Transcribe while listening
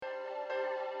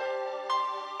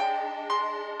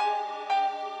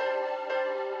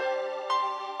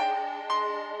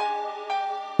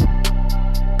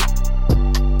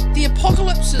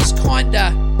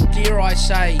kinda, dare I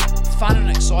say, fun and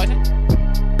exciting.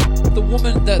 The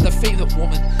woman crab,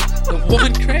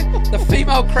 the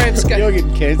female crabs go. You're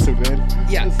getting cancelled, man.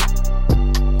 Yeah.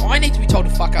 I need to be told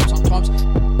to fuck up sometimes.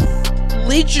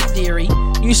 Legendary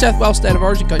New South Wales State of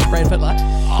Origin coach Brad Fittler.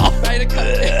 Made a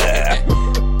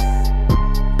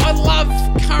I love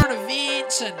current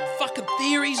events and fucking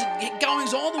theories and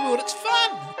goings on in the world. It's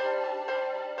fun.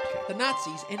 The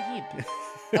Nazis and hemp.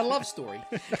 A love story.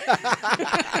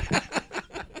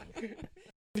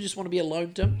 You just want to be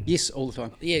alone, Tim? Yes, all the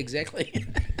time. Yeah, exactly.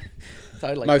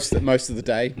 Totally. Most of the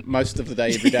day,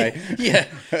 every day. Yeah,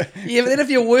 but then if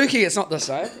you're working, it's not the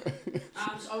same.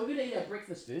 So we're going to eat our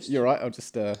breakfast first. You're right. I'll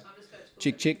just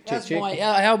check.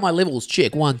 How are my levels?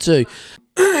 Check 1, 2.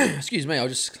 Excuse me.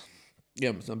 I'm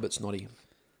a bit snotty.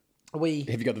 Have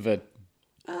you got the vid?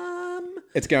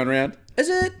 It's going around. Is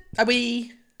it? Are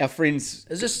we? Our friends.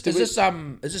 Is this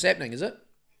happening? Is it?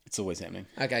 It's always happening.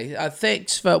 Okay,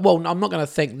 thanks for... Well, I'm not going to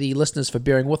thank the listeners for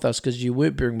bearing with us because you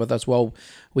weren't bearing with us while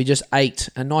we just ate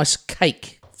a nice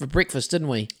cake for breakfast, didn't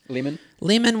we?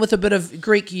 Lemon with a bit of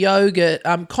Greek yogurt.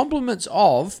 Compliments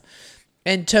of...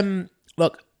 And Tim,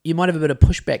 look, you might have a bit of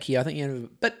pushback here. I think you have...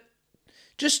 But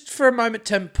just for a moment,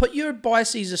 Tim, put your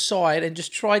biases aside and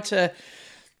just try to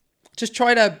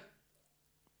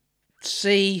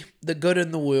see the good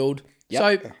in the world.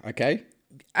 Yep. So... Okay.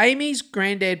 Amy's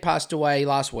granddad passed away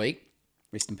last week.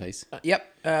 Rest in peace. Yep.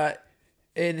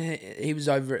 And he was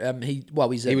over. He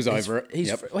was over it.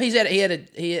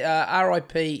 He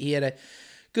R.I.P. He had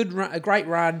a great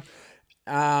run.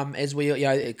 As we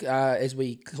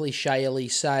cliché-ly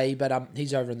say, but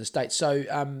he's over in the States. So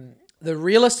the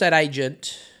real estate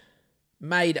agent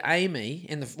made Amy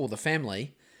and the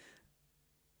family.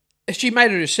 She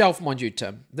made it herself, mind you,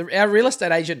 Tim. Our real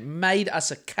estate agent made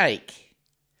us a cake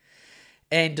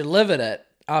and delivered it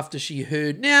after she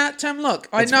heard. Now, Tim, look,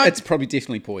 I know... It's probably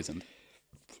definitely poisoned.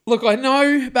 Look, I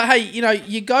know, but hey,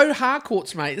 you go to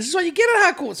Harcourts, mate. This is what you get at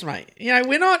Harcourts, mate.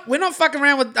 We're not fucking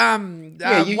around with 1%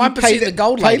 of the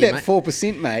gold lady, mate. Pay that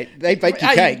 4%, mate. They bake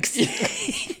your cakes.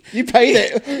 You pay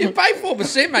that. You pay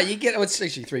 4%, mate. You get... It's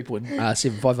actually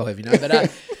 3.75, I'll have you know, but...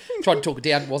 Tried to talk it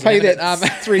down, wasn't it? Pay that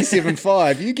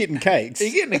 3.75. You're getting cakes.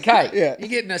 You're getting a cake. Yeah. You're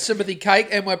getting a sympathy cake,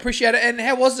 and we appreciate it. And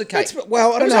how was the cake? I don't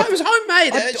know. It was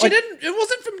homemade. It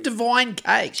wasn't from Divine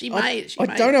Cake. She made it. I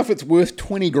don't know if it's worth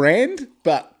 20 grand,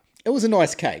 but it was a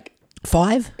nice cake.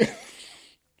 5?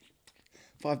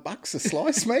 $5 a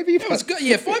slice, maybe. It was good.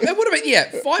 Yeah, it would have been. Yeah,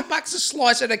 $5 a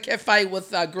slice at a cafe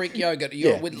with Greek yogurt.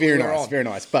 Very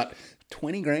nice. But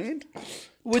 20 grand?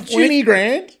 20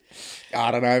 grand? I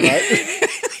don't know, mate.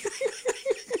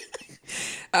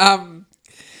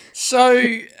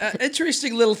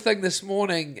 Interesting little thing this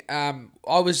morning. I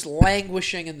was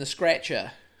languishing in the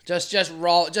scratcher, just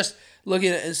looking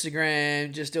at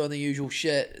Instagram, just doing the usual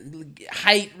shit.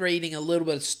 Hate reading a little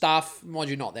bit of stuff, mind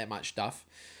you, not that much stuff.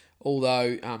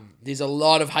 Although there's a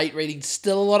lot of hate reading,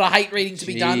 still a lot of hate reading to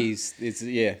be done.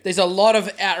 There's a lot of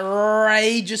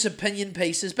outrageous opinion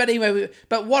pieces. But anyway,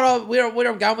 where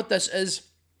I'm going with this is.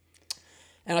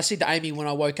 And I said to Amy when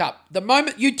I woke up, the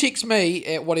moment you text me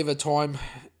at whatever time,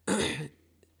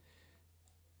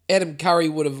 Adam Curry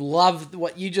would have loved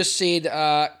what you just said,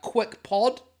 quick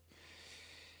pod.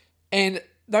 And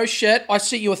no shit, I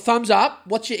sent you a thumbs up.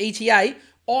 What's your ETA?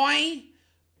 I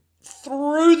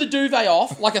threw the duvet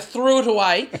off, like I threw it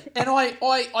away, and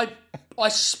I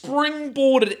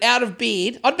springboarded out of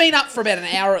bed. I'd been up for about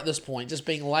an hour at this point, just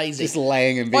being lazy. Just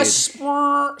laying in bed. I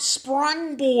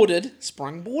sprungboarded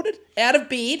out of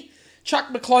bed,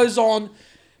 chucked my clothes on,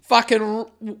 fucking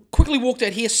quickly walked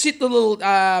out here, set the little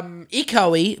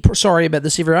echoey. Sorry about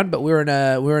this, everyone, but we're in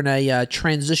a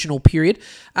transitional period.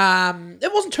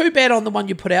 It wasn't too bad on the one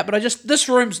you put out, but this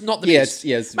room's not the best.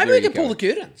 Yes. Maybe we can pull the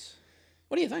curtains.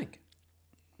 What do you think?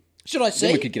 Should I see?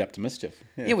 Then we could get up to mischief.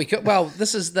 Yeah, we could. Well,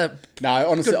 this is the... No,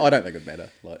 honestly, I don't think it'd matter.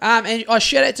 And I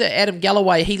shout out to Adam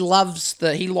Galloway. He liked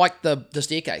the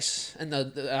staircase in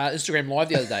the Instagram Live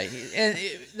the other day. And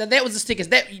that was the staircase.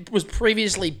 That was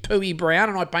previously pooey brown,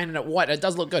 and I painted it white. It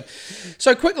does look good.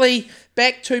 So quickly,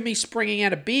 back to me springing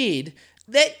out of bed.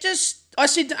 I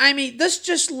said to Amy, this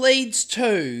just leads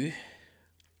to...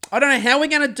 I don't know how we're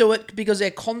going to do it because our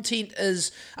content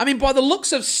is... I mean, by the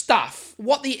looks of stuff,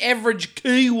 what the average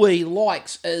Kiwi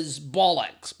likes is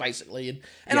bollocks, basically.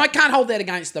 And I can't hold that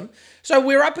against them. So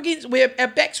our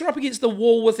backs are up against the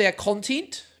wall with our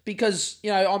content because,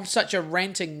 I'm such a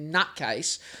ranting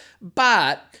nutcase.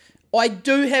 But I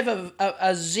do have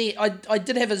I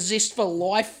did have a zest for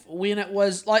life when it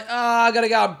was like, I gotta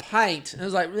go and paint. And I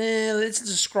was like, let's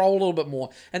just scroll a little bit more.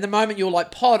 And the moment you're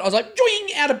like, pod, I was like, joing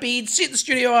out of bed, set the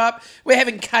studio up, we're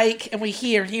having cake, and we're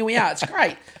here, and here we are. It's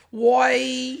great.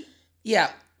 Why?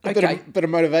 Yeah. Okay. Bit of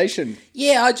motivation.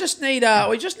 Yeah, we just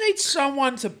need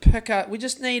someone to pick up. We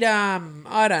just need,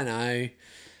 I don't know.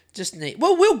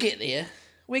 We'll get there.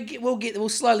 We'll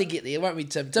slowly get there, won't we,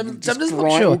 Tim? Tim doesn't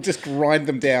look sure. We'll just grind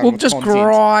them down. We'll just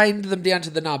grind them down to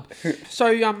the nub.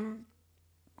 So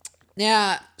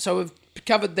so we've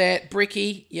covered that.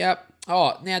 Brecky, yep.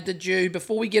 Oh, now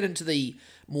before we get into the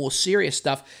more serious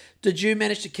stuff, did you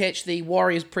manage to catch the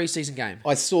Warriors preseason game?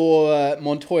 I saw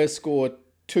Montoya score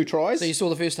 2 tries. So you saw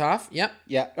the first half? Yep.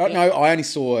 Yeah. Oh, no, I only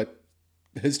saw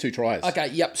his 2 tries. Okay,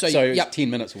 yep. So it was 10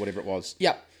 minutes or whatever it was.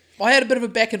 Yep. I had a bit of a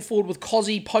back and forward with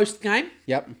Cozzy post-game.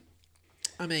 Yep.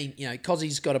 I mean,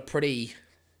 Cozzy's got a pretty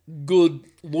good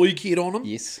leak head on him.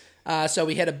 Yes. So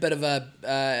we had a bit of a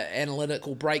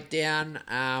analytical breakdown.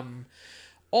 I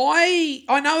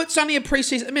know it's only a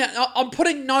preseason. I mean, I'm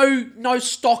putting no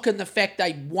stock in the fact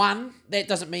they won. That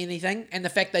doesn't mean anything. And the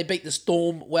fact they beat the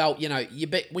Storm, well, when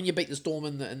you beat the Storm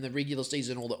in the regular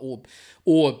season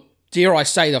or dare I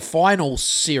say the final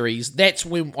series, that's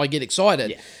when I get excited.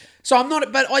 Yeah. So I'm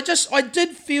not, but I did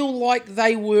feel like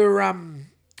they were. I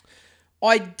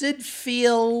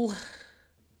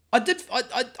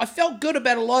felt good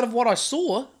about a lot of what I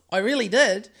saw. I really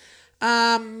did.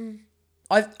 I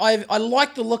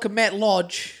like the look of Matt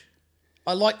Lodge.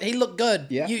 He looked good.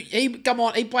 Yeah. He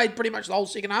played pretty much the whole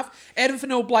second half. Adam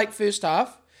Fanil-Blake first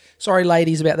half. Sorry,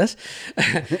 ladies, about this.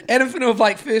 Adam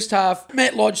Fanil-Blake first half.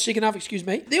 Matt Lodge second half. Excuse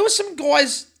me. There were some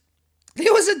guys.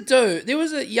 There was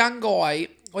a young guy.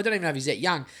 I don't even know if he's that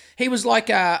young. He was like,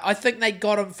 I think they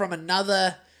got him from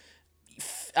another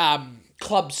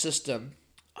club system.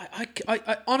 I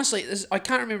honestly, I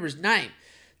can't remember his name.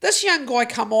 This young guy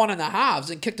come on in the halves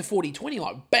and kicked a 40-20,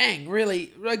 like bang,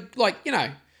 really, like,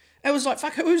 it was like,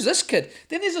 fuck, who's this kid?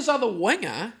 Then there's this other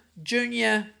winger,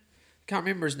 junior, can't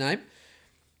remember his name,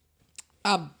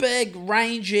 big,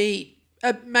 rangy,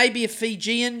 maybe a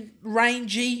Fijian,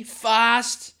 rangy,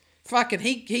 fast. Fucking,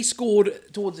 he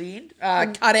scored towards the end.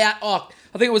 Cut out.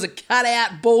 I think it was a cut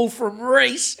out ball from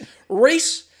Reese.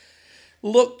 Reese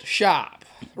looked sharp.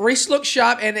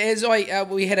 And as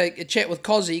we had a chat with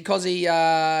Cozzy,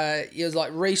 he was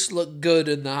like, Reese looked good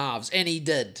in the halves, and he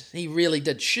did. He really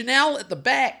did. Chanel at the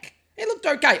back, he looked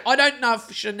okay. I don't know if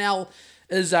Chanel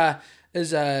is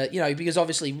because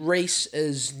obviously Reese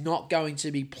is not going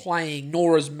to be playing,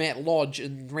 nor is Matt Lodge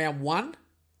in round 1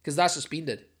 because they're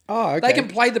suspended. Oh, okay. They can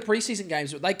play the preseason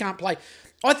games, but they can't play.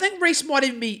 I think Reese might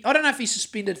even be. I don't know if he's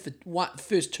suspended for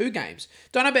first 2 games.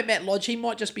 Don't know about Matt Lodge. He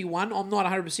might just be 1. I'm not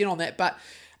 100% on that, but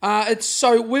it's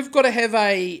so we've got to have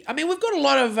a. I mean, we've got a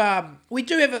lot of. We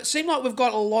do have. It seem like we've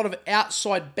got a lot of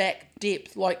outside back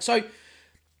depth, like so.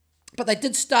 But they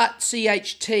did start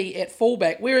CHT at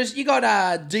fullback, whereas you got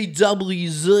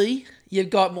DWZ. You've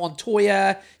got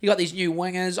Montoya. You got these new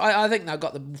wingers. I think they've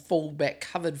got the fullback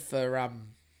covered for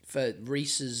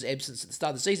Reese's absence at the start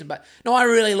of the season. But no, I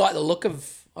really like the look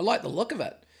of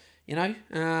it.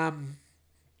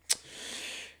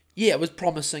 It was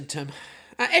promising, Tim.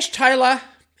 Ash Taylor,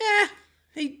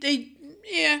 he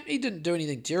didn't do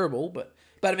anything terrible, but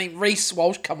I mean, Reece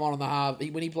Walsh come on in the half.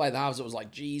 When he played the halves, it was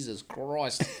like, Jesus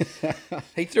Christ.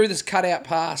 He threw this cutout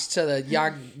pass to the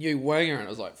young new winger, and it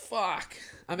was like, fuck.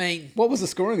 I mean, what was the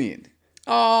score in the end?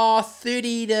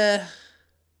 30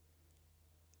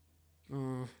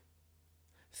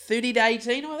 to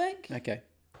 18, I think. Okay.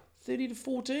 30 to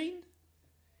 14.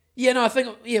 Yeah, no, I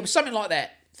think it was something like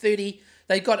that. 30.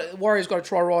 Warriors got a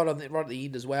try right at the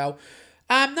end as well.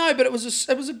 No, but it was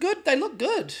a good. They looked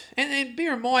good, and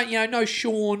bear in mind, no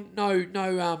Sean, no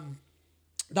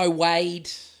Wade,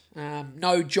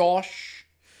 no Josh.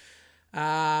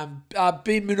 Ben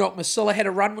Munok-Masila had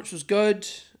a run, which was good.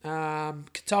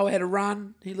 Katoa had a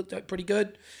run. He looked pretty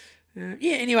good.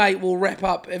 Anyway, we'll wrap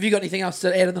up. Have you got anything else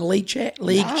to add in the league chat? No.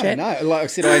 Like I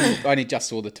said, I only just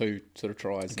saw the 2 sort of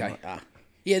tries. Okay.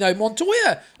 Yeah, no,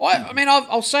 Montoya. I mean,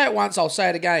 I'll say it once. I'll say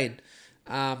it again.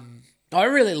 I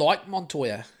really like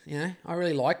Montoya. I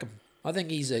really like him. I think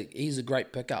he's a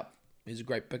great pickup. He's a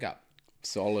great pickup.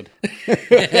 Solid.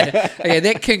 Okay,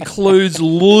 that concludes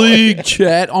league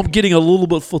chat. I'm getting a little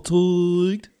bit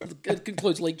fatigued. It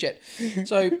concludes league chat.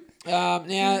 So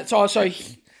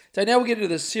now we'll get into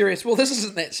the serious. Well, this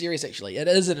isn't that serious actually. It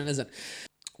isn't. It isn't.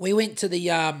 We went to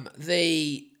the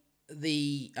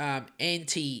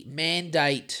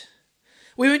anti-mandate.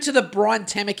 We went to the Brian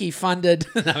Tamaki funded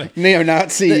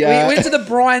neo-Nazi. We went to the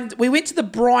Brian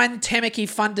Tamaki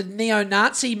funded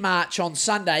neo-Nazi march on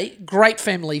Sunday. Great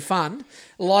family fun.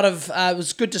 A lot of it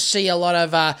was good to see a lot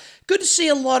of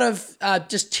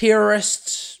just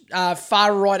terrorists,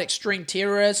 far right extreme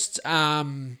terrorists.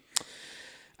 Who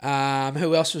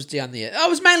else was down there? Oh, it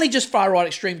was mainly just far right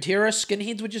extreme terrorists,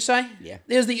 skinheads. Would you say? Yeah.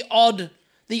 There's the odd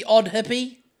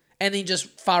hippie, and then just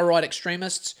far right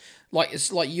extremists. Like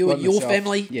it's like you and your myself.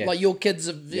 family, Yeah. like your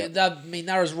kids. They're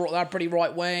pretty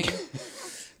right wing.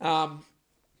 And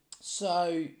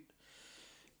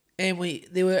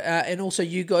also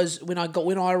you guys when I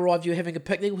arrived, you were having a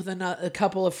picnic with a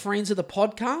couple of friends of the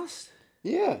podcast.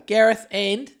 Yeah. Gareth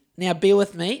and now bear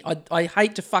with me. I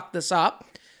hate to fuck this up.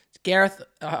 It's Gareth.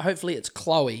 Hopefully it's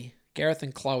Chloe. Gareth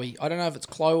and Chloe. I don't know if it's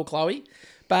Chloe or Chloe,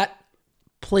 but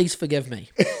please forgive me.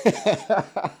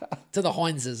 To the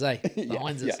Heinzes, eh? The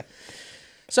Heinzes. Yeah.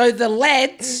 So the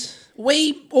lads,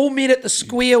 we all met at the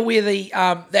square where the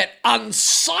that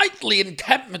unsightly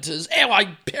encampment is. How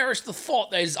I perish the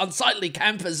thought those unsightly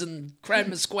campers in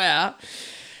Cranmer Square.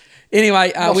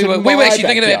 Anyway, we were actually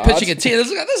thinking about pitching a tent.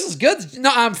 This is good.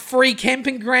 No, free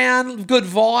camping ground, good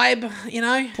vibe. You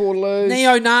know, Portaloos.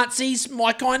 Neo-Nazis,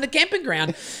 my kind of camping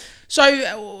ground.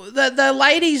 So the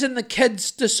ladies and the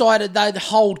kids decided they'd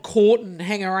hold court and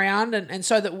hang around, and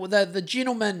so the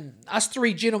gentlemen, us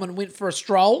three gentlemen, went for a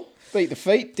stroll. Beat the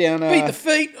feet down. Beat the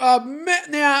feet.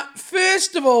 Now,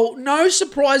 first of all, no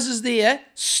surprises there.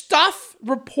 Stuff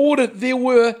reported there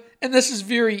were, and this is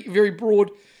very, very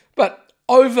broad, but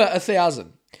over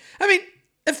 1,000. I mean,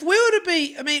 if we were to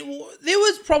be, there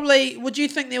was probably, would you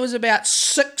think there was about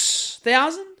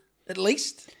 6,000 at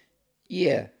least?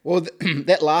 Yeah. Well,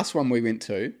 that last one we went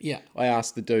to, yeah. I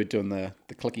asked the dude doing the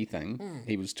clicky thing.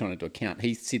 He was trying to do a count.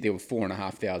 He said there were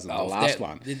 4,500 the last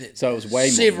one. So it was way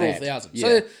several more than that. thousand.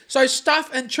 Yeah. So stuff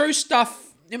and true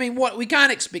stuff. What we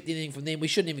can't expect anything from them. We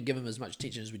shouldn't even give them as much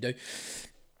attention as we do.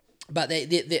 But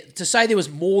to say there was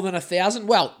more than 1,000,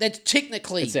 well, that's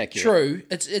technically true.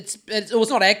 It's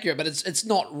not accurate, but it's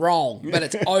not wrong. But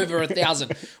it's over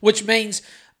 1,000, which means.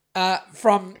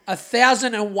 From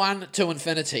 1,001 to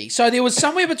infinity. So there was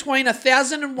somewhere between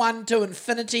 1,001 to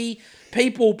infinity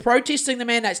people protesting the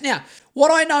mandates. Now,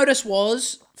 what I noticed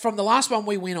was, from the last one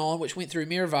we went on, which went through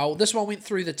Maryvale, this one went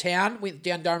through the town, went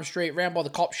down Durham Street, round by the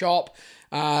cop shop.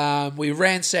 We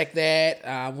ransacked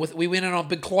that. We went in on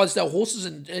big Clydesdale horses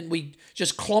and we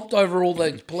just clomped over all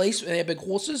the police with their big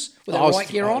horses with our white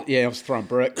gear on. Yeah, I was throwing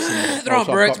bricks.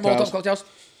 Molotov cocktails.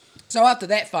 So after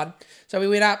that fun, so we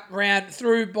went up, round,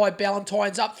 through by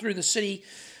Ballantyne's, up through the city.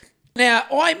 Now,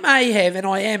 I may have, and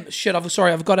I am,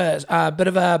 I've got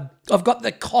I've got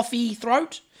the coffee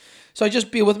throat, so just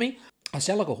bear with me. I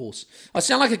sound like a horse. I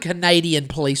sound like a Canadian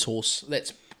police horse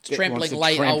that's trampling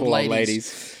old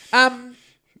ladies.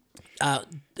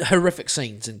 Horrific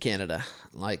scenes in Canada.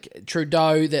 Like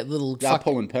Trudeau, that little... They're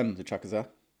pulling pin, the truckers are.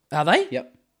 Are they?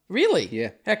 Yep. Really? Yeah.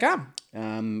 How come?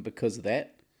 Because of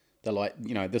that. They're like,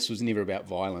 this was never about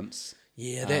violence.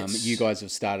 Yeah, that's... you guys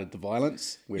have started the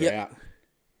violence. We're out.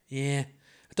 Yeah.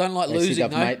 I don't like losing,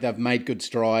 they've made good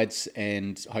strides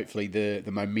and hopefully the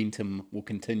momentum will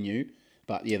continue.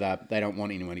 But yeah, they don't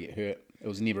want anyone to get hurt. It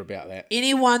was never about that.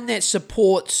 Anyone that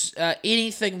supports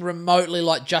anything remotely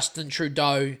like Justin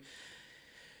Trudeau,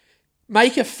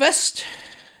 make a fist,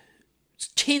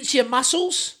 tense your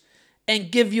muscles,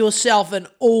 and give yourself an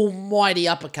almighty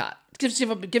uppercut. Give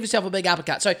yourself a big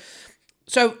uppercut.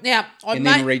 So now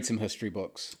then read some history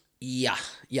books. Yeah.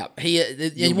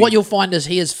 What you'll find is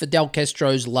he is Fidel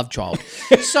Castro's love child.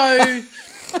 So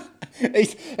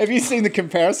have you seen the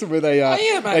comparison where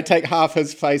they take half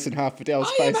his face and half Fidel's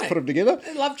face, put them together?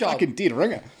 Love child. Fucking dead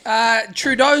ringer.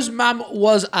 Trudeau's mum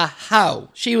was a hoe.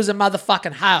 She was a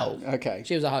motherfucking hoe. Okay.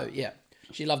 She was a hoe. Yeah.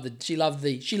 She loved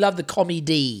the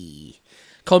comedy.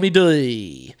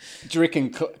 Comedy. Do you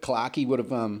reckon Clarkey would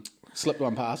have slipped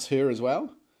one past her as well?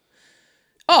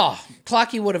 Oh,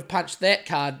 Clarkey would have punched that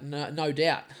card, no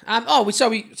doubt. So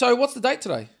what's the date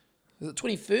today? Is it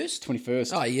 21st?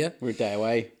 21st. Oh, yeah. We're a day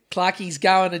away. Clarkey's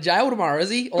going to jail tomorrow, is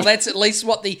he? Or that's at least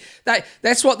what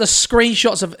that's what the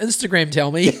screenshots of Instagram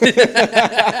tell me.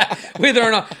 Whether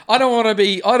or not I don't want to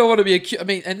be accused. I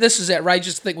mean, and this is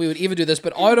outrageous to think we would ever do this,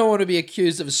 but I don't want to be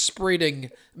accused of spreading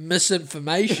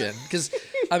misinformation because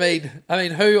I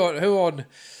mean who on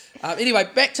anyway,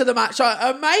 back to the march. So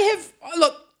I may have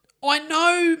I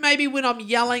know maybe when I'm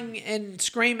yelling and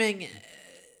screaming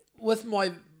with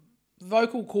my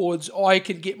vocal cords, I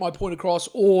can get my point across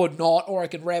or not, or I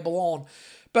can rabble on.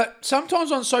 But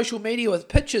sometimes on social media with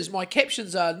pictures, my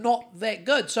captions are not that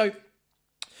good. So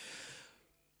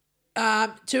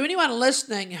To anyone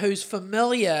listening who's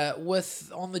familiar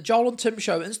with on the Joel and Tim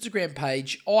Show Instagram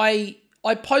page, I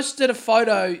posted a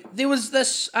photo. There was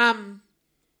this,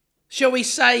 shall we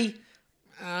say,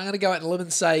 I'm going to go out on a limb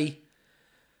and say,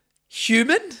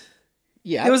 human.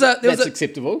 Yeah, that's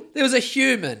acceptable. There was a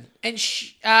human, and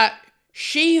she,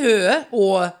 her,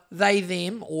 or they,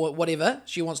 them, or whatever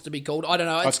she wants to be called. I don't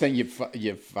know. I think you've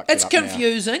fucked it's it up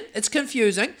confusing. Now. It's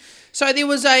confusing. So there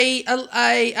was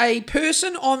a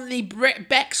person on the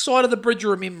back side of the Bridge of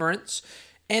Remembrance,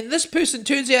 and this person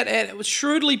turns out, and it was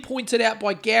shrewdly pointed out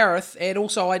by Gareth, and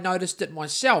also I noticed it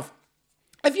myself.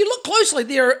 If you look closely,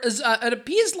 there is it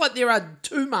appears like there are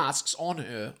two masks on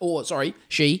her. Or, sorry,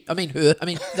 she. I mean her. I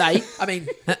mean they. I mean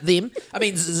them. I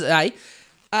mean they.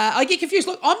 I get confused.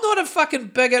 Look, I'm not a fucking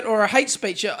bigot or a hate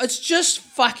speecher. It's just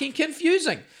fucking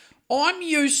confusing. I'm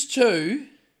used to...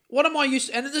 What am I used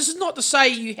to? And this is not to say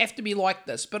you have to be like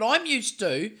this, but I'm used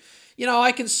to...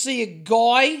 I can see a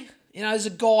guy. There's a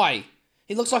guy.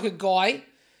 He looks like a guy.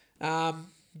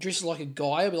 Dresses like a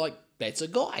guy. I'll be like, that's a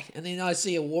guy. And then I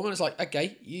see a woman. It's like,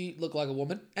 okay, you look like a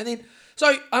woman. And then,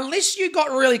 so unless you got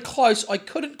really close, I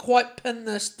couldn't quite pin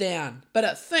this down. But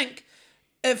I think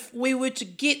if we were to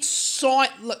get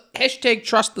hashtag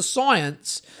trust the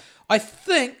science, I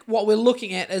think what we're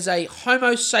looking at is a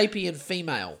Homo sapien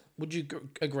female. Would you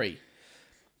agree?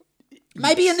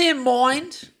 Maybe in their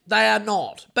mind, they are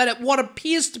not. But what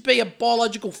appears to be a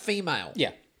biological female.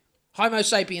 Yeah. Homo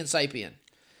sapien.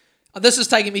 This is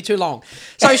taking me too long.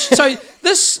 So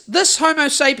this Homo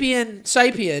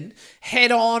sapien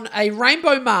had on a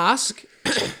rainbow mask,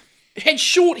 had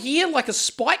short hair like a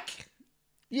spike.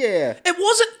 Yeah. It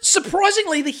wasn't,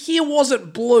 surprisingly, the hair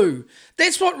wasn't blue.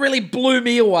 That's what really blew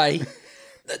me away.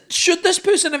 Should this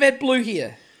person have had blue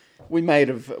hair? We might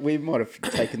have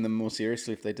taken them more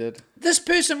seriously if they did. This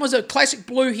person was a classic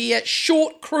blue hair,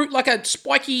 short, crude, like a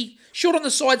spiky, short on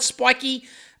the side, spiky.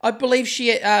 I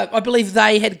believe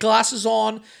they had glasses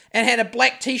on and had a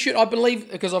black t-shirt. I believe,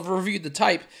 because I've reviewed the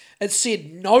tape, it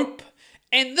said nope.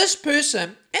 And this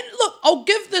person, and look, I'll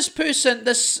give this person,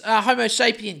 this Homo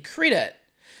sapien credit.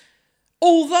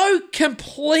 Although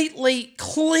completely,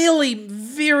 clearly,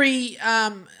 very,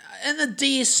 in the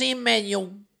DSM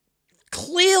manual,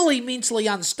 clearly mentally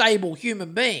unstable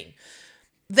human being.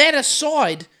 That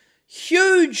aside,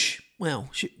 huge,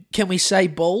 well, can we say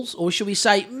balls? Or should we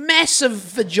say massive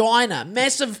vagina,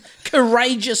 massive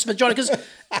courageous vagina? Because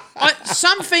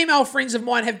some female friends of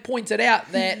mine have pointed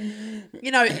out that,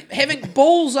 having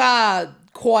balls are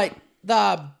quite,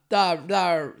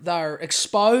 they're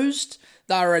exposed.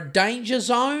 They're a danger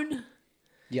zone.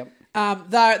 Yep.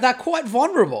 They're quite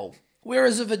vulnerable.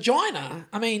 Whereas a vagina,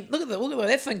 I mean, look at what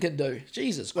that thing can do.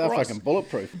 Jesus Christ. They're fucking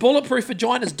bulletproof.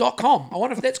 Bulletproofvaginas.com. I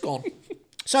wonder if that's gone.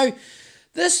 So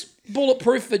this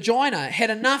bulletproof vagina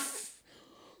had enough,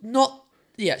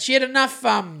 she had enough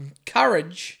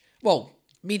courage, well,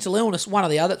 mental illness, one or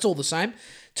the other, it's all the same,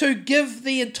 to give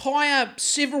the entire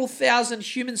several thousand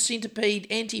human centipede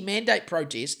anti-mandate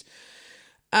protest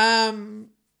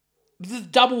the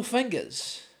double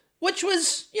fingers, which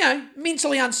was,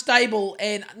 mentally unstable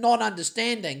and not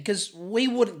understanding, because we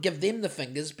wouldn't give them the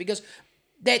fingers because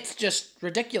that's just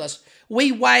ridiculous.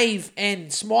 We wave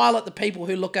and smile at the people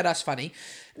who look at us funny.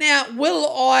 Now, will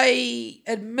I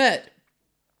admit,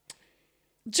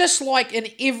 just like in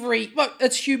every,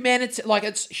 it's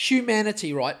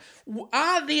humanity, right?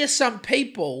 Are there some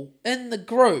people in the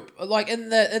group, like in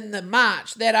the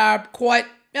march, that are quite,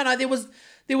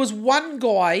 there was one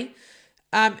guy.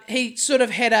 He sort of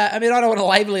had I don't want to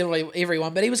label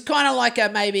everyone, but he was kind of like a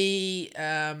maybe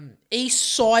east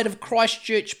side of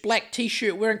Christchurch black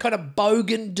t-shirt wearing kind of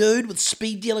bogan dude with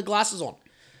speed dealer glasses on.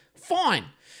 Fine.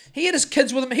 He had his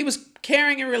kids with him. He was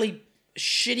carrying a really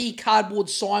shitty cardboard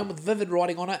sign with vivid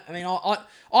writing on it. I mean,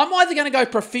 I'm either going to go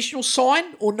professional sign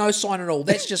or no sign at all.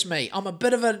 That's just me. I'm a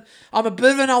bit of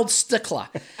an old stickler.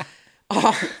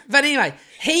 But anyway,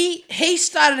 he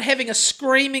started having a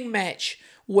screaming match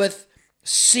with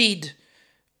said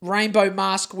rainbow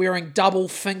mask wearing, double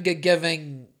finger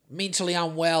giving, mentally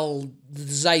unwell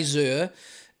Zazer.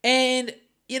 And,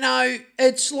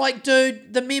 it's like,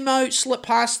 dude, the memo slipped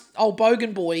past old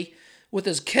Bogan boy with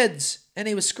his kids and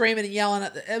he was screaming and yelling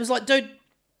at it was like, dude,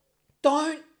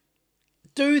 don't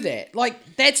do that.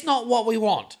 Like, that's not what we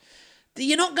want.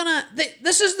 You're not gonna,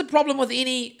 this is the problem with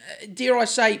any, dare I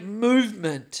say,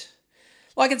 movement.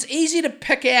 Like, it's easy to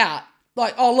pick out.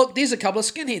 Like, oh, look, there's a couple of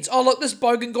skinheads. Oh, look, this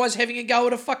bogan guy's having a go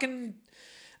at a fucking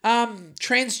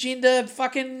transgender,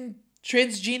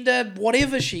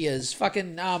 whatever she is,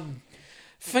 fucking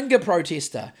finger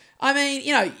protester. I mean,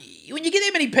 when you get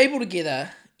that many people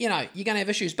together, you're going to have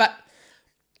issues. But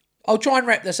I'll try and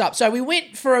wrap this up. So we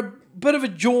went for a bit of a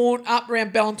jaunt up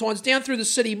around Ballantynes, down through the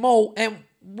city mall, and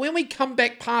when we come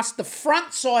back past the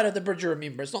front side of the bridge,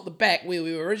 remember, it's not the back where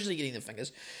we were originally getting the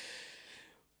fingers,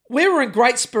 we were in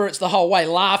great spirits the whole way,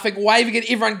 laughing, waving at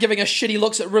everyone, giving us shitty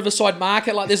looks at Riverside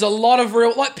Market. Like, there's a lot of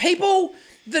real, like, people,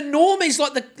 the normies,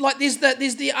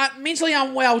 there's the mentally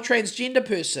unwell transgender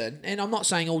person, and I'm not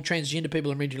saying all transgender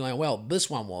people are mentally unwell. This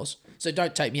one was, so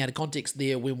don't take me out of context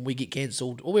there when we get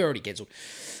cancelled, or we're already cancelled.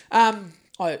 I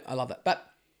love that, but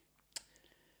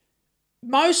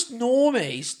most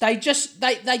normies, they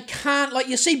can't, like,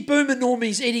 you see boomer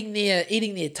normies eating their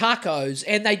tacos,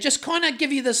 and they just kind of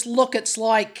give you this look. It's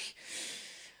like,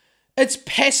 it's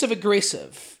passive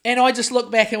aggressive, and I just look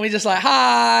back and we're just like,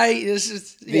 hi.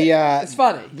 It's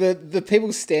funny. The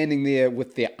people standing there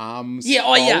with their arms. Yeah.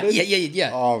 Oh folded.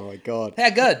 Yeah. Oh my god. How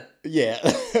good. Yeah,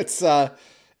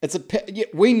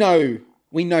 we know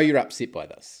you're upset by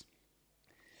this.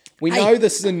 We know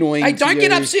this is annoying. Hey, don't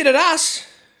get upset at us.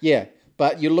 Yeah.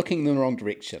 But you're looking in the wrong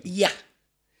direction. Yeah.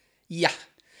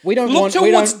 Look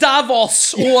towards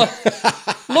Davos, or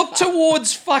look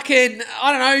towards fucking,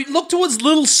 I don't know, look towards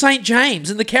Little St. James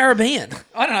in the Caribbean.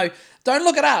 I don't know. Don't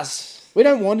look at us. We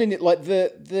don't want any, like,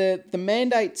 the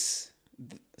mandates,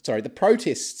 the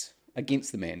protests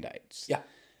against the mandates. Yeah.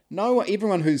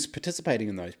 Everyone who's participating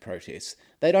in those protests,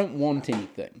 they don't want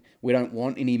anything. We don't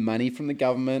want any money from the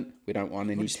government. We don't want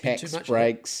any tax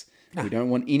breaks. No. We don't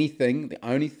want anything. The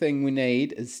only thing we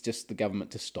need is just the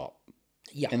government to stop.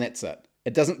 Yeah. And that's it.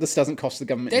 This doesn't cost the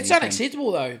government anything. That's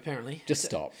unacceptable, though, apparently. Just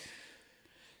stop.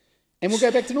 And we'll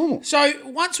go back to normal. So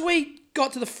once we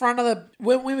got to the front of the...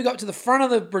 When we got to the front of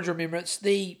the Bridge of Remembrance,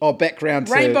 the background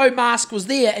rainbow mask was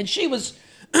there, and she was...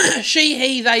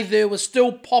 he, they, there was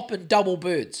still popping double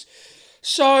birds.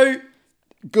 So...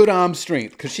 Good arm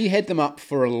strength, because she had them up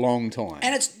for a long time.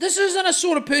 And this isn't a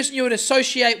sort of person you would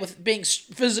associate with being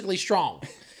physically strong.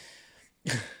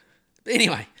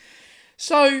 Anyway,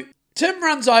 so Tim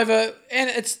runs over, and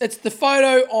it's the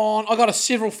photo on... I got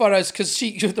several photos, because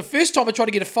the first time I tried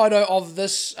to get a photo of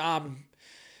this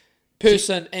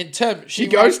person, and Tim... She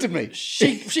ghosted me.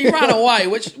 She ran away,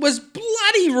 which was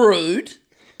bloody rude.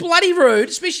 Bloody rude,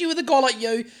 especially with a guy like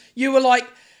you. You were like...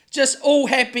 just all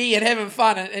happy and having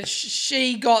fun, and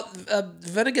she got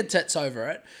vinegar tits over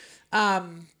it,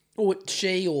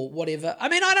 or whatever. I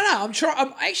mean, I don't know.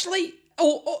 I'm actually,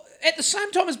 at the same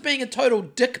time as being a total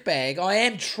dickbag, I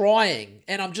am trying,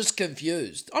 and I'm just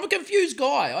confused. I'm a confused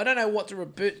guy. I don't know what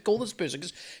to call this person,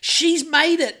 because she's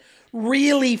made it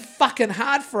really fucking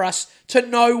hard for us to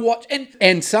know what...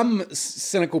 And some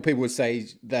cynical people would say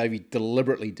they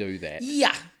deliberately do that.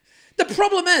 Yeah. The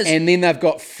problem is... And then they've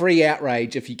got free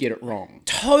outrage if you get it wrong.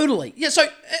 Totally. Yeah, so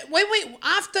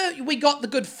after we got the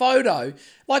good photo,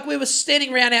 like, we were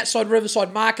standing around outside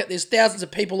Riverside Market, there's thousands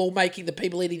of people all making the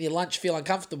people eating their lunch feel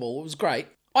uncomfortable. It was great.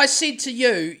 I said to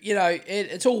you,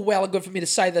 it's all well and good for me to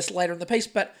say this later in the piece,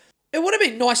 but it would have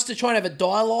been nice to try and have a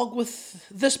dialogue with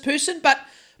this person, but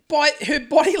by her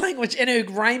body language and her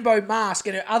rainbow mask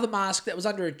and her other mask that was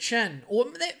under her chin,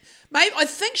 I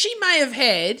think she may have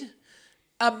had...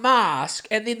 a mask,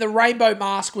 and then the rainbow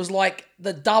mask was like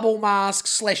the double mask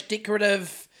 /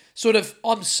 decorative sort of...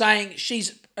 I'm saying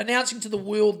she's announcing to the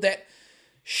world that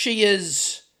she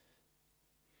is...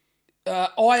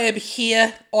 I am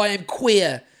here, I am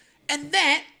queer. And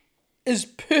that is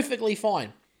perfectly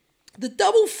fine. The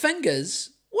double fingers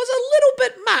was a little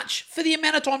bit much for the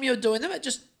amount of time you were doing them. It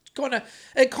just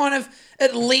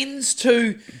it lends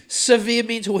to severe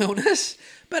mental illness.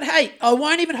 But hey, I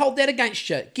won't even hold that against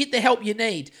you. Get the help you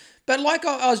need. But like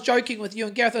I was joking with you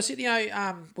and Gareth, I said,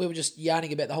 we were just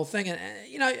yarning about the whole thing. And,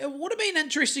 it would have been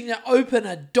interesting to open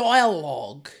a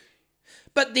dialogue.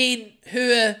 But then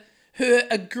her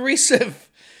aggressive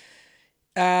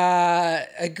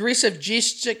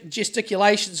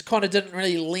gesticulations kind of didn't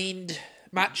really lend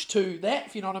much to that,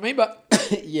 if you know what I mean. But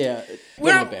yeah,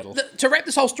 to wrap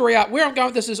this whole story up, where I'm going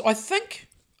with this is I think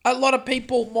a lot of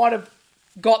people might have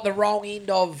got the wrong end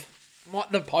of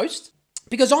the post,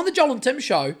 because on the Joel and Tim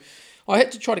show, I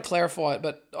had to try to clarify it,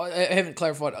 but I haven't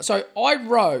clarified it. So I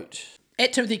wrote,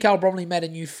 at Timothy Carl Bromley made a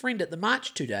new friend at the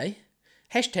march today,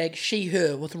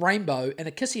 #she/her with rainbow and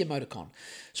a kissy emoticon.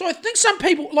 So I think some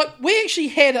people, we actually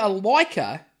had a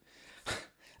liker.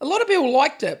 A lot of people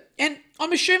liked it, and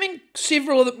I'm assuming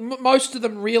most of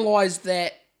them realised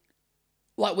that,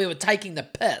 we were taking the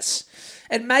piss,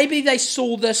 and maybe they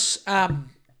saw this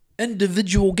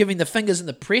individual giving the fingers in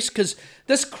the press, because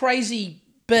this crazy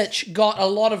bitch got a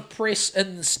lot of press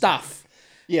and stuff.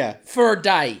 Yeah. For a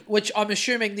day, which I'm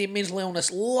assuming their mental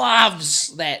illness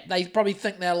loves that. They probably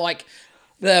think they're like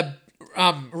the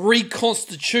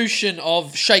reconstitution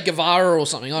of Che Guevara or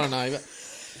something. I don't know,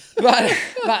 but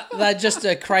they're just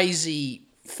a crazy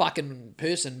fucking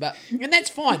person. And that's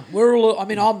fine. We're all. I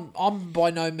mean, I'm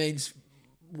by no means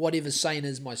whatever sane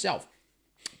is myself.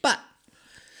 But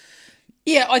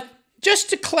yeah, just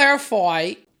to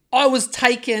clarify, I was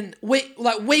taken. It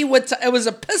was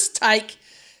a piss take.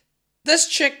 This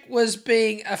chick was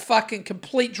being a fucking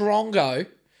complete drongo.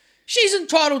 She's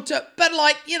entitled to, but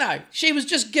she was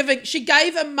just she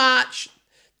gave a march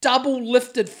double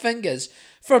lifted fingers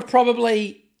for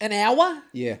probably an hour.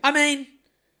 Yeah. I mean,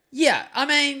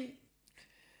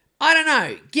 I don't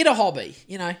know. Get a hobby,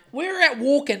 We're out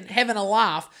walking, having a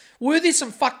laugh. Were there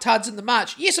some fucktards in the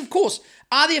march? Yes, of course.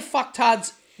 Are there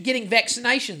fucktards getting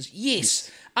vaccinations? Yes.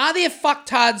 Are there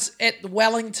fucktards at the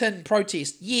Wellington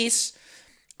protest? Yes.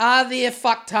 Are there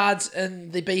fucktards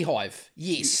in the Beehive?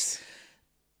 Yes.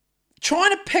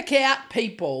 Trying to pick out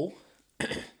people,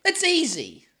 it's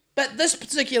easy. But this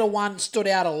particular one stood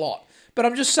out a lot. But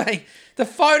I'm just saying, the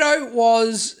photo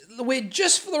was,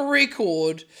 just for the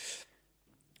record,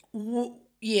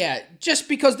 just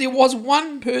because there was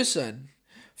one person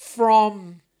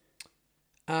from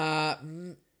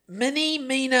Mini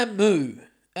Mina Moo,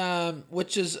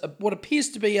 which is what appears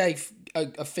to be a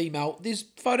female. There's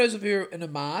photos of her in a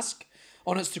mask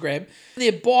on Instagram. In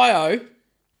their bio,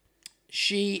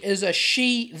 she is a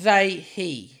she, they,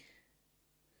 he.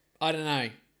 I don't know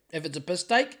if it's a piss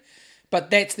take, but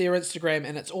that's their Instagram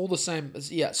and it's all the same.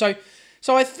 So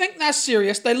I think they're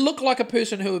serious. They look like a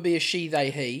person who would be a she, they,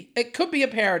 he. It could be a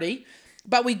parody,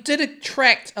 but we did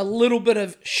attract a little bit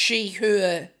of she,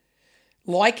 her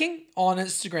liking on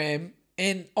Instagram.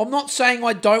 And I'm not saying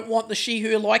I don't want the she,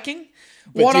 her liking.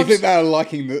 But do you think they're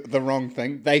liking the wrong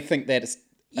thing? They think that it's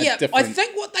different... I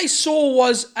think what they saw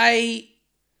was a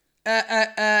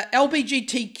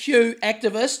LGBTQ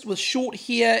activist with short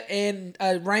hair and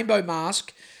a rainbow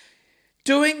mask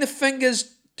doing the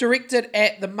fingers directed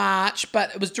at the march,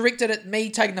 but it was directed at me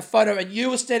taking the photo, and you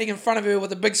were standing in front of her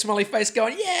with a big smiley face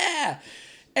going, yeah!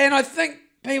 And I think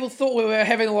people thought we were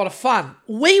having a lot of fun.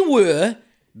 We were.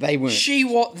 They weren't.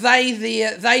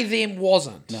 They, them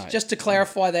wasn't. No. Just to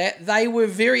clarify that. They were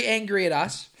very angry at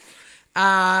us.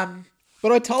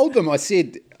 But I told them, I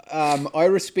said, I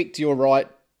respect your right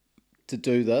to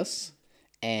do this.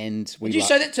 And did you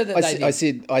say that to them?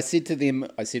 I said to them,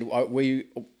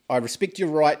 I respect your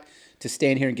right to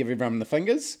stand here and give everyone the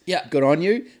fingers. Yeah. Good on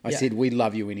you. I said, we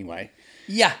love you anyway.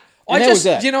 Yeah. And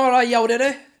do you know what I yelled at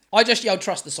her? I just yelled,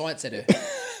 trust the science at her.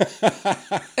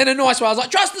 In a nice way. I was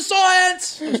like, trust the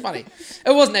science! It was funny.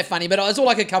 It wasn't that funny, but it's all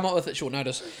I could come up with at short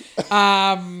notice. Put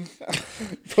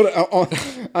it on,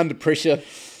 under pressure.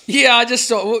 Yeah, I just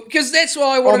thought, because that's what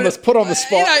I wanted put on the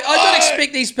spot. I don't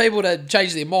expect these people to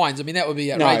change their minds. I mean, that would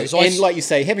be outrageous. No, and like you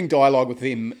say, having dialogue with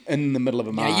them in the middle of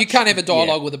a march. Yeah, you can't have a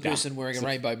dialogue with a person wearing a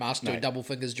rainbow mask doing double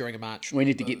fingers during a march. We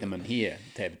need to get them in here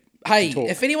to have Hey,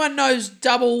 if anyone knows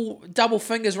double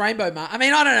fingers rainbow mark, I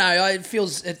mean, I don't know. It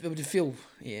would feel,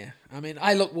 yeah. I mean,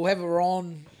 hey, look, we'll have her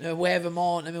on, we'll have them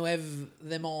on, and we'll have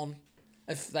them on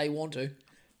if they want to.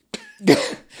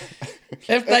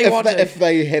 If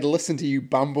they had listened to you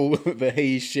bumble the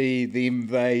he, she, them,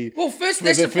 they. Well, first, for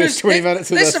the first 20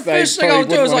 minutes of this, they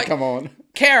probably wouldn't want to come on.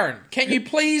 Karen, can you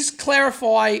please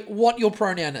clarify what your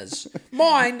pronoun is?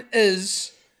 Mine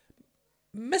is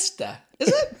Mr. Is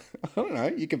it? I don't know.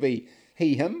 You could be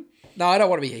he, him. No, I don't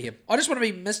want to be he, him. I just want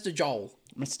to be Mr. Joel.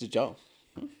 Mr. Joel.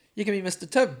 Huh? You can be Mr.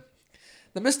 Tim.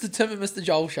 The Mr. Tim and Mr.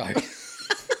 Joel show.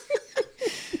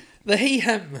 The he,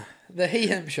 him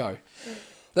show.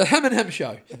 The him and him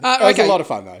show. It was a lot of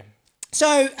fun though.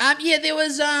 So, there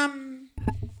was, I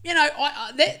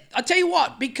tell you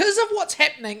what, because of what's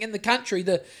happening in the country,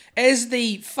 as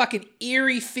the fucking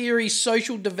airy-fairy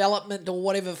social development or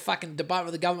whatever fucking department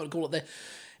of the government would call it,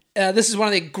 this is one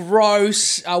of their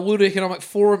gross World Economic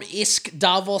Forum-esque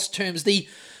Davos terms, the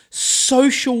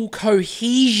social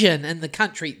cohesion in the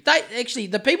country.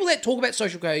 The people that talk about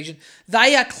social cohesion,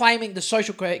 they are claiming the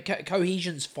social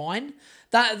cohesion's fine.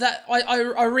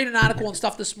 I read an article and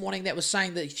stuff this morning that was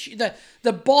saying that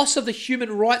the boss of the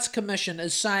Human Rights Commission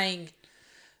is saying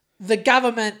the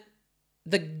government,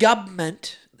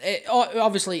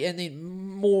 obviously, and then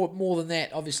more than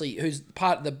that, obviously, who's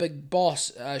part of the big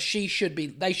boss, they should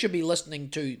be listening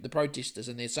to the protesters,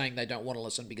 and they're saying they don't want to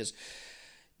listen because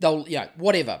they'll,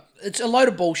 whatever. It's a load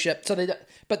of bullshit.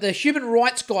 But the human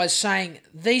rights guy's saying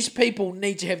these people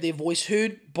need to have their voice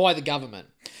heard by the government.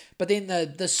 But then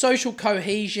the social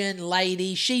cohesion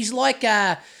lady, she's like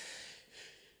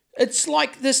It's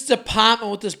like this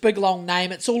department with this big long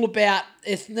name. It's all about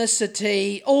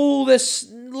ethnicity, all this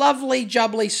lovely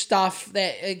jubbly stuff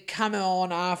that it come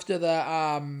on after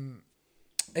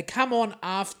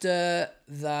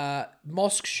the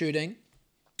mosque shooting.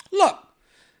 Look,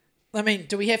 I mean,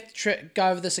 do we have to go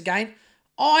over this again?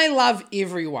 I love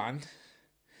everyone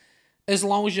as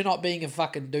long as you're not being a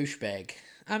fucking douchebag.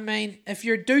 I mean, if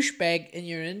you're a douchebag and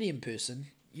you're an Indian person,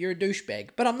 you're a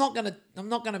douchebag. But I'm not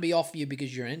gonna be off you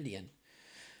because you're Indian.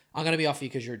 I'm gonna be off you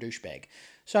because you're a douchebag.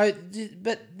 So,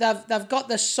 but they've got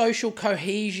this social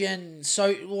cohesion,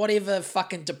 so whatever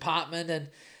fucking department, and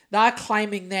they're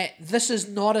claiming that this is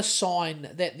not a sign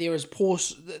that there is poor.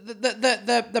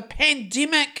 The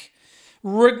pandemic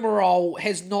rigmarole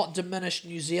has not diminished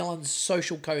New Zealand's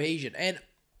social cohesion, and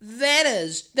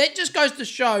that just goes to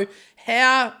show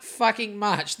how fucking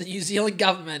much the New Zealand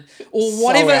government or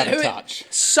whatever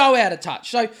so out of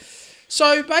touch.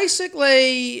 So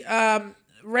basically,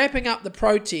 wrapping up the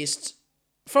protests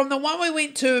from the one we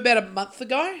went to about a month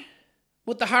ago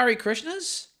with the Hare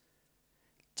Krishnas,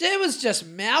 it was just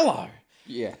mellow.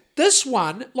 Yeah. This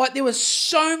one, like there was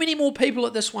so many more people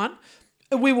at this one.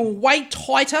 We were way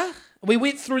tighter. We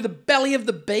went through the belly of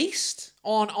the beast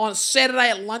on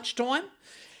Saturday at lunchtime,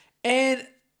 and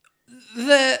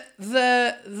the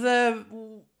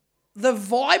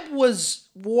vibe was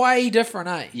way different,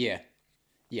 eh? Yeah.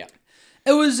 Yeah.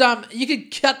 It was you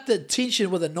could cut the tension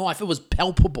with a knife. It was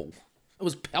palpable.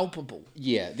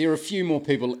 Yeah, there are a few more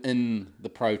people in the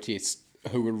protest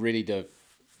who were ready to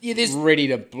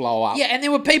blow up. Yeah, and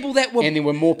there were people that were... And there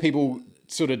were more people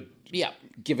sort of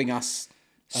giving us...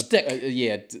 stick.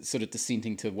 Sort of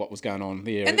dissenting to what was going on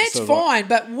there. And that's fine,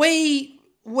 but we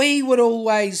would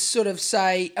always sort of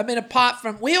say, I mean, apart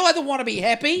from... We either want to be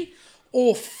happy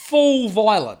or full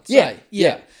violence. Yeah.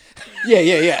 Yeah.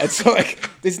 It's like,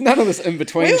 there's none of this in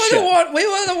between We shit.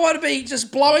 either want to be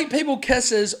just blowing people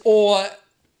kisses or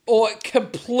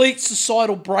complete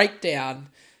societal breakdown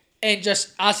and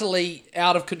just utterly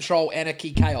out of control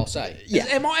anarchy chaos, eh? Yeah.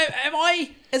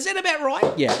 Is that about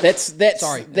right? Yeah, that's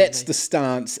the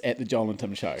stance at the Joel and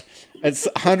Tim show. It's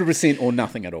 100% or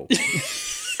nothing at all.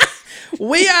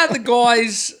 We are the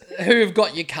guys who have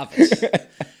got you covered.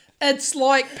 It's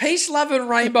like peace, love, and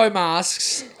rainbow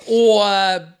masks, or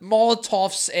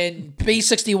Molotovs and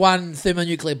B-61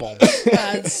 thermonuclear bombs.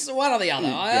 It's one or the other.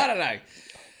 I don't know.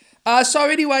 So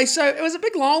anyway, it was a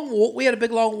big long walk. We had a big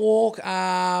long walk.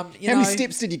 How many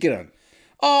steps did you get on?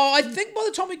 Oh, I think by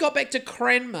the time we got back to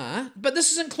Cranmer, but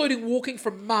this is including walking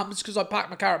from Mum's, because I parked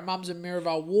my car at Mum's in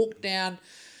Maryvale, walked down.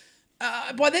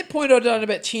 By that point, I'd done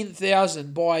about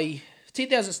 10,000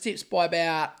 steps by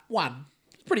about one.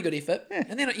 Pretty good effort. Yeah.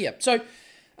 And then, so,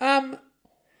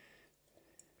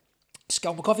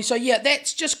 skull my coffee. So,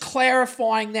 that's just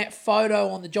clarifying that photo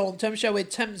on the Joel and Tim show where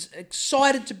Tim's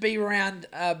excited to be around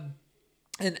a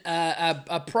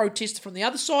protester from the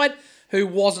other side who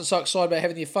wasn't so excited about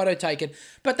having their photo taken.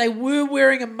 But they were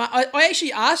wearing I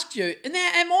actually asked you,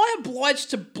 am I obliged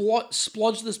to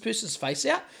splodge this person's face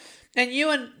out? And you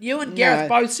and Gareth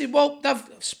both said, well,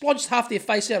 they've splodged half their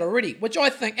face out already, which I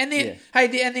think, and then,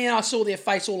 and then I saw their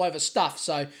face all over stuff.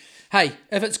 So, hey,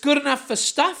 if it's good enough for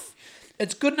stuff,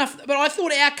 it's good enough. But I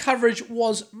thought our coverage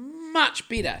was much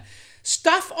better.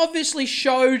 Stuff obviously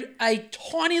showed a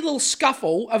tiny little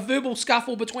scuffle, a verbal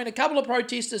scuffle between a couple of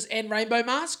protesters and Rainbow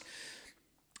Mask.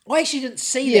 I actually didn't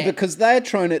see that. Yeah, because they're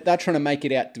trying to make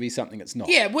it out to be something it's not.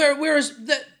 Yeah, whereas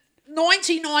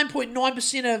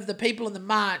 99.9% of the people in the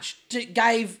march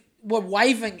were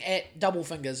waving at double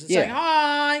fingers and saying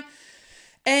hi,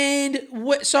 and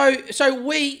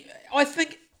I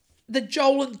think the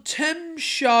Joel and Tim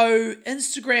show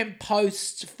Instagram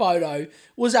post photo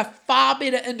was a far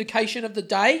better indication of the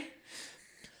day.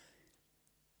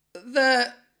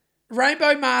 The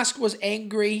Rainbow Mask was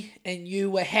angry and you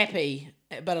were happy,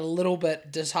 but a little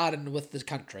bit disheartened with the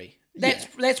country.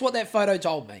 That's what that photo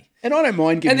told me. And I don't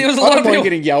mind getting yelled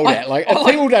at. If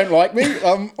people don't like me,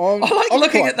 I'm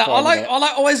looking at that. I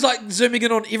always like zooming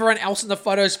in on everyone else in the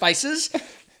photos' faces.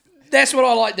 That's what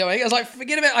I like doing. I was like,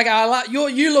 forget about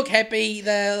you look happy.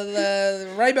 The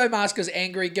Rainbow Mask is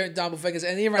angry, going double fingers,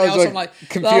 and everyone else, I'm like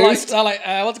confused. They're like,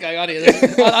 what's going on here?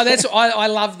 I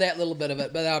love that little bit of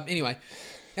it. But anyway,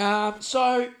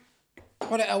 so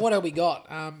what have we got?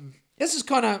 This is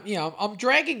kind of, I'm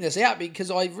dragging this out because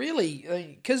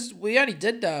because we only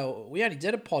did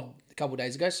a pod a couple of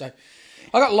days ago, so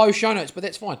I got low show notes, but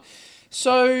that's fine.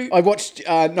 So I watched.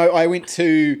 I went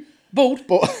to Bald.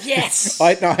 Yes.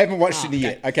 I haven't watched it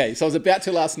yet. Okay, so I was about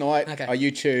to last night. Okay. I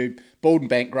YouTube Bald and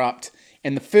Bankrupt,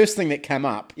 and the first thing that came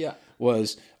up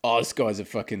was, this guy's a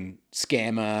fucking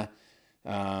scammer.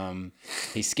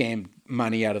 He scammed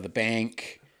money out of the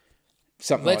bank,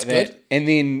 something That's like that. good. And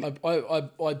then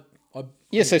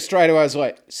so straight away I was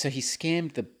like, so he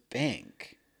scammed the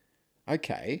bank.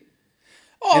 Okay.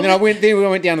 Oh, and then I went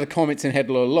down to the comments and had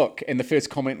a little look, and the first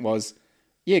comment was,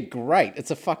 yeah, great.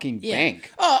 It's a fucking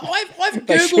bank. Oh, I've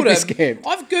They should be Googled him. scammed.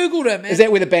 I've Googled him. Is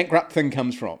that where the bankrupt thing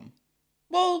comes from?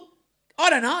 Well, I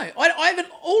don't know. I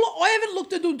haven't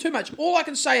looked into him too much. All I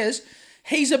can say is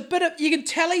he's a bit of. You can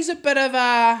tell he's a bit of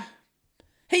a.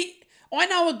 I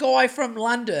know a guy from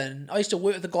London. I used to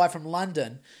work with a guy from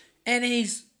London, and he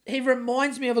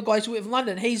reminds me of a guy who used to work from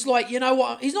London. He's like, you know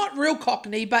what? He's not real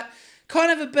Cockney, but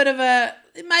kind of a bit of a.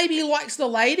 Maybe he likes the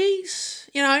ladies.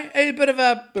 You know, a bit of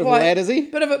a lad, is he?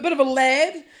 Bit of a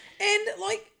lad, and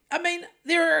like. I mean,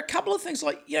 there are a couple of things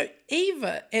like, you know,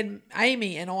 Eva and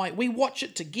Amy and I, we watch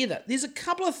it together. There's a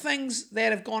couple of things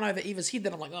that have gone over Eva's head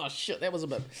that I'm like, oh shit, that was a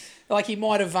bit, like he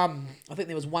might have, I think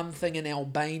there was one thing in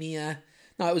Albania.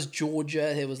 No, it was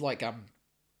Georgia. There was like,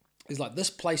 he's like, this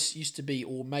place used to be,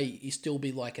 or may still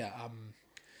be like a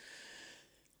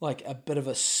bit of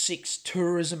a sex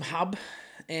tourism hub.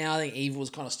 And I think Eva was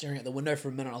kind of staring at the window for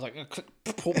a minute. I was like,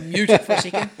 mute it for a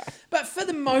second. But for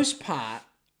the most part,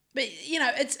 but, you know,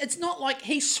 it's not like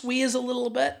he swears a little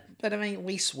bit, but I mean,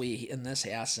 we swear in this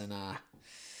house, and,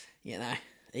 you know,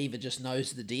 Eva just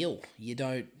knows the deal. You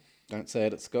don't say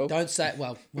it at school. Don't say it,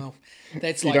 well,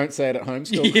 that's you don't say it at home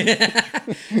school? Yeah.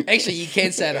 Actually, you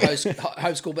can say it at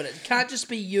home school, but it can't just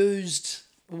be used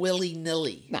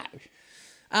willy-nilly. No.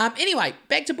 Anyway,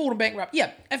 back to Bald and Bankrupt.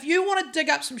 Yeah, if you want to dig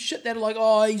up some shit that are like,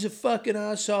 oh, he's a fucking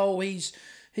asshole, he's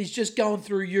just going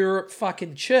through Europe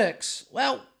fucking chicks,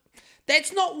 well...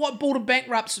 That's not what Bald and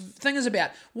Bankrupt's thing is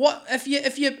about. What if you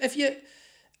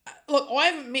look? I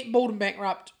haven't met Bald and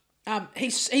Bankrupt.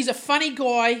 He's a funny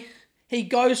guy. He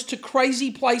goes to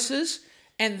crazy places,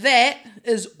 and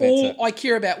that's all I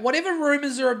care about. Whatever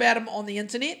rumors are about him on the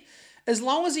internet, as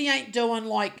long as he ain't doing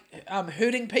like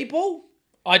hurting people,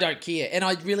 I don't care, and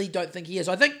I really don't think he is.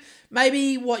 I think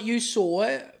maybe what you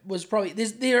saw was probably I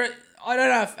don't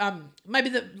know if maybe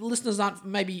the listeners aren't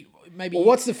maybe. Well,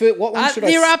 what's the first? What one should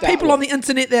I start? There are people with? on the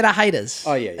internet that are haters.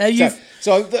 Oh yeah. Man,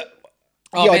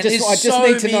 I just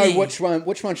need to know which one.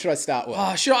 Which one should I start with?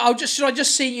 Oh, should I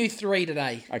just send you 3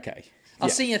 today? Okay. I'll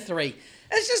send you 3.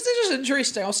 It's just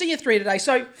interesting. I'll send you 3 today.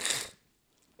 So,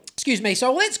 excuse me.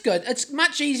 So that's good. It's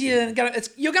much easier than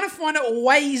you're going to find it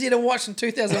way easier to watch than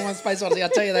 2001: Space Odyssey. I'll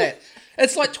tell you that.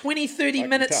 It's like 20, 30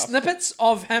 minute snippets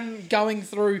of him going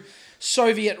through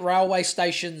Soviet railway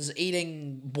stations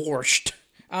eating borscht.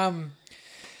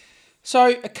 So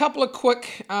a couple of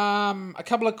quick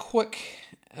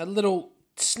little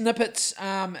snippets.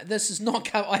 This is not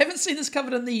covered. I haven't seen this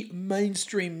covered in the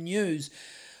mainstream news.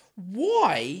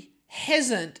 Why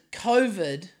hasn't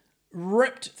COVID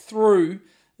ripped through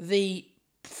the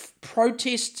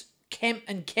protest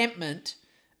encampment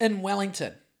in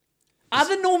Wellington? Are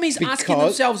the normies asking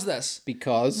themselves this?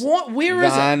 Because where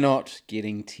is they're it? not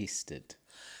getting tested.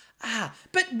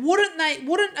 But wouldn't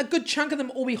a good chunk of them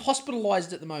all be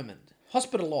hospitalised at the moment?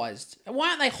 Hospitalised. Why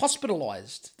aren't they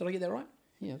hospitalised? Did I get that right?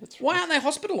 Yeah, that's right. Why aren't they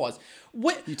hospitalised?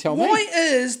 You tell me. Why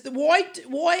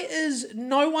is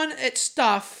no one at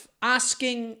Stuff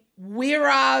asking where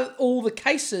are all the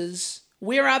cases?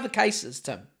 Where are the cases,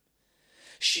 Tim?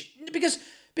 Because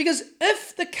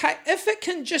if it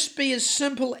can just be as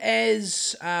simple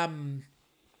as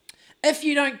if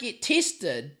you don't get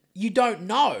tested, you don't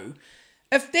know.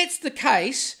 If that's the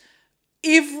case,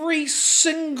 every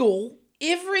single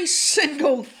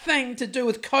thing to do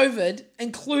with COVID,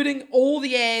 including all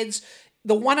the ads,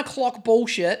 the 1 o'clock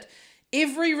bullshit,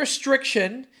 every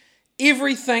restriction,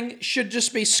 everything should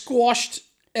just be squashed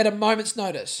at a moment's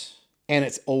notice. And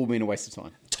it's all been a waste of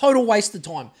time. Total waste of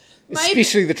time.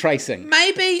 Especially the tracing.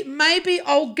 Maybe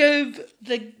I'll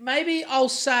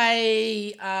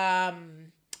say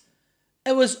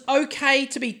it was okay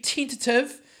to be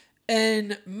tentative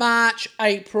in March,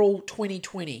 April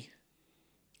 2020.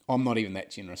 I'm not even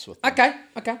that generous with them. Okay.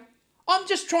 I'm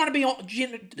just trying to be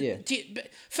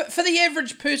for the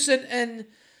average person in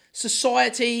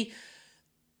society.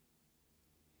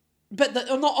 But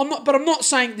I'm not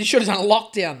saying they should have done a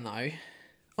lockdown though.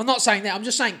 I'm not saying that. I'm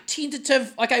just saying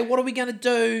tentative. Okay, what are we going to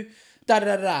do?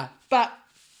 But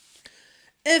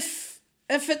if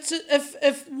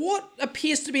what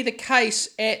appears to be the case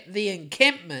at the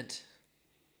encampment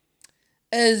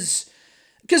is,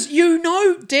 because you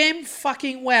know damn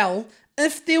fucking well,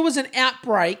 if there was an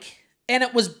outbreak and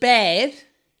it was bad,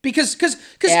 Because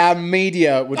our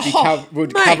media would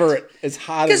cover it as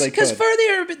hard as they could. Because for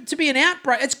there to be an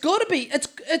outbreak, it's got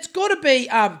to be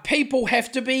people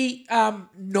have to be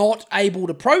not able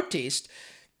to protest.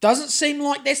 Doesn't seem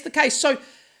like that's the case. So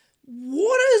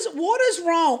what is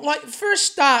wrong? Like, for a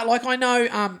start, like I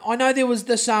know there was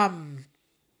this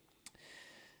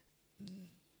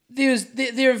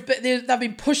they've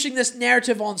been pushing this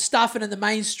narrative on stuff, and in the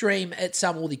mainstream, it's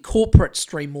or the corporate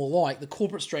stream, more like the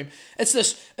corporate stream. It's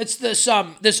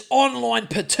this online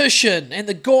petition, and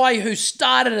the guy who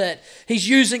started it, he's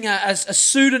using a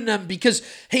pseudonym because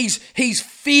he's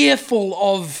fearful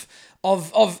of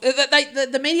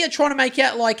the media trying to make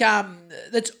out like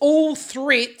that's all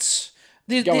threats.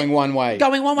 Going one way.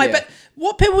 Yeah. But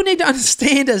what people need to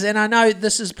understand is, and I know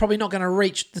this is probably not going to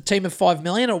reach the team of 5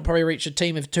 million, it'll probably reach a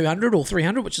team of 200 or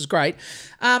 300, which is great.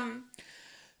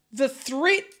 The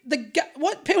threat,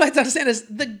 what people have to understand is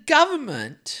the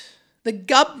government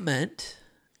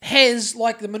has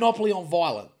like the monopoly on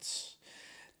violence.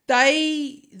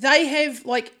 They have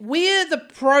like where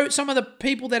some of the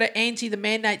people that are anti the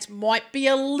mandates might be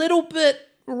a little bit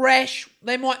rash.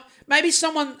 Maybe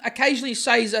someone occasionally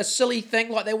says a silly thing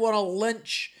like they want to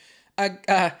lynch an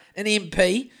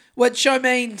MP, which I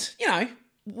mean,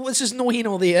 this is nor here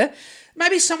nor there.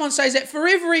 Maybe someone says that. For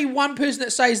every one person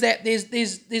that says that,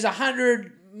 there's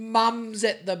 100 mums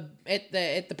at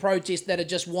the protest that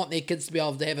just want their kids to be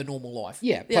able to have a normal life.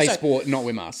 Yeah, play sport, not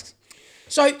wear masks.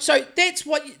 So that's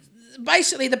what.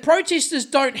 Basically, the protesters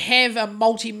don't have a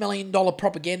multi-million-dollar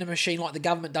propaganda machine like the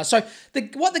government does. So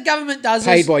what the government does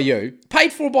is...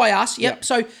 Paid for by us, yep.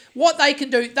 So what they can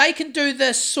do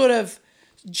this sort of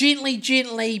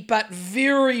gently, but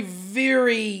very,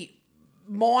 very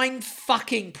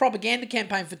mind-fucking propaganda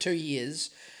campaign for 2 years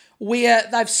where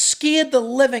they've scared the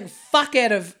living fuck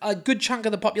out of a good chunk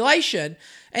of the population,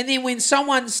 and then when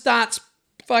someone starts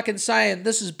fucking saying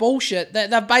this is bullshit,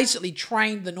 they've basically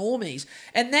trained the normies,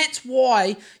 and that's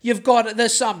why you've got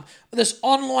this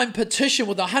online petition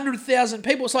with 100,000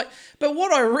 people. It's like, but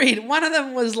what I read, one of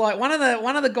them was like one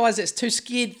of the guys that's too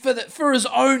scared for his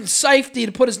own safety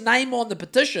to put his name on the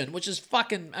petition, which is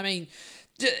fucking. I mean,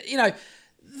 they're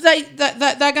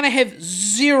going to have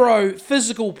zero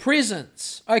physical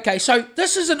presence. Okay, so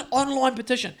this is an online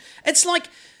petition. It's like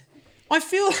I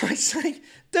feel like saying,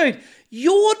 dude,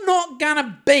 you're not going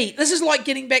to beat... This is like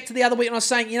getting back to the other week when I was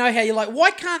saying, how you're like, why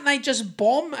can't they just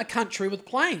bomb a country with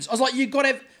planes? I was like, you've got to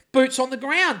have boots on the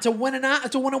ground to win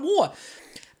a war.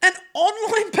 An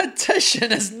online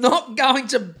petition is not going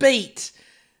to beat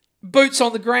boots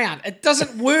on the ground. It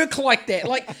doesn't work like that.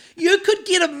 Like, you could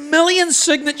get 1 million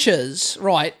signatures,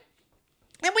 right?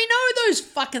 And we know those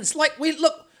fucking...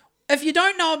 Look... If you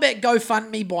don't know about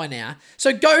GoFundMe by now,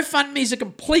 so GoFundMe is a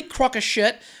complete crock of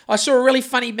shit. I saw a really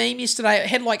funny meme yesterday. It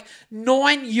had like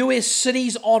 9 US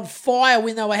cities on fire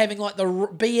when they were having like the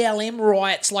BLM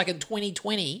riots like in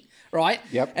 2020, right?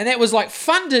 Yep. And that was like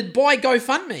funded by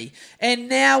GoFundMe. And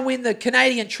now when the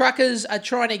Canadian truckers are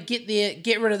trying to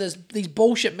get rid of these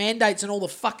bullshit mandates and all the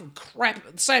fucking crap,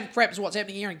 the same crap as what's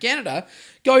happening here in Canada,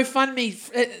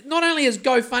 GoFundMe, not only is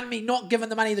GoFundMe not giving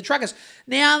the money to the truckers,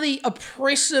 now the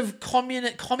oppressive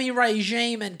commie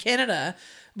regime in Canada,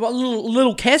 but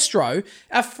little Castro,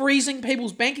 are freezing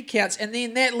people's bank accounts, and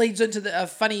then that leads into a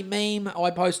funny meme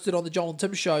I posted on the Joel and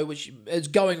Tim show, which is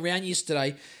going around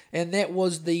yesterday, and that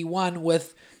was the one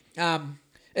with,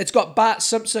 it's got Bart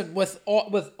Simpson with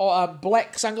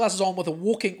black sunglasses on with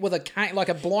a cane, like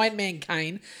a blind man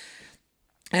cane,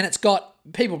 and it's got,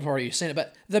 people probably have seen it,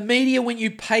 but the media, when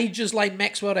you pay Ghislaine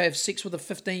Maxwell to have sex with a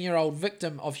 15-year-old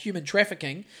victim of human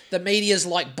trafficking, the media's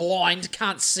like blind,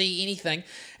 can't see anything.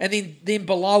 And then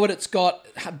below it, it's got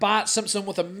Bart Simpson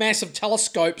with a massive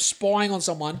telescope spying on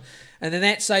someone. And then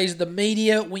that says the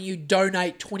media when you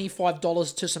donate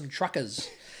 $25 to some truckers,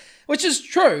 which is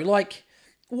true. Like,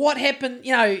 what happened?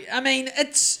 I mean,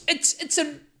 it's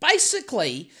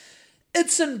basically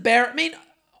embarrassing. I mean,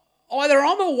 either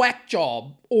I'm a whack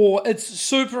job or it's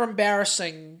super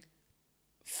embarrassing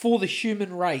for the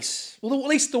human race. Well, at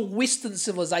least the Western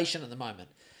civilization at the moment.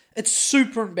 It's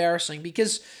super embarrassing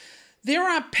because there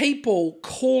are people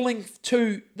calling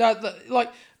to...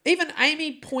 like, even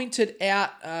Amy pointed out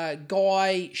a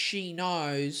guy she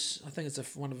knows. I think it's a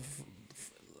friend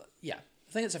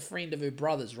of her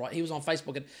brother's, right? He was on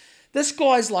Facebook, and this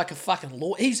guy's like a fucking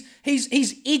lawyer.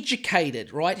 He's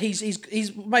educated, right?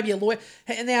 He's maybe a lawyer.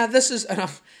 And now this is, and I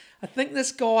think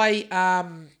this guy.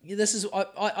 This is.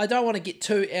 I don't want to get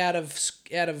too out of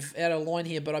line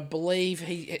here, but I believe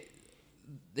he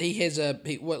has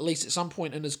well, at least at some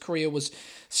point in his career was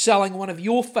selling one of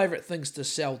your favorite things to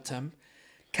sell, Tim,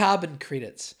 carbon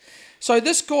credits. So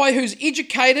this guy who's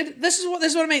educated, this is what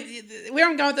I mean. Where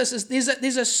I'm going with this is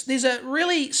there's a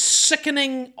really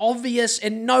sickening, obvious,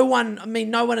 and no one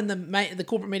in the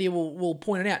corporate media will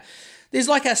point it out. There's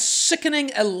like a sickening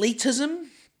elitism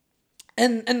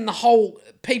in the whole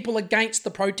people against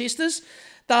the protesters.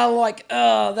 They're like,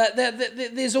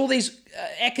 there's all these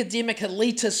academic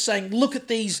elitists saying, look at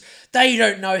these, they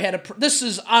don't know how to, this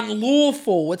is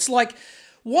unlawful. It's like,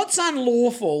 what's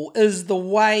unlawful is the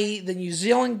way the New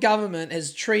Zealand government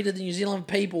has treated the New Zealand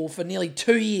people for nearly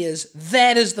 2 years.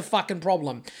 That is the fucking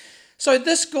problem. So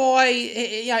this guy,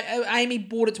 Amy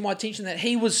brought it to my attention that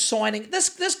he was signing,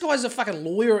 this guy's a fucking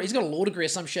lawyer, he's got a law degree or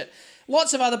some shit.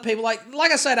 Lots of other people, like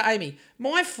I say to Amy,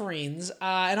 my friends,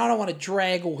 and I don't want to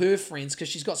drag all her friends because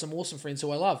she's got some awesome friends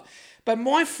who I love, but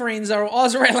my friends I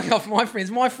was rattling off my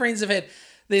friends have had,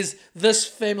 there's this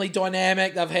family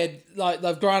dynamic,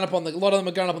 they've grown up a lot of them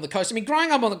are growing up on the coast. I mean,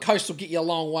 growing up on the coast will get you a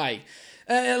long way.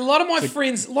 A lot of my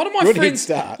friends, and I'm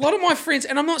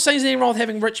not saying there's anything wrong with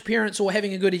having rich parents or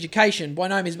having a good education, by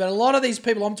no means, but a lot of these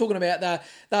people I'm talking about,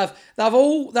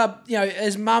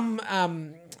 his mum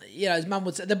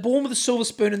would say, they're born with a silver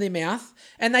spoon in their mouth,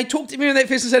 and they talk to me when that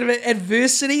person said about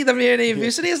adversity,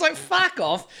 adversity. It's like, fuck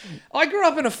off. I grew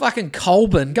up in a fucking coal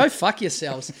bin. Go fuck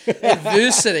yourselves.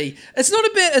 Adversity. It's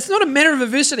not a matter of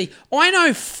adversity. I know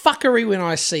fuckery when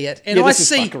I see it, and I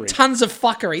see tons of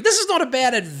fuckery. This is not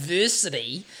about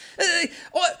adversity.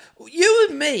 You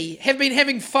and me have been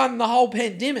having fun the whole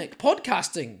pandemic,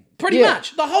 podcasting. Pretty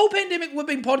much. The whole pandemic we've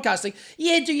been podcasting.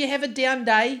 Yeah, do you have a down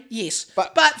day? Yes.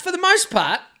 But for the most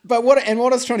part... But what I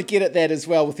was trying to get at that as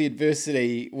well with the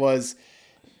adversity was,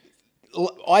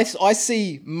 I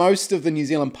see most of the New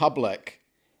Zealand public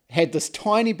had this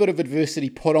tiny bit of adversity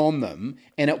put on them,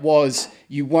 and it was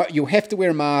you have to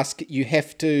wear a mask, you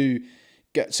have to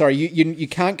you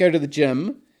can't go to the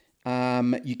gym,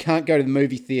 you can't go to the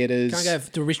movie theatres, can't go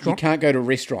to a restaurant. You can't go to a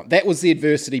restaurant. That was the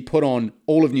adversity put on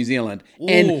all of New Zealand. Ooh.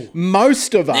 And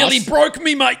most of us nearly broke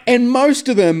me, mate. And most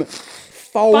of them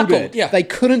folded. Buckled, yeah. They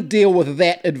couldn't deal with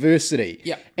that adversity.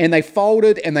 Yeah. And they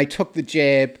folded and they took the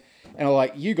jab and are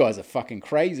like, you guys are fucking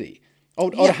crazy.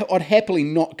 I'd happily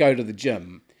not go to the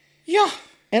gym. Yeah.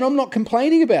 And I'm not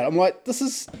complaining about it. I'm like, this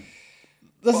is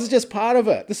just part of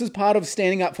it. This is part of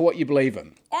standing up for what you believe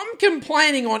in. I'm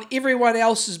complaining on everyone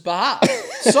else's behalf.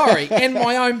 Sorry, and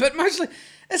my own, but mostly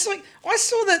it's like I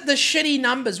saw the shitty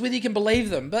numbers, whether you can believe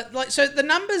them. But like, so the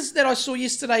numbers that I saw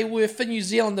yesterday were for New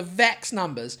Zealand, the vax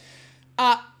numbers.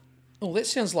 That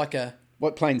sounds like a...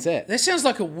 What plane's that? That sounds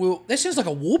like a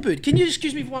warbird. Can you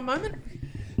excuse me for one moment?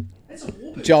 That's a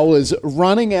warbird. Joel is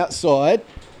running outside.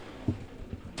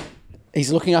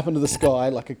 He's looking up into the sky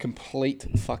like a complete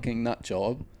fucking nut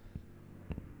job.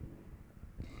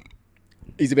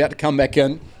 He's about to come back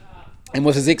in, and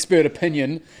with his expert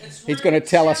opinion, he's going to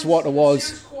tell us what it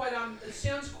was. It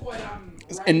sounds quite...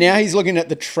 And now he's looking at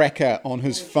the tracker on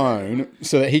his phone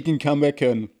so that he can come back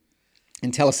in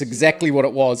and tell us exactly what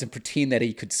it was and pretend that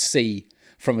he could see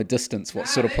from a distance what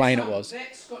sort of plane it was.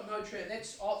 That's got no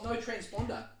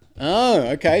transponder. Oh,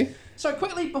 okay. So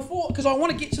quickly before, because I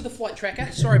want to get to the flight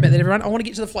tracker. Sorry about that, everyone. I want to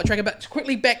get to the flight tracker, but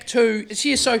quickly back to it's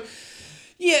here. So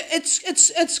yeah,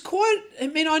 it's quite. I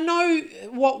mean, I know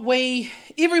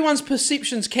everyone's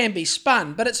perceptions can be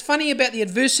spun, but it's funny about the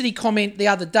adversity comment the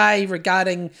other day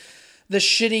regarding the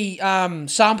shitty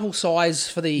sample size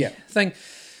for the thing.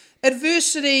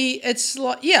 Adversity, it's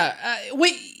like,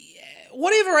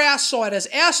 whatever our side is,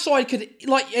 our side could,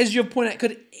 like, as you pointed out,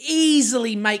 could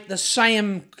easily make the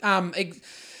same, what's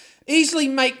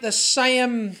the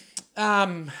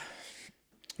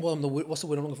word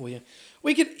I'm looking for here?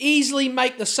 We could easily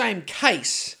make the same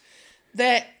case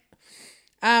that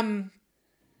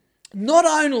not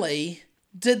only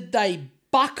did a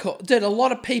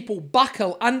lot of people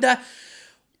buckle under...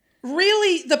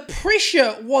 Really, the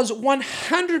pressure was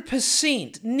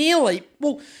 100%, nearly.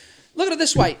 Well, look at it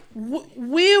this way.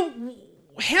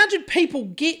 How did people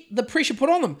get the pressure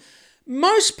put on them?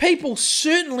 Most people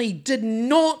certainly did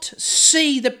not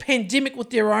see the pandemic with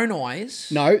their own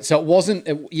eyes. No, so it wasn't.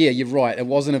 You're right. It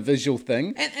wasn't a visual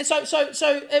thing. And so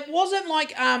it wasn't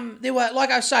like there were,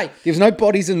 like I say, there was no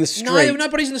bodies in the street. No, there were no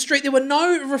bodies in the street. There were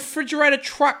no refrigerator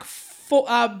truck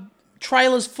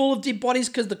trailers full of dead bodies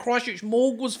because the Christchurch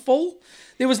morgue was full.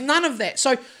 There was none of that.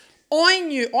 So I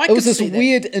knew I could see that. It was this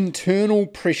weird internal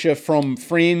pressure from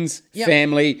friends,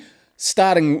 family,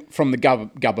 starting from the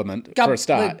government for a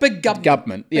start. The big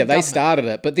government. Yeah, they started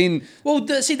it, but then... Well,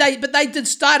 they did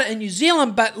start it in New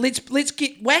Zealand, but let's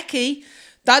get wacky.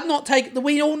 They'd not take...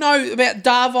 We all know about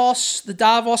Davos, the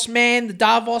Davos man, the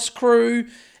Davos crew,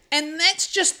 and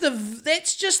that's just the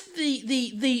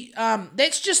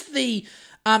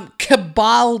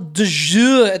cabal de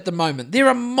jour at the moment. There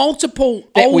are multiple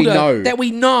that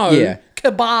we know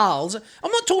cabals.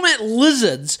 I'm not talking about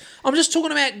lizards. I'm just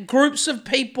talking about groups of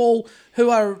people who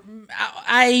are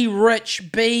A,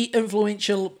 rich, B,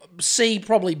 influential, C,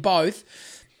 probably both.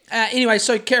 Anyway,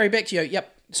 so Kerry, back to you.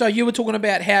 Yep. So you were talking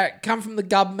about how it come from the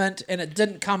government and it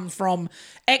didn't come from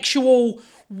actual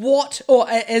trust.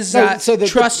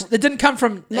 It didn't come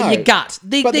from your gut.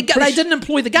 They didn't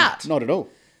employ the gut. Not at all.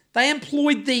 They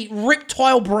employed the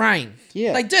reptile brain.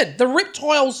 Yeah. They did. The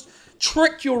reptiles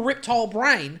tricked your reptile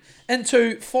brain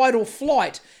into fight or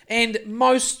flight, and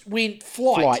most went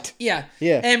flight. Yeah.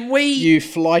 Yeah. And you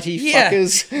flighty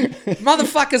fuckers.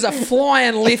 Motherfuckers are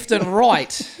flying left and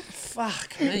right.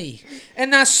 Fuck me.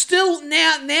 And they're still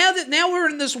now we're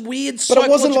in this weird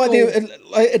psychological... But it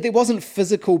wasn't like there wasn't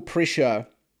physical pressure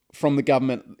from the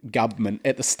government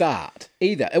at the start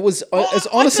either. It was honestly,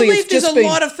 I believe it's just there's a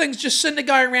lot of things just sitting there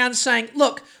going around saying,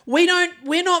 look, we're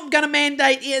not going to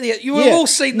mandate you have all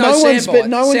seen those soundbites.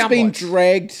 No one's been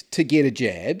dragged to get a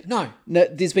jab. No,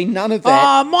 there's been none of that.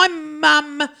 Oh, my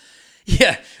mum.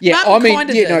 Yeah.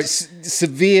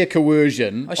 Severe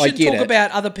coercion. I shouldn't talk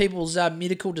about other people's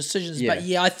medical decisions, but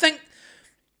I think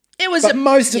it was. But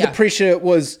most of the pressure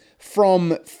was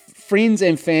from friends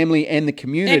and family and the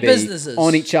community and businesses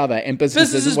on each other and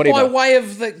businesses and whatever. By way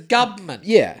of the government.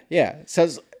 Yeah. So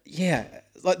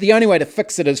like the only way to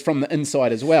fix it is from the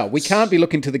inside as well. We can't be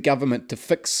looking to the government to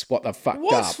fix what they've fucked up.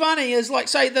 What's funny is, like,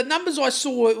 say, the numbers I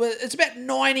saw, it's about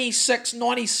 96,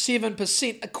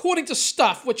 97%, according to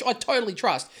stuff, which I totally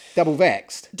trust. Double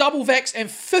vaxxed, and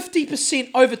 50%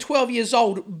 over 12 years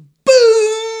old.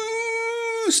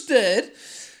 Boosted.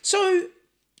 So,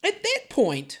 at that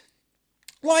point,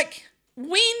 like,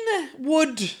 when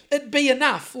would it be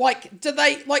enough? Like,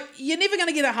 you're never going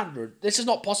to get 100. This is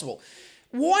not possible.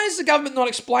 Why is the government not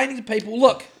explaining to people,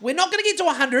 look, we're not going to get to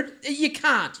 100. You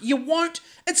can't. You won't.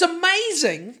 It's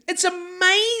amazing. It's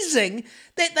amazing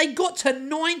that they got to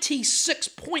 96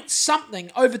 point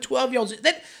something over 12-year-olds.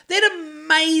 That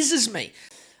amazes me.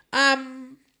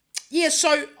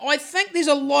 So I think there's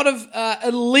a lot of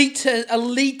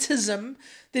elitism.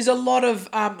 There's a lot of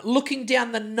looking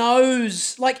down the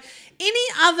nose. Like any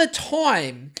other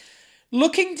time,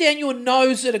 looking down your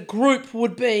nose at a group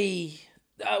would be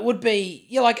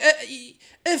you're like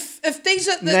if these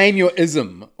are name your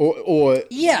ism or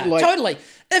totally.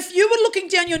 If you were looking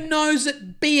down your nose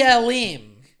at BLM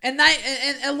and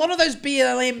a lot of those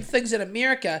BLM things in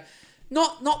America,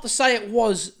 not to say it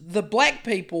was the black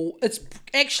people, it's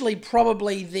actually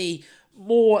probably the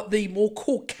more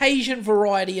Caucasian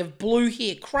variety of blue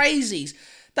hair crazies.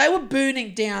 They were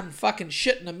burning down fucking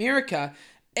shit in America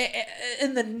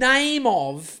in the name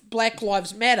of Black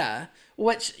Lives Matter,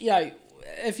 which,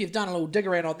 if you've done a little dig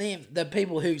around on them, the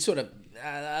people who sort of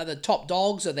are the top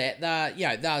dogs of that,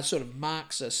 they're sort of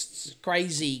Marxists,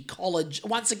 crazy college,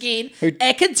 once again,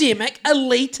 academic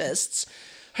elitists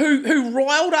who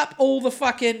riled up all the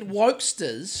fucking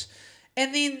wokesters,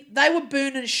 and then they were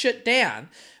burning shit down.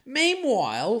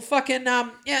 Meanwhile, fucking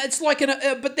it's like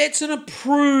but that's an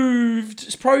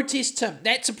approved protest, Tim.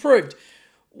 That's approved.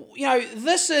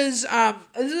 This is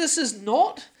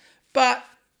not, but.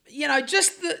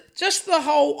 Just the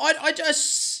whole.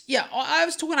 I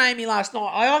was talking to Amy last night.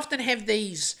 I often have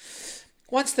these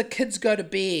once the kids go to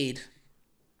bed,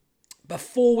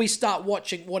 before we start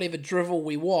watching whatever drivel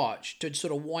we watch to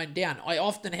sort of wind down. I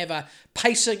often have a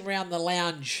pacing around the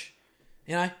lounge.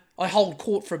 I hold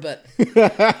court for a bit.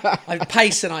 I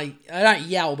pace and I don't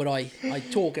yell, but I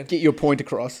talk and get your point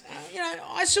across.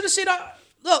 I sort of said,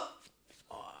 look,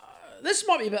 this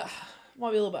might be a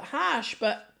little bit harsh,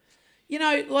 but.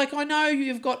 Like I know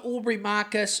you've got Aubrey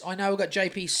Marcus. I know we've got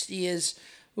JP Steers.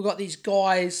 We've got these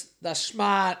guys. They're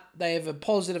smart. They have a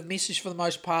positive message for the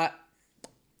most part.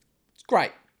 It's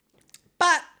great.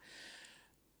 But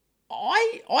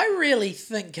I really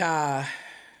think to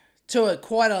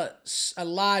quite a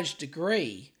large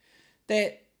degree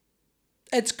that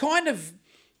it's I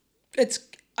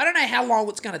don't know how long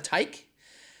it's going to take,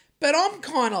 but I'm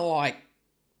kind of like,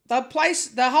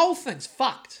 the whole thing's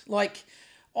fucked. Like,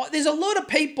 there's a lot of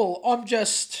people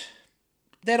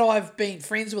that I've been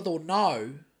friends with or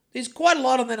know. There's quite a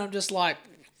lot of them I'm just like...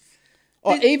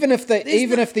 even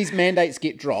if these mandates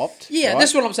get dropped... Yeah, right?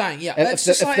 That's what I'm saying, yeah. If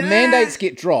the mandates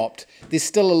get dropped, there's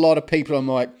still a lot of people I'm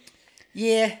like...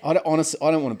 Yeah. I don't want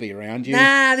to be around you.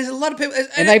 Nah, there's a lot of people...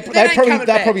 And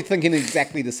they're probably thinking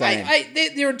exactly the same.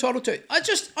 They're entitled to. I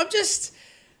just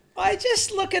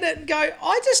look at it and go,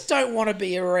 I just don't want to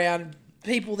be around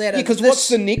people that are... Because what's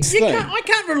the next thing? I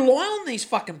can't rely on these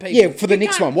fucking people. Yeah, for the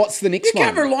next one. What's the next one?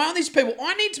 You can't rely on these people.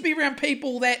 I need to be around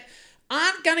people that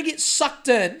aren't going to get sucked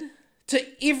in to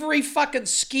every fucking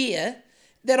scare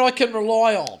that I can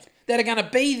rely on, that are going to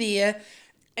be there.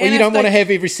 Or you don't want to have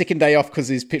every second day off because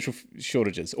there's petrol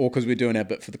shortages or because we're doing our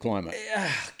bit for the climate.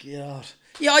 Oh, God.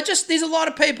 Yeah, there's a lot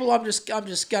of people I'm just going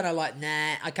to like,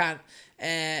 nah, I can't.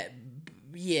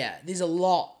 Yeah, there's a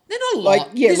lot. They're not a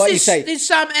lot. You say, there's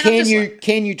some. And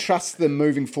can you trust them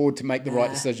moving forward to make the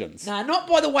right decisions? No, not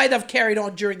by the way they've carried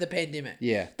on during the pandemic.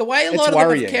 Yeah. The way a lot of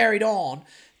them have carried on,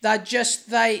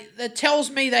 it tells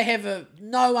me they have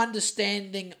no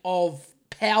understanding of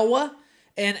power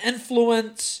and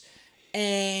influence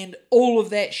and all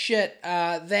of that shit.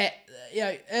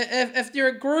 If there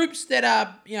are groups that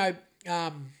are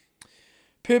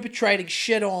perpetrating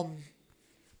shit on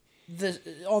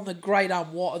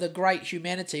the great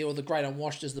humanity, or the great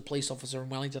unwashed, as the police officer in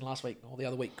Wellington last week or the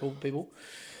other week called people,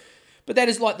 but that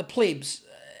is like the plebs.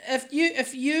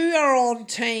 If you're on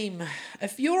team, no,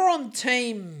 it's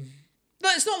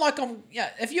not like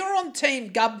if you're on team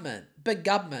government, big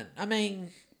government, I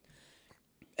mean,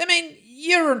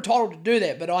 you're entitled to do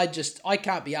that, but I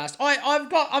can't be asked. I've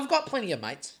got plenty of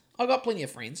mates. I've got plenty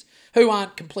of friends who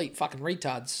aren't complete fucking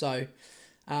retards. So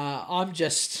I'm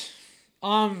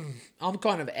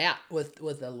kind of out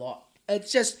with a lot.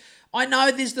 It's just, I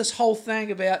know there's this whole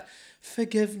thing about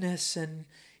forgiveness and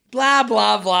blah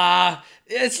blah blah.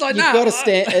 It's like you've got to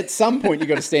stand at some point. You've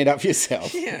got to stand up for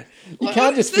yourself. Yeah, you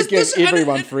can't just forgive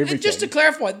everyone for everything. And just to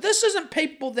clarify, this isn't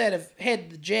people that have had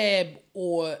the jab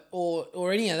or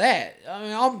any of that. I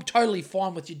mean, I'm totally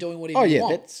fine with you doing whatever you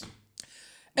want.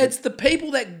 It's the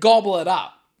people that gobble it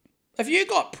up. If you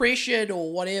got pressured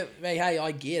or whatever, hey,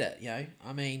 I get it.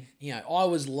 I mean, I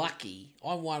was lucky.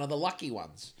 I'm one of the lucky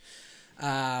ones.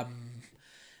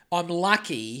 I'm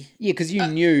lucky. Yeah, because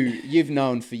you've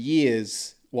known for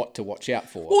years what to watch out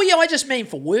for. Well, yeah, I just mean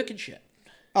for work and shit.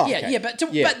 Oh, yeah, okay. yeah, but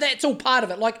that's all part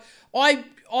of it. Like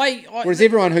whereas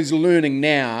everyone who's learning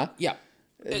now, yeah,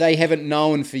 they haven't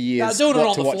known for years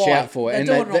what to watch out for,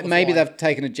 and maybe they've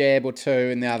taken a jab or two,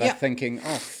 and now they're thinking,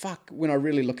 oh fuck, when I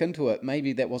really look into it,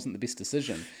 maybe that wasn't the best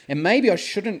decision, and maybe I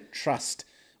shouldn't trust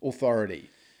authority.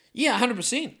 Yeah,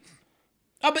 100%.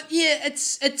 Oh, but yeah,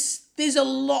 it's there's a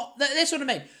lot. That's what I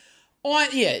mean.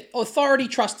 Authority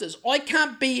trusters. I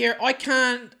can't be here. I've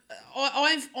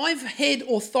had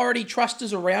authority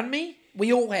trusters around me.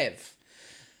 We all have,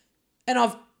 and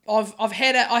I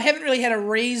haven't really had a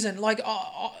reason. Like,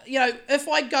 if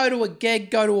I go to a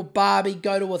gig, go to a barbie,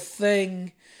 go to a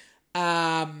thing,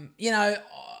 there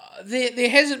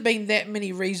hasn't been that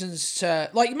many reasons to,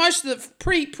 like, most of the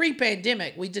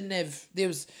pre-pandemic, we didn't have,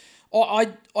 I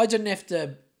didn't have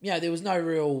to, there was no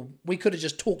real, we could have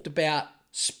just talked about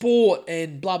sport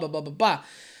and blah, blah, blah, blah, blah.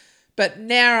 But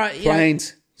now,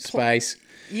 planes, space.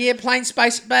 Yeah, plane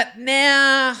space. But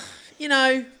now,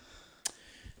 there's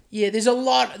a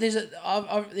lot. There's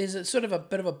a sort of a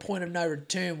bit of a point of no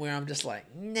return where I'm just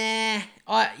like, nah.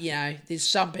 There's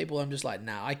some people I'm just like,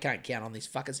 nah, I can't count on these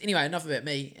fuckers. Anyway, enough about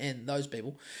me and those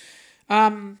people.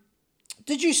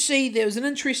 Did you see there was an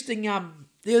interesting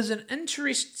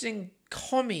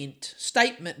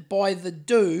statement by the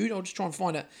dude? I'll just try and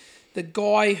find it. The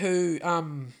guy who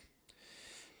I'll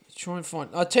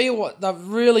tell you what, they've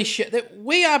really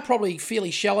we are probably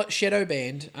fairly shadow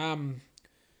banned.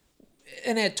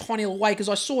 In our tiny little way, because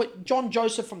I saw it, John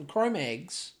Joseph from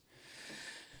Cro-Mags,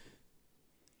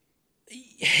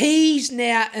 he's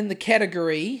now in the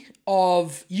category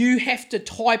of you have to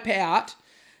type out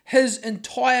his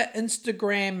entire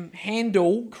Instagram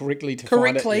handle correctly.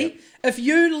 Find it, yeah. If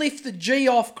you left the G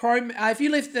off if you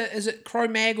left is it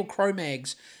Cro-Mag or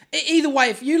Cro-Mags? Either way,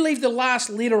 if you leave the last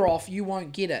letter off, you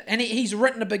won't get it. And he's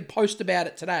written a big post about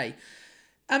it today.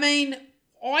 I mean,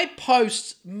 I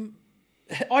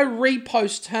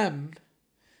repost him,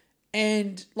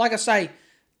 and like I say,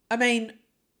 I mean,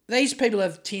 these people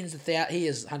have tens of thousands. He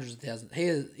has hundreds of thousands.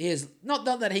 He has not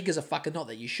that he gives a fuck, not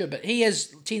that you should, but he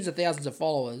has tens of thousands of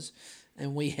followers,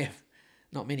 and we have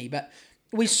not many. But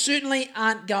we certainly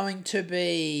aren't going to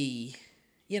be,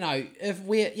 if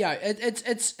we're,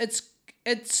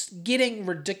 it's getting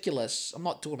ridiculous. I'm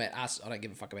not talking about us. I don't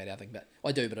give a fuck about our thing, but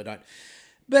I do, but I don't.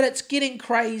 But it's getting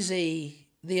crazy,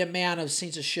 the amount of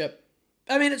censorship.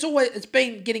 I mean, it's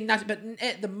been getting nuts, but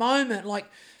at the moment, like,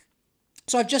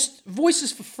 so I've just,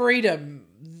 Voices for Freedom,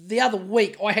 the other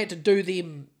week, I had to do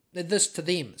this to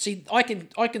them. See, I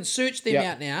can search them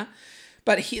out now,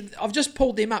 but I've just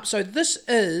pulled them up. So this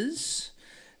was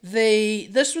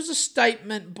a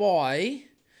statement by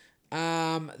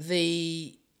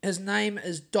the His name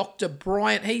is Dr.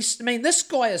 Bryant. This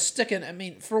guy is sticking,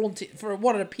 for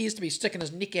what it appears to be sticking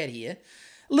his neck out here.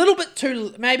 A little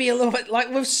bit, like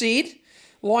we've said,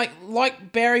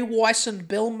 like Barry Weiss and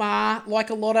Bill Maher,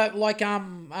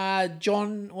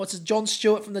 John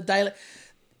Stewart from the Daily.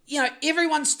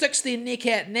 Everyone sticks their neck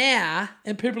out now,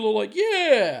 and people are like,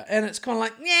 yeah. And it's kind of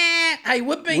like, yeah, hey,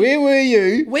 where were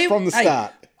you from the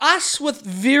start? Us with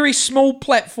very small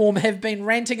platform have been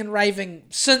ranting and raving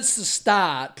since the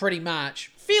start, pretty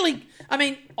much.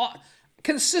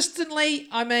 Consistently,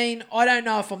 I don't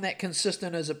know if I'm that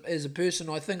consistent as a person.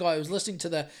 I think I was listening to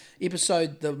the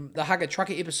episode, the Hugger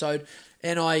Trucker episode,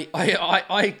 and I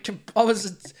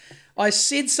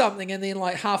said something, and then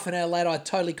like half an hour later, I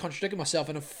totally contradicted myself,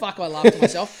 and I laughed at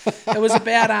myself. It was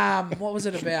about what was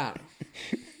it about?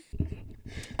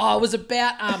 Oh, it was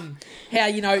about how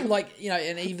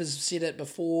and Eva's said it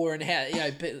before, and how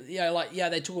they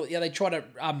try to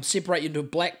separate you into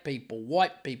black people,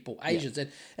 white people, Asians,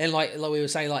 and like we were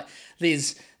saying, like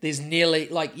there's nearly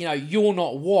you're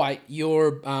not white,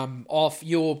 you're off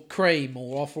your cream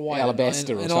or off white,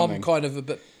 alabaster or and something, I'm kind of a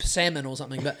bit salmon or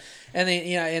something, but there's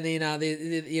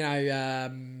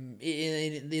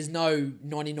no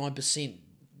 99%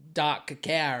 dark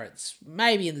cacao. It's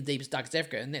maybe in the deepest, darkest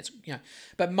Africa, and that's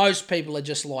but most people are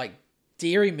just like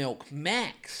dairy milk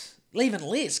max, even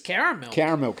less caramel.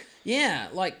 Yeah,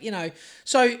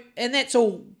 so, and that's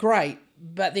all great,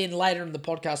 but then later in the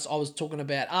podcast I was talking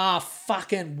about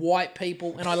fucking white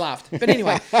people, and I laughed. But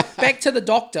anyway, back to the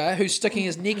doctor who's sticking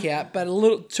his neck out, but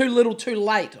too little too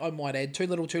late, I might add. Too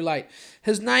little too late.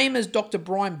 His name is Dr.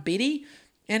 Brian Betty,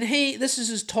 and this is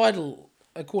his title,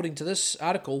 according to this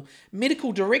article,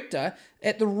 Medical Director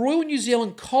at the Royal New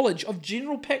Zealand College of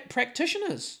General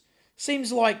Practitioners.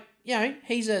 Seems like,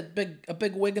 he's a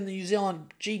big wig in the New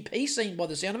Zealand GP scene by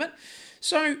the sound of it.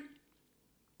 So,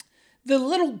 the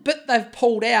little bit they've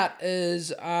pulled out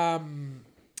is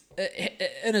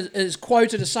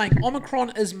quoted as saying,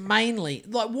 Omicron is mainly,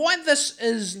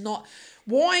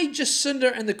 why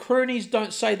Jacinda and the croonies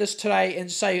don't say this today and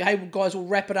say, hey, guys, we'll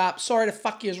wrap it up. Sorry to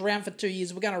fuck you around for 2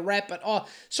 years. We're going to wrap it. Oh,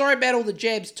 sorry about all the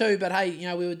jabs too, but hey,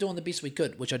 we were doing the best we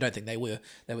could, which I don't think they were.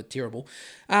 They were terrible.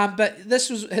 But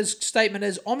his statement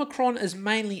is, Omicron is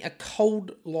mainly a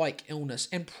cold-like illness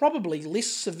and probably less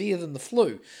severe than the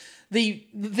flu.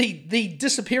 The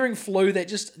disappearing flu that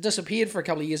just disappeared for a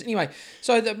couple of years. Anyway,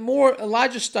 so a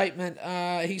larger statement,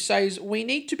 he says, we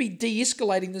need to be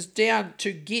de-escalating this down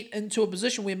to get into a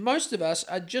position where most of us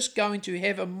are just going to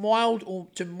have a mild or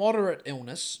to moderate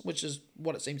illness, which is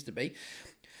what it seems to be,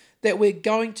 that we're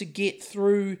going to get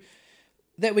through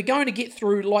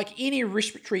like any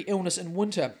respiratory illness in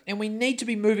winter, and we need to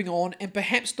be moving on, and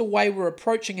perhaps the way we're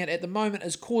approaching it at the moment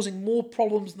is causing more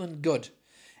problems than good.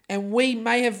 And we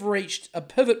may have reached a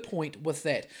pivot point with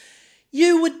that.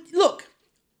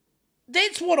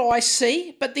 That's what I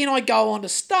see, but then I go on to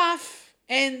stuff,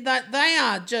 and that they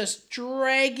are just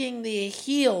dragging their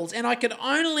heels, and I can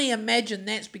only imagine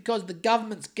that's because the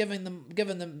government's giving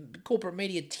them corporate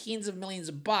media tens of millions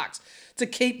of bucks to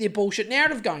keep their bullshit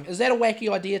narrative going. Is that a wacky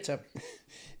idea, Tim?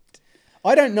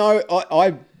 I don't know.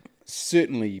 I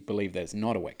certainly believe that's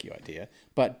not a wacky idea,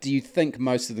 but do you think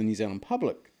most of the New Zealand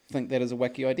public think that is a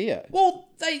wacky idea? Well,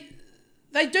 they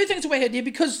do think it's a wacky idea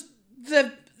because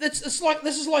this is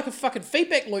like a fucking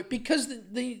feedback loop, because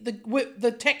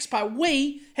the taxpayer,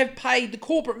 we have paid the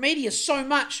corporate media so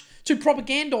much to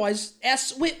propagandize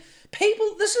us.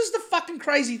 People, this is the fucking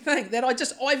crazy thing that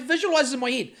I visualize in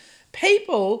my head.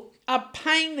 People are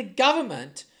paying the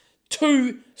government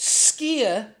to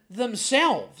scare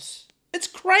themselves. It's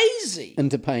crazy.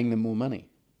 Into paying them more money.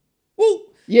 Well,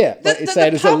 yeah,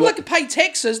 the public pay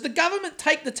taxes, the government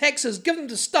take the taxes, give them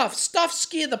to stuff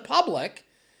scare the public,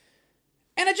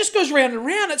 and it just goes round and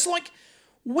round. It's like,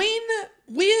 where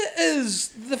is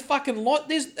the fucking lot?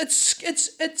 It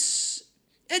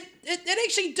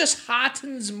actually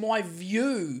disheartens my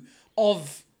view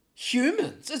of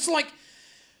humans. It's like,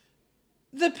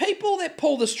 the people that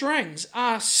pull the strings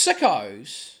are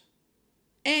sickos,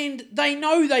 and they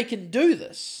know they can do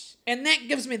this, and that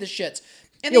gives me the shits.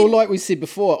 And well, like we said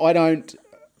before,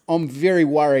 I'm very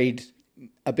worried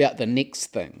about the next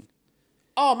thing.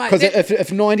 Oh, mate. Because if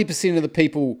 90% of the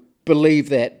people believe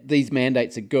that these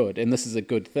mandates are good and this is a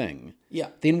good thing, yeah,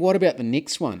 then what about the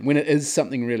next one when it is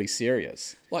something really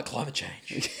serious? Like climate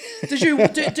change. Did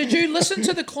you listen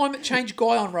to the climate change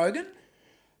guy on Rogan?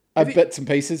 Bits and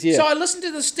pieces, yeah. So I listened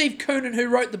to the Steve Coonan, who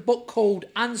wrote the book called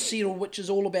Unsettled, which is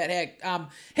all about how...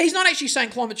 he's not actually saying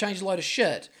climate change is a load of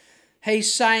shit.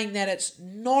 He's saying that it's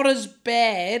not as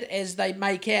bad as they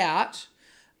make out,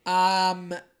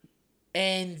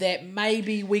 and that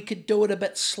maybe we could do it a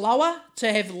bit slower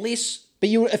to have less. But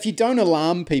if you don't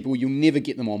alarm people, you'll never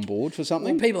get them on board for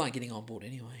something. Well, people aren't getting on board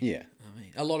anyway. Yeah. I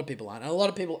mean, a lot of people aren't. A lot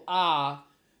of people are,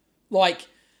 like,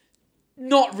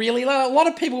 not really. Like, a lot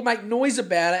of people make noise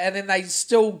about it, and then they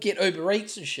still get Uber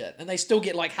Eats and shit, and they still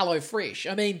get, like,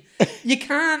 HelloFresh. I mean, you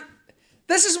can't...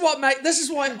 This is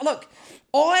why... Look,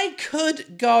 I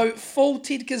could go full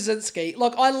Ted Kaczynski.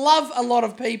 Look, I love a lot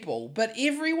of people, but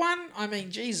everyone... I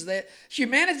mean, geez,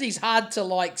 humanity's hard to,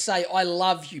 like, say, I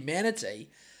love humanity.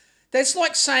 That's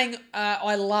like saying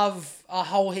I love a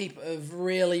whole heap of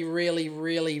really, really,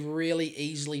 really, really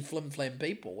easily flim-flam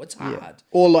people. It's hard. Yeah.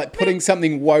 Or like putting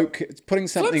something woke on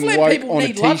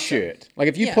a T-shirt. Like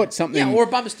if you put something... Yeah, or a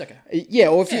bumper sticker. Yeah,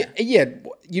 or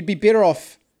if you'd be better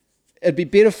off... It'd be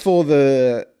better for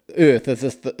the earth, as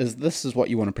this is what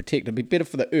you want to protect. It'd be better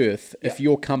for the earth if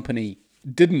your company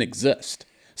didn't exist.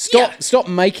 Stop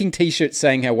making T-shirts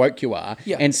saying how woke you are,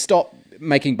 and stop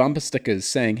making bumper stickers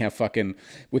saying how fucking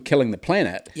we're killing the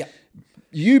planet. Yeah.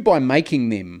 You, by making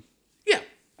them,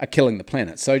 are killing the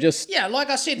planet. So just like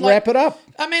I said, wrap it up.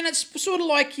 I mean, it's sort of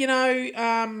like,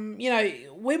 when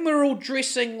we're all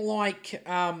dressing like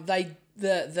the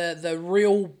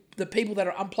people that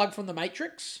are unplugged from the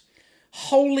Matrix,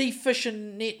 holy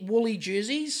fishnet woolly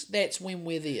jerseys, that's when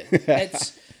we're there.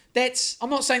 That's I'm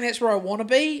not saying that's where I want to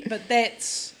be, but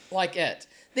that's like it.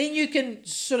 Then you can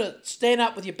sort of stand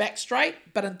up with your back straight,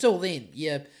 but until then,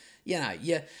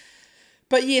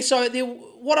 so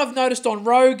what I've noticed on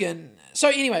Rogan, so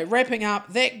anyway, wrapping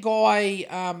up, that guy,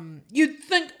 you'd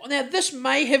think, now this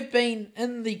may have been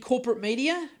in the corporate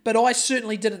media, but I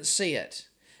certainly didn't see it.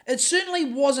 It certainly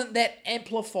wasn't that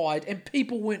amplified, and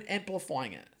people weren't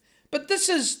amplifying it. But this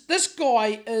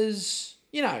guy is,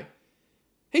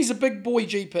 he's a big boy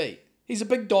GP. He's a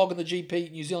big dog in the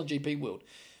New Zealand GP world.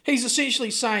 He's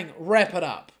essentially saying, wrap it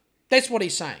up. That's what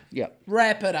he's saying. Yeah.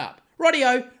 Wrap it up.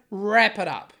 Rightio, wrap it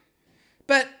up.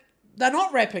 But they're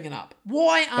not wrapping it up.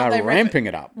 Why aren't they ramping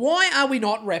it up? Why are we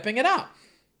not wrapping it up?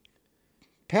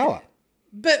 Power.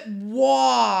 But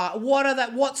why?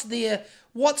 What's the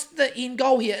end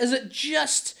goal here? Is it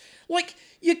just, like,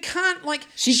 you can't, like,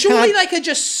 surely they could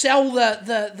just sell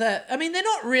the I mean, they're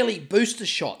not really booster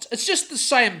shots. It's just the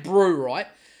same brew, right?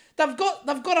 They've got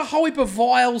a whole heap of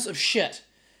vials of shit.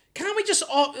 Can't we just...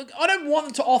 I don't want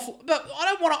them to I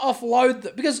don't want to offload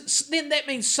them, because then that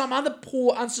means some other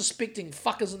poor, unsuspecting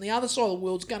fuckers on the other side of the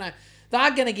world's they're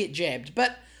gonna get jabbed.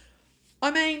 But, I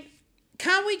mean,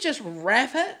 can't we just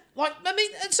wrap it? Like, I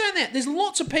mean, it's saying that. There's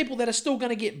lots of people that are still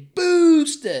gonna get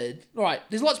boosted. Right,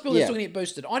 there's lots of people that are still gonna get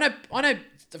boosted. I know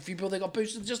a few people that got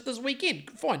boosted just this weekend.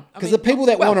 Fine. Because the people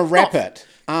that want to wrap it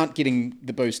aren't getting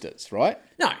the boosters, right?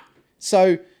 No.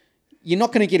 So... You're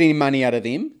not going to get any money out of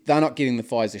them. They're not getting the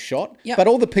Pfizer shot. Yep. But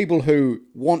all the people who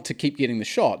want to keep getting the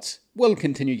shots will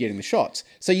continue getting the shots.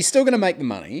 So you're still going to make the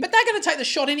money. But they're going to take the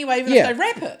shot anyway, even if they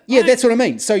wrap it. Yeah, that's what I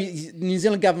mean. So the New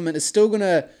Zealand government is still going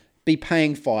to be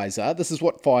paying Pfizer. This is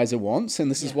what Pfizer wants,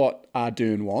 and this is what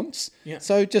Ardern wants. Yeah.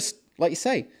 So just, like you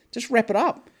say, just wrap it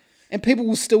up. And people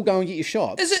will still go and get your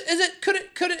shots.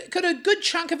 Could a good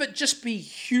chunk of it just be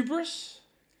hubris?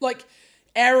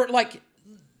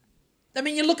 I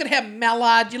mean, you look at how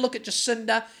Mallard, you look at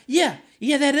Jacinda. Yeah,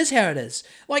 that is how it is.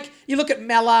 Like, you look at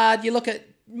Mallard, you look at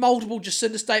multiple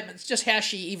Jacinda statements, just how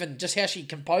she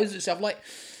composes herself. Like,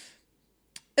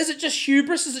 is it just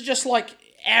hubris? Is it just, like,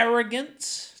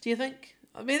 arrogance, do you think?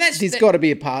 I mean, there's got to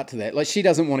be a part to that. Like, she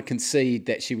doesn't want to concede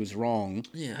that she was wrong.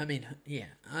 Yeah, I mean, yeah.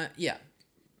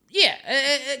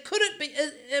 It couldn't be.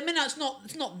 I mean, it's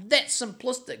not that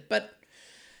simplistic, but...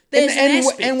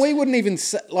 And we wouldn't even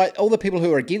say, like, all the people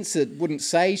who are against it wouldn't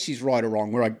say she's right or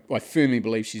wrong, where I firmly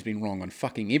believe she's been wrong on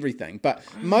fucking everything. But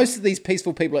most of these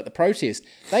peaceful people at the protest,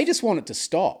 they just want it to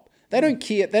stop. They don't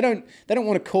care. They don't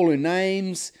want to call her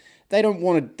names. They don't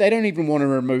even want her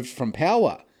removed from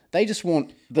power. They just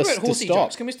want this to horsey stop.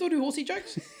 Jokes? Can we still do horsey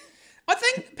jokes? I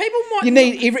think people might... You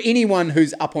need anyone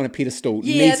who's up on a pedestal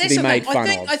needs to be made fun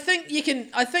of. I think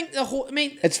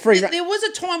it's free. There was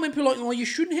a time when people were like, oh, you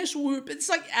shouldn't have swoop. It's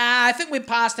like, I think we're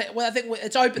past that. Well, I think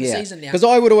it's open season now. Because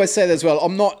I would always say that as well.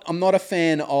 I'm not a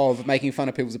fan of making fun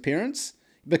of people's appearance,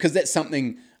 because that's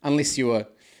something, unless you're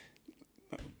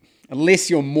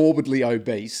morbidly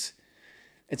obese,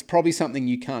 it's probably something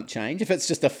you can't change. If it's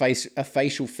just a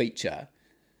facial feature,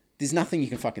 there's nothing you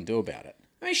can fucking do about it.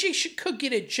 I mean, she could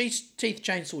get her teeth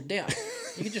chainsawed down.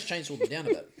 You could just chainsaw them down a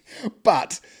bit.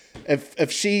 But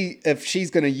if she's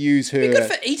going to use her... It'd be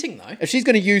good for eating, though. If she's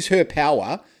going to use her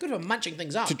power... Good for munching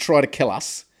things up. ...to try to kill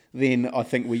us, then I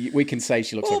think we can say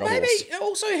she looks like a horse.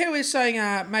 Also, how we're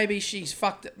saying maybe she's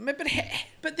fucked it.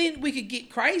 But then we could get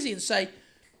crazy and say,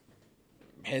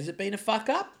 Has it been a fuck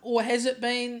up, or has it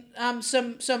been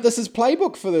some? This is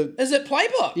playbook for the. Is it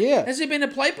playbook? Yeah. Has there been a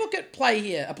playbook at play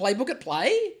here? A playbook at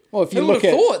play? Well, if you Who look would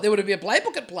have at thought there would be a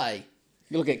playbook at play?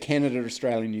 you look at Canada,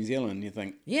 Australia, New Zealand, you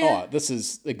think, Yeah. oh, this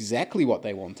is exactly what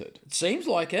they wanted. It seems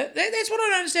like it. That's what I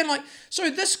don't understand. Like, so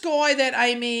this guy that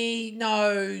Amy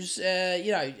knows,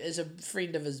 is a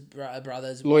friend of his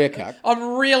brother's. Lawyer cuck.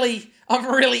 I'm really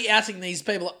outing these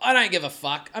people. I don't give a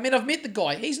fuck. I mean, I've met the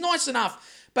guy. He's nice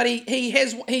enough, but he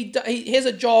has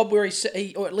a job where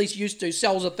he or at least used to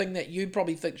sells a thing that you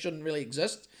probably think shouldn't really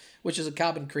exist, which is a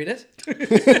carbon credit.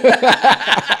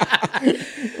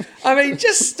 I mean,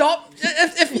 just stop.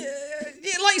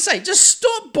 If like you say, just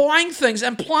stop buying things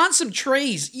and plant some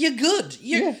trees. You're good.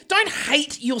 Don't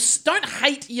hate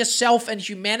yourself and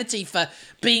humanity for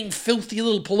being filthy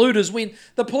little polluters when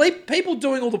the people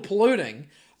doing all the polluting.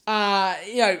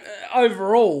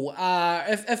 Overall,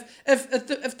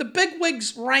 if the big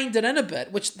wigs reined it in a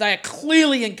bit, which they are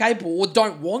clearly incapable or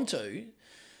don't want to,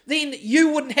 then you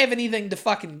wouldn't have anything to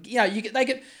fucking,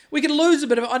 we could lose a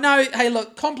bit of it. I know, hey,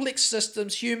 look, complex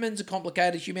systems, humans are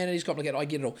complicated, humanity's complicated, I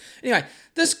get it all. Anyway,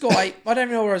 this guy, I don't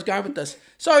know where I was going with this.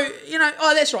 So,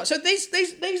 that's right. So there's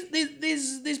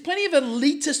plenty of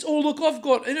elitist, look,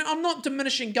 I'm not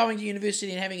diminishing going to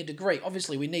university and having a degree.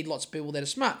 Obviously, we need lots of people that are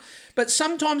smart. But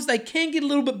sometimes they can get a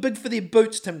little bit big for their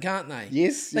boots, Tim, can't they?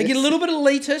 Yes. They get a little bit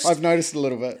elitist. I've noticed a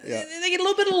little bit, yeah. They get a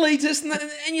little bit elitist,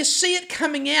 and you see it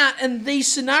coming out in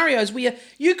these scenarios where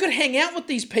you could hang out with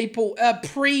these people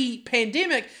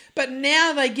pre-pandemic, but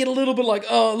now they get a little bit like,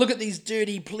 oh, look at these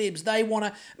dirty plebs.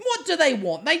 What do they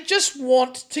want? They just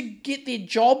want to get their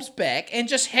jobs back and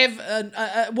just have,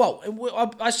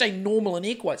 I say normal in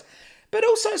air quotes. But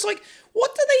also, it's like,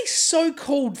 what do these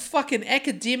so-called fucking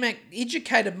academic,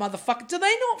 educated motherfuckers, do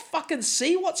they not fucking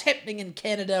see what's happening in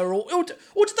Canada or do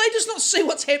they just not see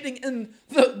what's happening in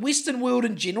the Western world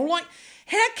in general? Like,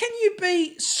 how can you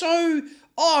be so,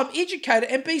 I'm educated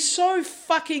and be so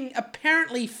fucking,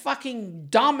 apparently fucking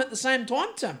dumb at the same time,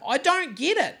 Tim? I don't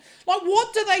get it. Like,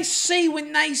 what do they see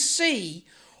when they see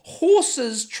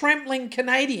horses trampling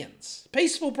Canadians?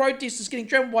 Peaceful protesters getting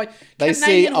trampled by They Canadian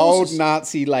see horses. old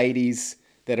Nazi ladies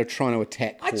that are trying to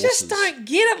attack horses. I just don't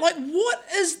get it. Like, what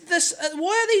is this?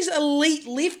 Why are these elite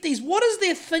lefties? What is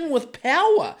their thing with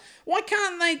power? Why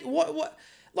can't they? What?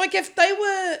 Like, if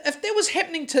that was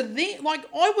happening to them, like,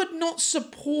 I wouldn't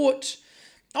support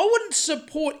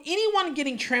anyone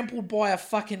getting trampled by a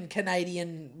fucking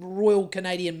Royal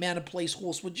Canadian Mounted Police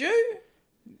horse. Would you?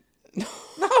 No.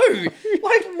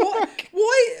 Like, what?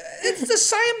 Why? It's the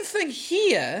same thing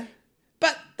here,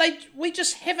 but we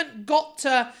just haven't got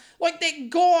to, like, that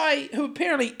guy who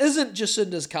apparently isn't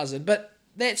Jacinda's cousin, but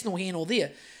that's nor here nor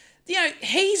there.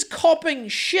 He's copping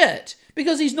shit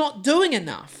because he's not doing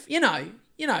enough.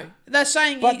 They're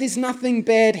saying... But there's nothing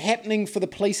bad happening for the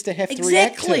police to have to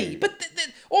react to. Exactly. But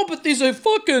there's an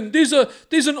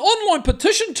online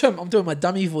petition, Tim. I'm doing my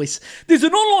dummy voice. There's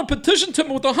an online petition, Tim,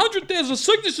 with 100,000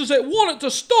 signatures that want it to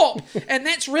stop. And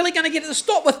that's really going to get it to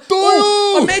stop with...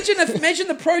 imagine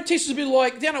the protesters will be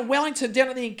like, down at Wellington, down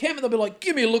at the encampment, they'll be like,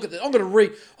 give me a look at this. I'm going to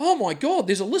read, oh my God,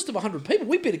 there's a list of 100 people.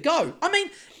 We better go. I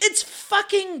mean, it's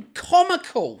fucking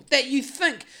comical that you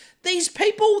think... These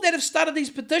people that have started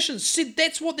these petitions said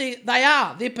that's what they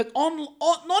are. They're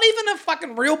not even a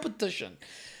fucking real petition.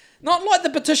 Not like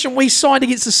the petition we signed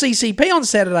against the CCP on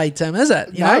Saturday, Tim, is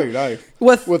it? No.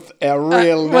 With our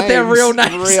real names. With our real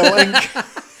names. Real ink.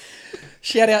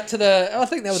 Shout out to I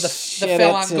think that was the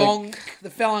Falun Gong. The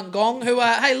Falun Gong, who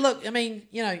are, hey, look, I mean,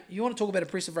 you want to talk about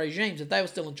oppressive regimes. If they were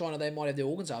still in China, they might have their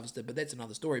organs harvested, but that's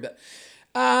another story. But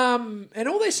and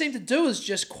all they seem to do is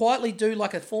just quietly do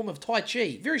like a form of Tai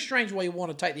Chi. Very strange why you want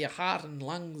to take their heart and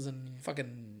lungs and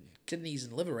fucking kidneys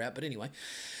and liver out, but anyway.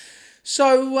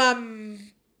 So,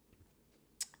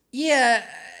 yeah,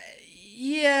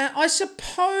 I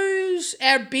suppose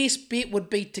our best bet would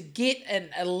be to get an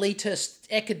elitist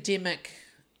academic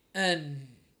in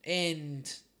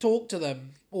and talk to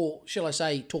them, or shall I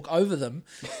say, talk over them,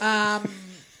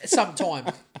 sometime,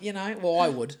 Well, I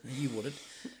would. You wouldn't.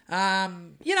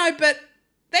 But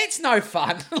that's no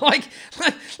fun. like,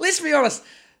 let's be honest.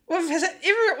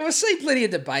 We've seen plenty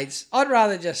of debates. I'd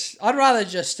rather just.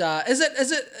 Is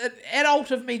it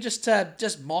adult of me just to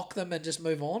just mock them and just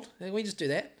move on? Can we just do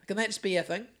that? Can that just be our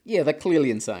thing? Yeah, they're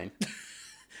clearly insane.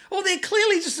 Well, they're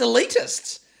clearly just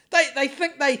elitists. They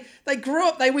think they grew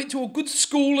up. They went to a good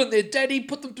school and their daddy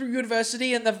put them through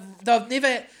university, and they've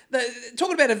never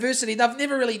talking about adversity. They've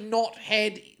never really not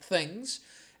had things.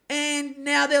 And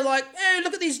now they're like, oh,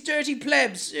 look at these dirty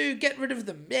plebs. Oh, get rid of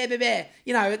them. Blah, blah, blah.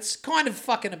 You know, it's kind of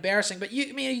fucking embarrassing. But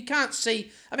you can't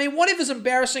see. I mean, whatever's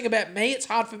embarrassing about me, it's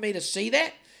hard for me to see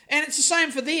that. And it's the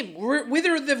same for them.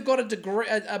 Whether they've got a degree,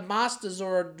 a master's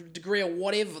or a degree or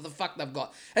whatever the fuck they've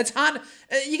got. It's hard.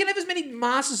 You can have as many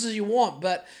masters as you want,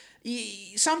 but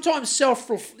sometimes they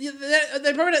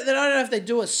don't know if they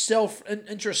do a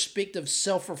introspective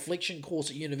self-reflection course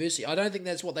at university. I don't think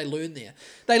that's what they learn there.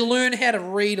 They learn how to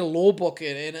read a law book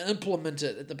and implement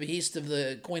it at the behest of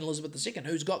the Queen Elizabeth II,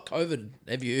 who's got COVID.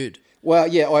 Have you heard? Well,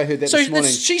 yeah, I heard that this morning.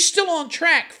 So she's still on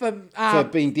track for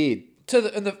being dead.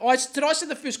 Did I say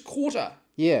the first quarter?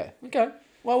 Yeah. Okay.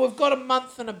 Well, we've got a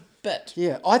month and a bit.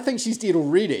 Yeah, I think she's dead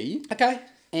already. Okay.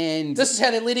 And this is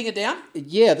how they're letting it down?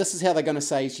 Yeah, this is how they're going to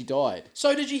say she died.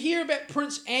 So did you hear about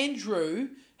Prince Andrew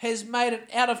has made an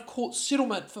out-of-court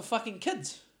settlement for fucking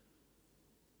kids?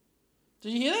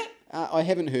 Did you hear that? I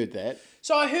haven't heard that.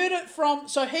 So I heard it from...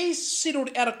 So he's settled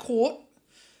out of court,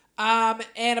 and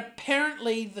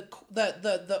apparently the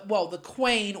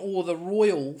Queen or the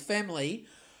royal family,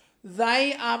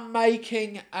 they are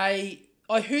making a...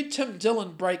 I heard Tim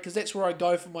Dillon break, because that's where I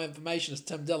go for my information, is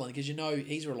Tim Dillon, because you know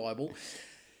he's reliable.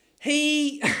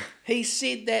 He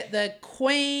said that the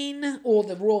Queen or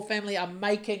the royal family are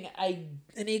making in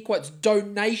air quotes,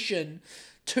 donation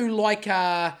to like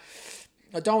a...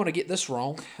 I don't want to get this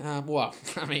wrong. Well,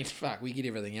 I mean, fuck, we get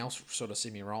everything else sort of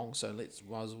semi-wrong, so might as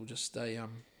well just stay...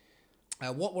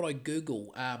 what would I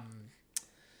Google?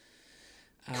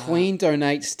 Queen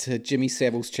donates to Jimmy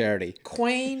Savile's charity.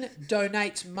 Queen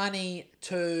donates money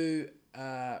to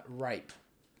rape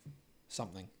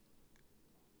something.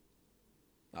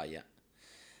 Oh, yeah.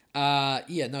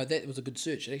 No, that was a good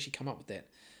search. It actually come up with that.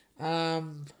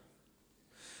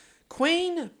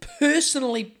 Queen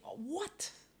personally...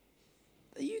 What?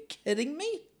 Are you kidding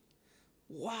me?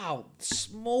 Wow.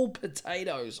 Small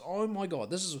potatoes. Oh, my God.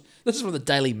 This is from the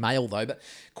Daily Mail, though. But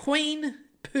Queen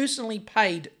personally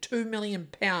paid £2 million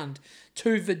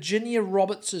to Virginia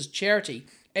Roberts' charity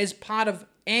as part of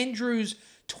Andrew's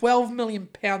 £12 million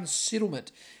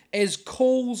settlement, as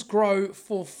calls grow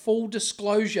for full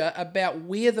disclosure about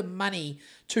where the money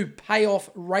to pay off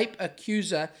rape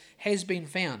accuser has been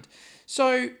found.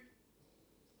 So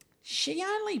she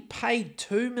only paid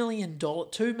 £2 million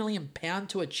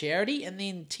to a charity, and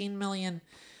then $10 million.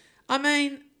 I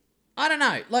mean, I don't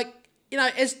know. Like, you know,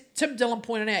 as Tim Dillon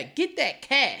pointed out, get that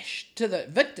cash to the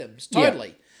victims,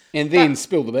 totally. Yeah. And then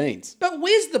spill the beans. But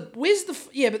where's the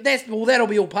but that'll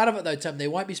be all part of it though, Tim. They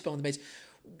won't be spilling the beans.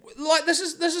 Like this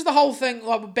is the whole thing.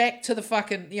 Like back to the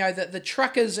fucking the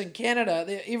truckers in Canada.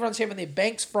 Everyone's having their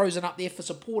banks frozen up there for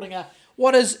supporting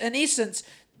what is in essence.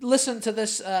 Listen to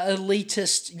this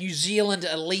elitist New Zealand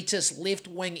elitist left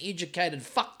wing educated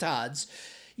fucktards.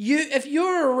 If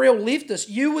you're a real leftist,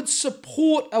 you would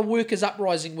support a workers'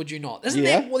 uprising, would you not? Isn't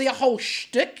that their whole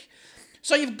shtick?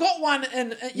 So you've got one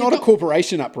in... Not a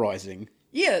corporation uprising.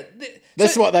 Yeah.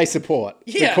 That's what they support.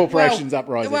 Yeah, the corporation's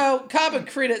uprising. Well, carbon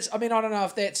credits, I mean, I don't know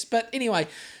if that's... But anyway,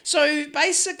 so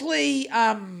basically,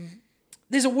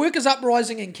 there's a workers'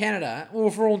 uprising in Canada, well,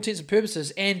 for all intents and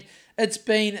purposes, and they've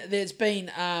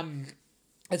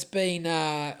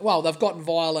gotten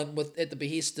violent at the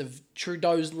behest of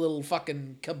Trudeau's little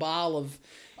fucking cabal of,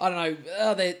 I don't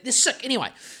know, they're sick. Anyway,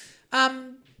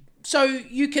 so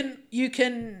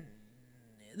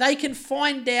they can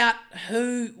find out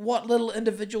what little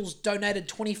individuals donated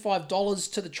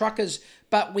 $25 to the truckers,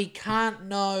 but we can't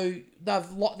know.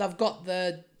 They've got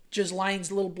the Ghislaine's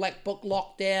little black book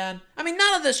locked down. I mean,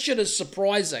 none of this shit is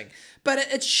surprising, but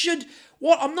it should.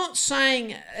 What I'm not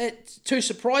saying it to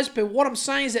surprise people. What I'm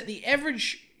saying is that the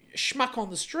average schmuck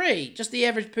on the street, just the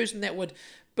average person that would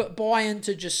buy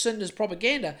into Jacinda's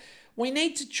propaganda, we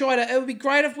need to try to. It would be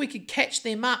great if we could catch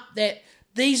them up. That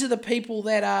these are the people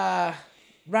that are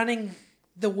running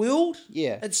the world.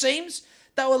 Yeah, it seems.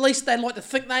 Though at least they like to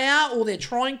think they are, or they're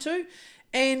trying to.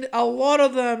 And a lot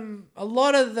of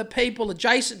the people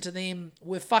adjacent to them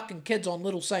were fucking kids on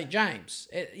Little St. James.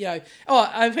 People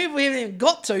we haven't even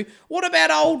got to. What about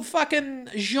old fucking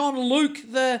Jean-Luc,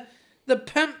 the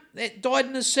pimp that died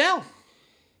in his cell?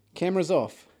 Cameras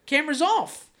off.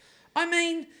 I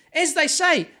mean, as they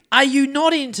say, are you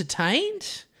not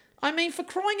entertained? I mean, for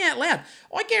crying out loud.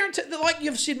 I guarantee, like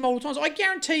you've said multiple times, I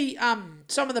guarantee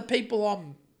some of the people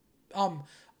I'm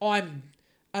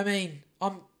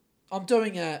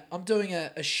doing a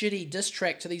shitty diss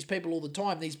track to these people all the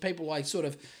time. These people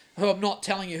who I'm not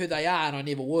telling you who they are, and I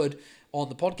never would on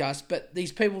the podcast, but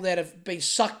these people that have been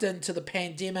sucked into the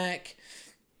pandemic.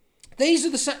 These are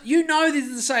these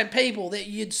are the same people that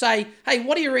you'd say, hey,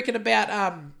 what do you reckon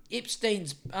about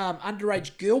Epstein's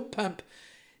underage girl pimp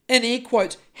in air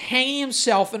quotes, hanging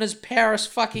himself in his Paris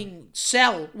fucking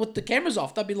cell with the cameras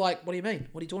off. They'd be like, what do you mean?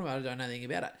 What are you talking about? I don't know anything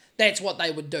about it. That's what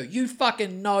they would do. You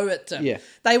fucking know it, Tim. Yeah.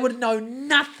 They would know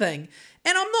nothing.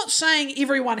 And I'm not saying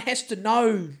everyone has to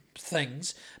know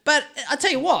things, but I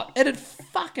tell you what, it'd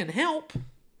fucking help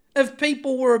if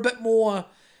people were a bit more...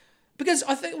 Because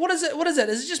I think, what is it?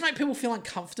 Does it just make people feel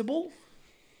uncomfortable?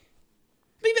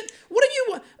 I mean, but what do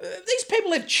you... these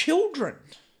people have children.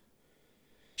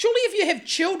 Surely if you have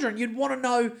children, you'd want to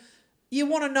know... You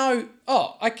want to know,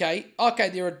 oh, okay,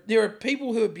 there are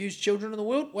people who abuse children in the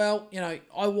world. Well, you know,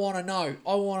 I want to know.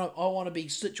 I want to be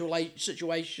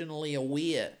situationally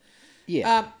aware.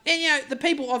 Yeah. And you know, the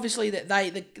people obviously that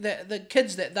the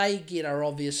kids that they get are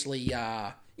obviously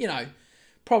you know,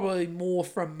 probably more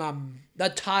from they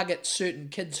target certain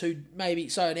kids who maybe,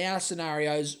 so in our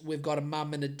scenarios we've got a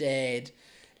mum and a dad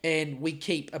and we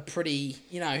keep a pretty,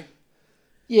 you know,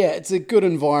 yeah, it's a good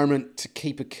environment to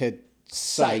keep a kid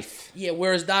safe. Yeah,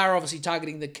 whereas they're obviously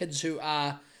targeting the kids who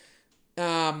are,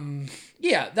 they're don't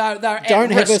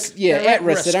at have risk. at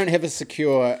risk. They don't have a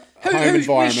secure home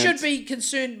environment. We should be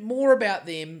concerned more about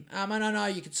them. And I know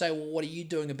you could say, well, what are you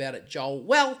doing about it, Joel?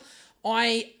 Well,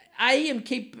 to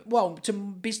the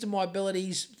best of my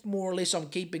abilities, more or less, I'm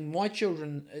keeping my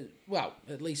children,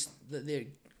 at least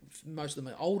most of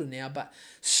them are older now, but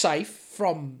safe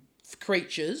from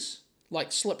creatures,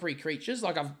 like slippery creatures.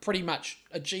 Like I've pretty much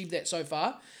achieved that so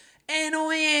far. And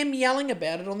I am yelling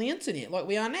about it on the internet like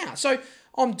we are now. So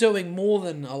I'm doing more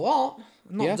than a lot.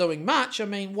 I'm not doing much. I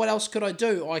mean, what else could I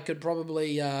do? I could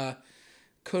probably,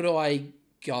 could I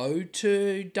go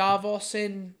to Davos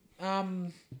and...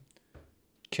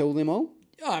 kill them all?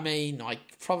 I mean, I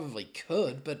probably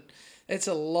could, but it's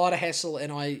a lot of hassle,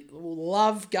 and I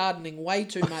love gardening way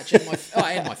too much, and my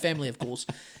family, of course.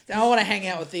 I want to hang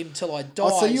out with them till I die.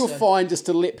 So you're fine just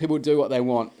to let people do what they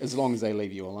want as long as they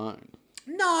leave you alone?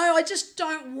 No, I just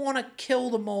don't want to kill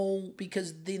them all,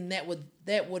 because then that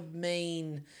would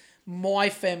mean my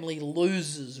family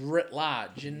loses writ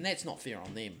large, and that's not fair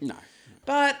on them. No.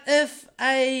 But if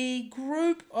a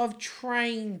group of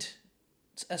trained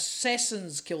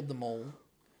assassins killed them all,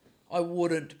 I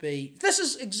wouldn't be... This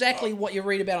is exactly what you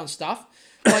read about on stuff.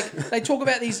 Like, they talk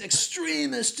about these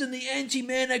extremists in the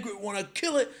anti-mana group want to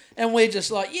kill it, and we're just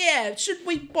like, yeah, should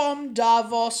we bomb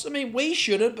Davos? I mean, we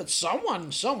shouldn't, but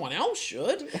someone else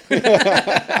should.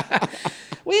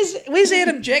 Where's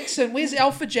Adam Jackson? Where's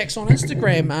Alpha Jax on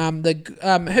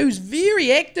Instagram? Who's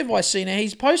very active, I see now.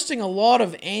 He's posting a lot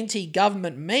of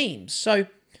anti-government memes. So,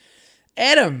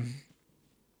 Adam,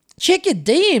 check your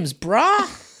DMs,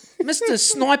 brah. Mr.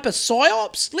 Sniper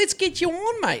Psyops, let's get you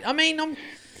on, mate. I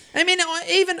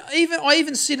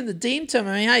even said in the DM to him,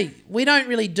 hey, we don't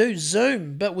really do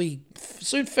Zoom, but we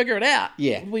soon figure it out.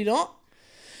 Yeah. Would we not?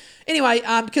 Anyway,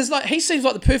 because he seems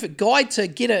like the perfect guy to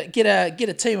get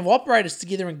a team of operators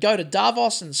together and go to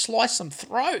Davos and slice some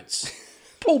throats,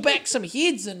 pull back some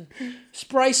heads and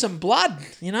spray some blood,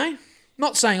 you know?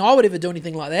 Not saying I would ever do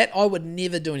anything like that. I would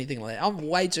never do anything like that. I'm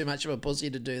way too much of a pussy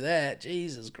to do that.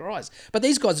 Jesus Christ. But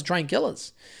these guys are trained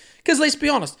killers. Because let's be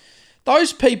honest,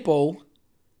 those people,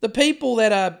 the people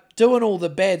that are doing all the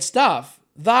bad stuff,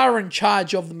 they're in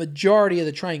charge of the majority of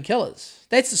the trained killers.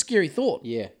 That's the scary thought.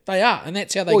 Yeah. They are, and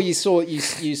that's how they... Well, you saw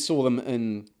them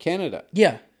in Canada.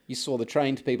 Yeah. You saw the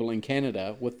trained people in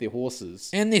Canada with their horses.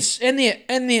 And their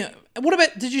what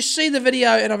about, did you see the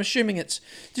video, and I'm assuming did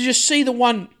you see the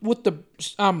one with the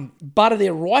butt of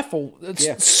their rifle?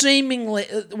 It's seemingly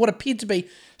what appeared to be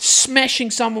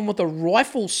smashing someone with a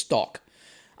rifle stock.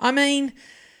 I mean...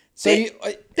 That's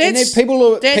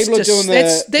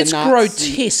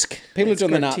grotesque. People are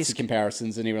doing the Nazi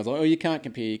comparisons, and everyone's like, "Oh, you can't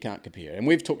compare." And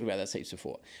we've talked about that heaps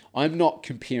before. I'm not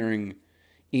comparing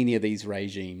any of these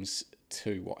regimes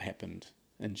to what happened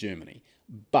in Germany,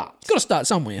 but it's got to start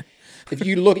somewhere. If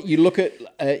you look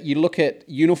at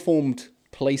uniformed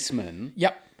policemen,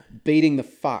 beating the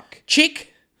fuck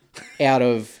out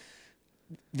of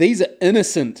these are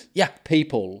innocent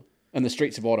people in the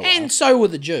streets of Ottawa, and so were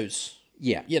the Jews.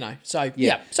 Yeah, you know. So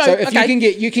So if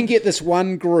you can get this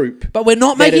one group, but we're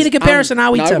not making a comparison,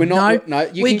 are we? No, Tim? we're not. No,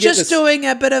 we're just doing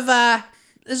a bit of a.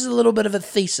 This is a little bit of a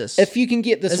thesis. If you can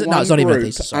get this one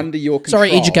group under your control,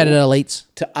 sorry, educated elites.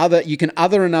 You can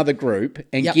other another group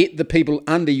and get the people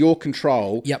under your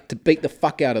control to beat the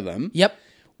fuck out of them. Yep,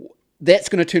 that's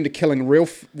going to turn to killing real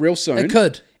soon. It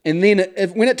could, and then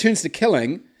when it turns to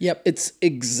killing, it's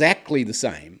exactly the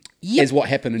same as what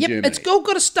happened in Germany. It's all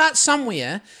got to start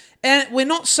somewhere. And we're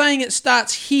not saying it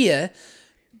starts here,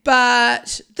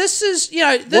 but this is,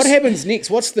 what happens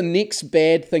next? What's the next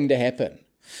bad thing to happen?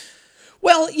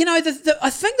 Well, I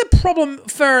think the problem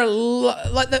for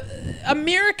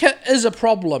America is a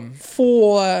problem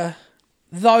for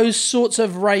those sorts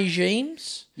of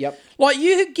regimes. Yep. Like,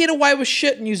 you could get away with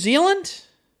shit in New Zealand,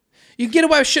 you get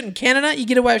away with shit in Canada, you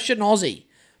get away with shit in Aussie.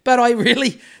 But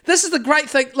this is the great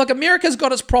thing. Look, America's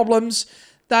got its problems.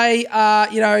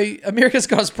 America's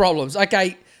got its problems.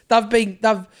 Okay,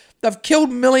 they've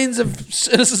killed millions of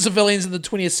innocent civilians in the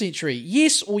 20th century.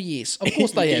 Yes or yes? Of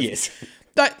course they have. Yes.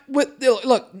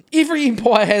 Look, every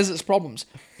empire has its problems.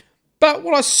 But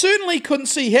what I certainly couldn't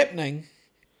see happening,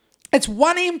 it's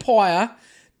one empire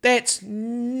that's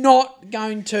not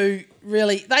going to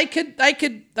really. They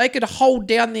could hold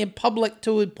down their public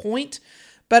to a point,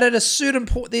 but at a certain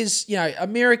point, there's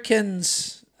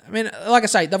Americans. I mean, like I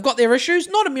say, they've got their issues.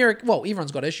 Not America. Well,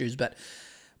 everyone's got issues, but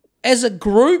as a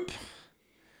group,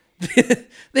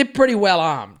 they're pretty well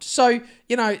armed. So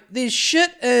there's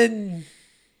shit in.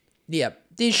 Yeah,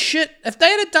 there's shit. If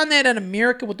they had done that in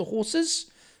America with the horses,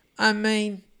 I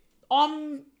mean,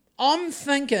 I'm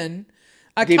thinking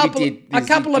a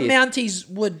couple of Mounties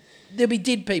there'd be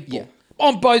dead people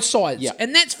on both sides,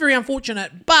 and that's very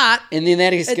unfortunate. And then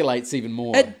that escalates even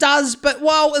more. It does, but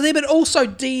it also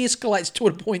de-escalates to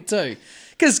a point too,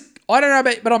 because I don't know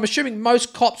but I'm assuming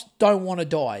most cops don't want to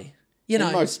die.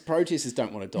 And most protesters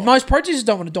don't want to die. Most protesters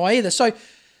don't want to die either. So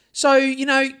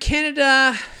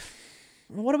Canada.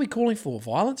 What are we calling for?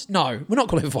 Violence? No, we're not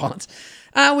calling for violence.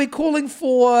 We're calling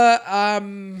for, I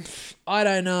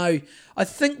don't know. I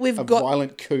think we've got... a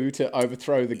violent coup to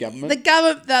overthrow the government? The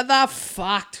government, they're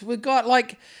fucked. We've got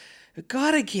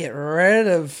to get rid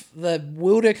of the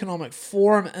World Economic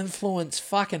Forum influence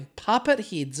fucking puppet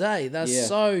heads, eh? They're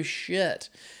so shit.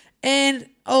 And,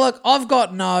 look, I've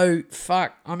got no...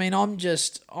 Fuck. I mean, I'm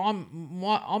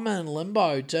in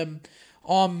limbo, Tim.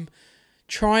 I'm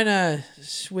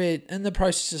we're in the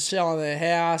process of selling their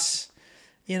house,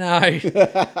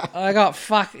 I got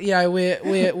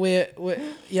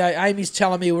Amy's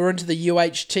telling me we're into the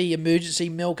UHT emergency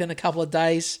milk in a couple of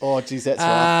days. Oh, geez, that's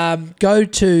right. Go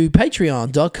to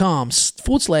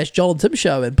patreon.com/Joel and Tim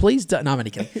Show and please don't, no, I'm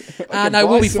only kidding. No,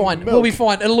 we'll be fine. Milk. We'll be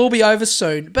fine. It'll all be over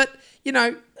soon. But,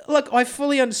 look, I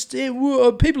fully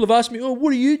understand. People have asked me,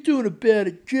 what are you doing about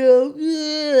it, Joe?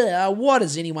 What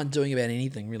is anyone doing about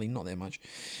anything, really? Not that much.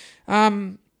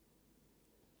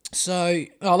 So,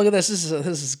 look at this. This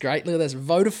is great. Look at this.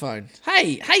 Vodafone.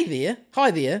 Hey there. Hi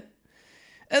there.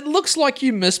 It looks like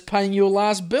you missed paying your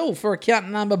last bill for account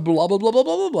number blah, blah, blah, blah,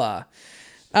 blah, blah, blah.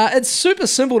 It's super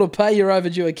simple to pay your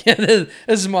overdue account.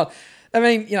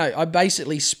 I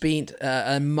basically spent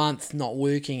a month not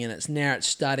working, and it's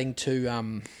starting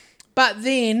to... but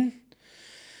then,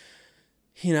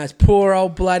 it's poor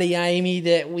old bloody Amy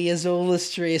that wears all the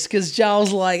stress, because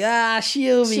Joel's like,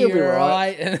 she'll be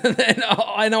right. And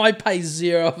I know I pay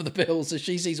zero of the bills, so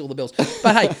she sees all the bills.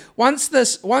 But hey, once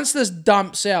this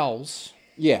dump sells...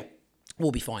 Yeah.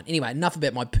 We'll be fine. Anyway, enough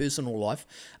about my personal life.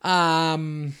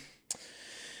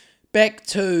 Back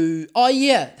to,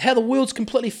 how the world's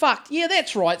completely fucked. Yeah,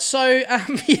 that's right. So,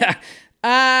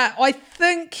 I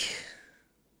think...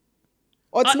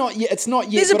 It's not yet. It's not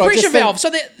yet. There's a pressure valve.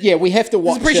 We have to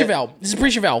watch There's a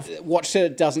pressure valve. Watch that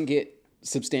it doesn't get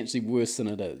substantially worse than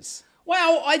it is.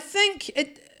 Well, I think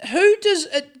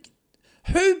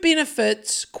who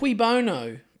benefits cui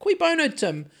bono? Cui bono,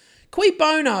 Tim. Cui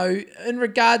bono in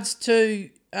regards to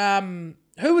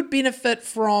who would benefit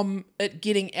from it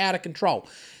getting out of control?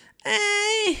 There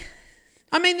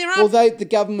are... Well, the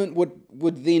government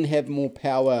would then have more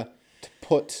power to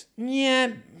put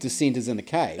dissenters in a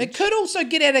cage. It could also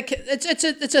get out of...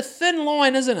 It's a thin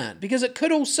line, isn't it? Because it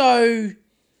could also...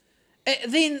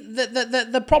 Then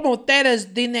the problem with that is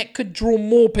then that could draw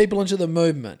more people into the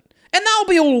movement. And they'll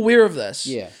be all aware of this.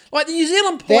 Yeah. Like the New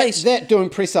Zealand police... That doing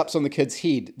press-ups on the kid's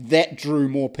head, that drew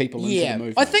more people into the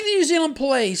movement. I think the New Zealand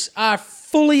police are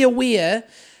fully aware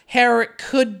how it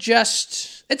could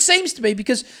just... It seems to be,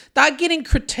 because they're getting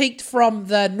critiqued from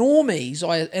the normies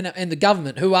and the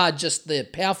government, who are just the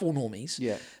powerful normies.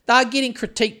 Yeah. They're getting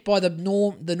critiqued by the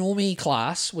normie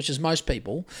class, which is most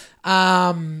people.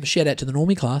 Shout out to the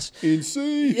normie class.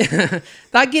 NC.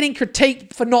 They're getting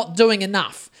critiqued for not doing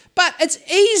enough. But it's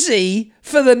easy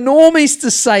for the normies to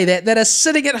say that are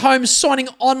sitting at home signing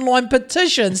online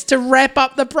petitions to wrap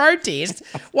up the protest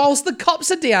whilst the cops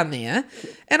are down there.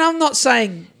 And I'm not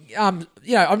saying... I'm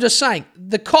just saying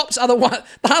the cops are the one.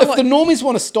 If the normies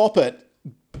want to stop it,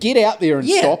 Get out there and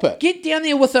stop it. Get down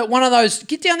there with one of those.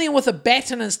 Get down there with a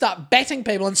baton and start batting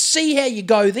people and see how you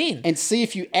go then. And see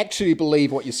if you actually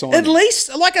believe what you're signing. At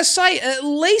least, like I say, at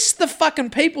least the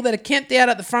fucking people that are camped out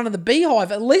at the front of the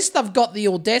beehive, at least they've got the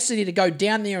audacity to go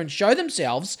down there and show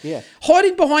themselves. Yeah.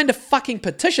 Hiding behind a fucking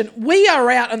petition. We are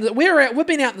out, and we've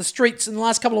been out in the streets in the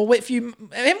last couple of weeks,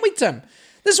 haven't we, Tim?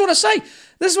 This is what I say.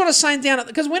 This is what I was saying down at,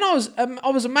 because when I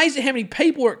was amazed at how many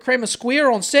people were at Crammer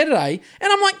Square on Saturday,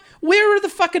 and I'm like, where are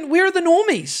the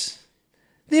normies?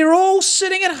 They're all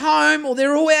sitting at home, or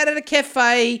they're all out at a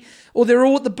cafe, or they're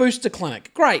all at the booster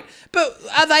clinic. Great. But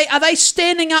are they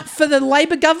standing up for the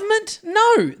Labour government?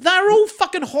 No. They're all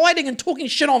fucking hiding and talking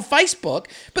shit on Facebook,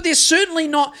 but there certainly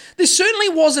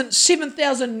wasn't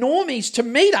 7,000 normies to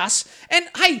meet us. And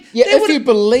hey, if you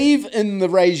believe in the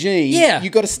regime, you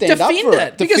got to stand up for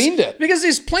it. Defend it. Because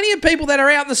there's plenty of people that are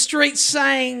out in the streets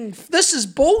saying this is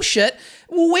bullshit.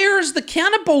 Well, where is the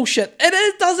counter bullshit?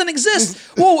 It doesn't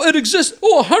exist. Well, it exists.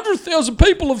 100,000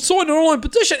 people have signed an online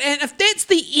petition. And if that's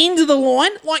the end of the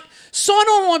line, like, sign an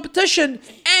online petition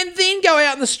and then go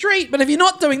out in the street. But if you're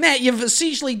not doing that, you've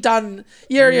essentially done,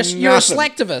 you're a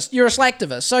slacktivist. You're a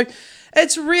slacktivist. So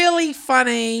it's really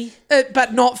funny,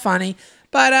 but not funny.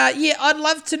 But I'd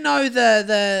love to know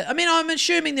I'm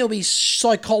assuming there'll be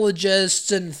psychologists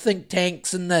and think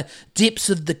tanks in the depths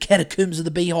of the catacombs of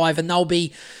the beehive, and they'll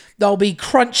be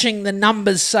crunching the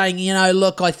numbers saying,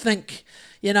 look, I think,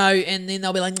 and then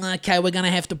they'll be like, okay, we're going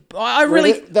to have to,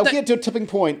 they'll get to a tipping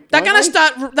point. They're going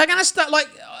to start like,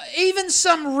 even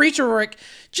some rhetoric.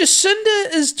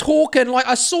 Jacinda is talking, like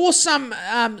I saw some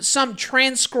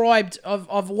transcribed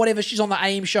of whatever, she's on the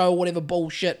AM show or whatever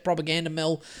bullshit propaganda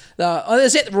mill.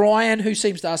 Is that Ryan, who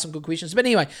seems to ask some good questions? But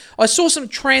anyway, I saw some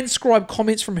transcribed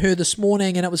comments from her this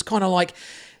morning, and it was kind of like,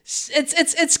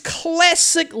 it's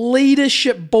classic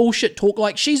leadership bullshit talk.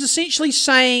 Like, she's essentially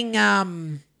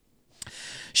saying,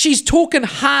 she's talking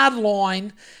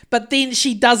hardline, but then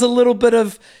she does a little bit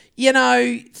of,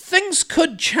 things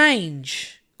could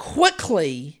change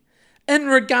quickly in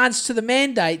regards to the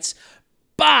mandates,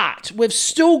 but we've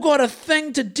still got a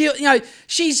thing to deal.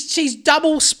 She's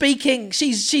double speaking.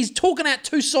 She's talking out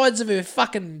two sides of her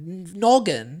fucking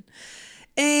noggin,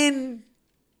 and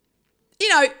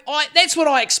that's what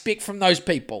I expect from those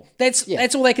people. That's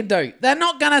all they can do. They're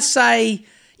not going to say,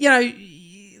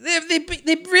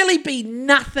 there'd really be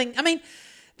nothing. I mean,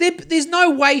 there's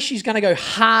no way she's going to go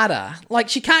harder. Like,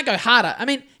 she can't go harder. I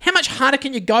mean, how much harder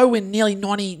can you go when nearly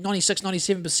 96,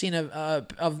 97%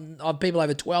 of people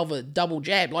over 12 are double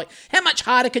jabbed? Like, how much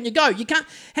harder can you go? You can't.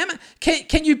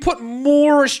 Can you put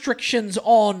more restrictions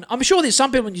on? I'm sure there's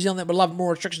some people in New Zealand that would love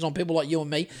more restrictions on people like you and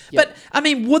me. Yep. But, I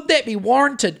mean, would that be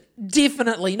warranted?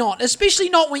 Definitely not. Especially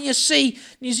not when you see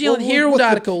New Zealand Herald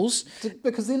articles.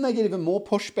 Because then they get even more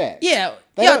pushback. Yeah,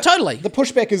 totally. The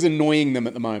pushback is annoying them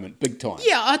at the moment, big time.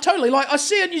 Yeah, totally. Like, I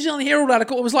see a New Zealand Herald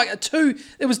article. It was like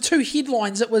there was two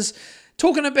headlines. It was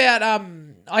talking about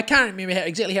I can't remember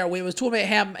exactly how it went. It was talking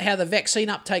about how the vaccine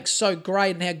uptake's so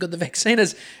great and how good the vaccine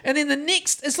is. And then the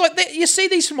next, it's like that. You see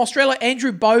these from Australia.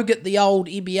 Andrew Bogut, the old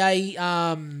NBA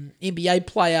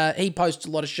player, he posts a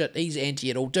lot of shit. He's anti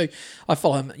it all too. I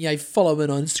follow him. Follow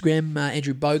him on Instagram,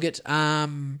 Andrew Bogut.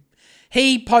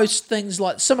 He posts things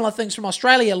like similar things from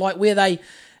Australia, like where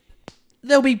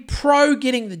they'll be pro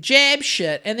getting the jab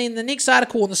shit, and then the next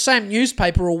article on the same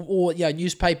newspaper or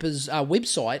newspaper's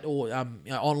website or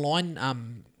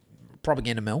online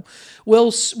propaganda mill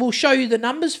will show you the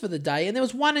numbers for the day. And there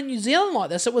was one in New Zealand like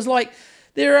this. It was like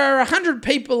there are 100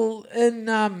 people in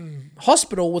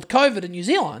hospital with COVID in New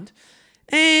Zealand,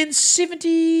 and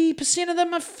 72 of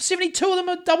them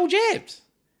are double jabbed.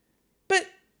 But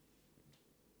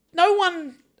no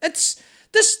one.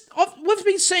 We've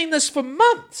been seeing this for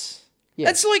months. Yeah.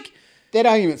 It's like that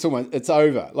argument's it's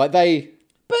over. Like they,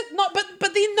 but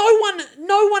then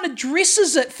no one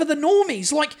addresses it for the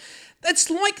normies. Like, it's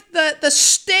like the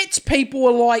stats people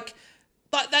are like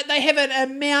they have an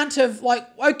amount of like,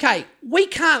 okay, we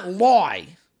can't lie,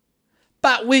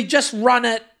 but we just run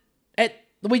it in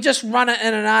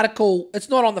an article. It's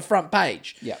not on the front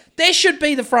page. Yeah, there should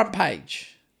be the front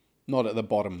page, not at the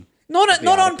bottom.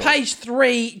 Not on page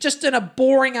 3, just in a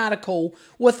boring article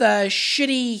with a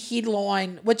shitty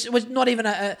headline, which was not even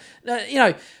But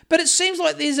it seems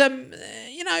like there's a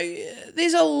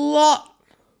lot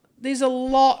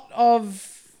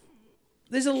of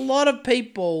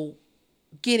people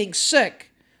getting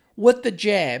sick with the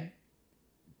jab,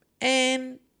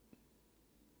 and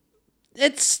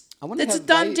it's a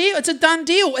done deal. It's a done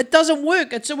deal. It doesn't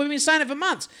work. We've been saying it for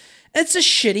months. It's a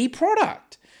shitty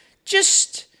product.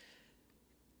 Just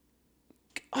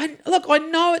I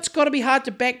know it's got to be hard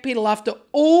to backpedal after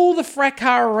all the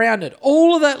fracas around it.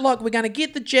 All of that, we're going to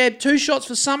get the jab, 2 shots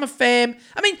for summer fam.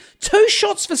 I mean, 2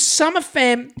 shots for summer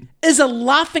fam is a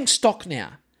laughing stock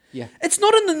now. Yeah. It's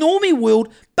not in the normie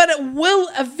world, but it will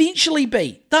eventually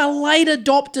be. The late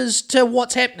adopters to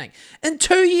what's happening. In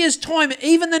 2 years' time,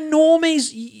 even the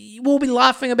normies will be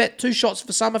laughing about 2 shots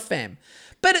for summer fam.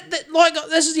 But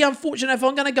this is the unfortunate. If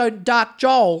I'm going to go dark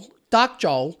Joel,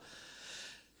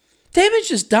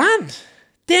 damage is done.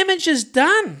 Damage is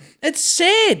done. It's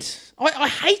sad. I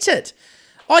hate it.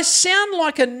 I sound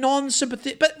like a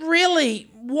non-sympathetic, but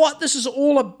really what this is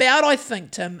all about, I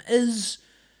think, Tim, is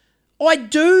I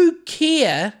do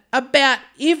care about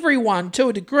everyone to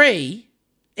a degree,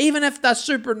 even if they're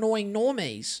super annoying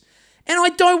normies. And I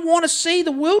don't want to see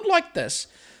the world like this.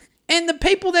 And the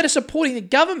people that are supporting the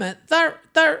government, they're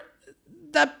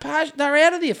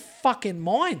out of their fucking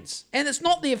minds. And it's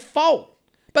not their fault.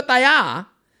 But they are.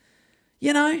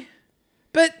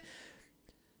 But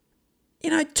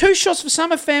 2 shots for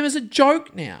summer fam is a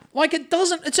joke now.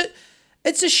 It's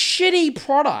a shitty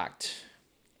product.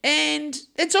 And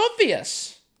it's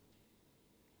obvious.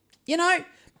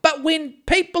 But when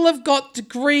people have got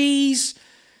degrees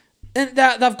and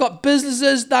they've got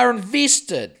businesses, they're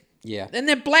invested. Yeah. And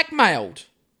they're blackmailed.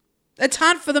 It's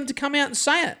hard for them to come out and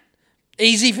say it.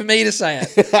 Easy for me to say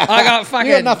it. I got fucking...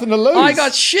 You got nothing to lose. I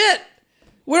got shit.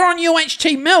 We're on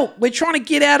UHT milk. We're trying to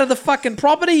get out of the fucking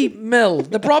property mill.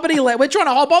 The property ladder. We're trying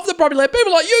to hop off the property ladder.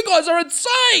 People are like, you guys are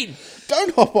insane.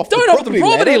 Don't hop off the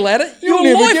property ladder. You'll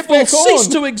Your never life get will back cease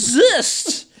on. to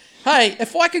exist. Hey,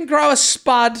 if I can grow a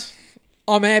spud,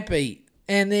 I'm happy.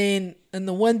 And then in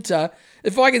the winter,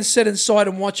 if I can sit inside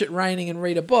and watch it raining and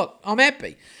read a book, I'm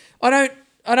happy. I don't,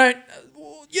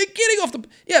 you're getting off the,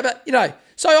 yeah, but,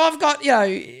 so I've got,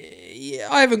 I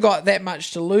haven't got that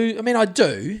much to lose. I mean, I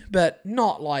do, but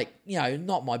not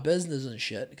not my business and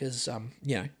shit, because,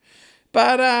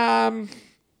 but,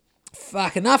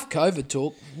 fuck, enough COVID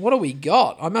talk. What do we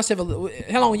got? I must have a little,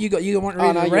 how long have you got? You want to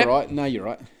read the wrap? No, you're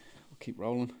right. I'll keep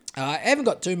rolling. I haven't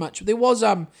got too much. There was,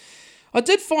 I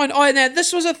did find, now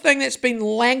this was a thing that's been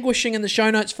languishing in the show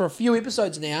notes for a few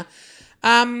episodes now.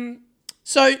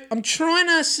 So I'm trying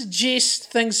to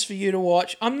suggest things for you to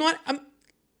watch. I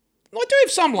do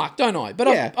have some luck, don't I? But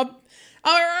yeah.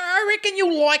 I reckon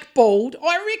you'll like Bald.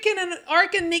 I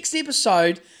reckon next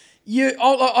episode, I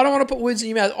don't want to put words in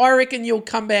your mouth. I reckon you'll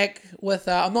come back with,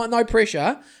 no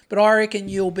pressure, but I reckon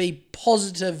you'll be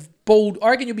positive, Bald.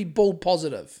 I reckon you'll be Bald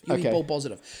positive. You'll be Bald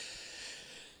positive.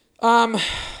 I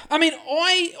mean,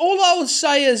 all I would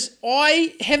say is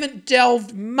I haven't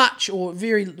delved much or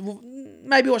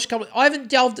maybe watched a couple. I haven't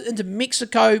delved into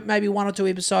Mexico, maybe 1 or 2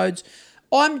 episodes.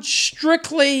 I'm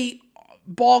strictly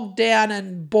bogged down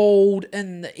and Bald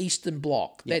in the Eastern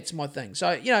Bloc. Yeah. That's my thing.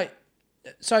 So,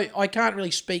 so I can't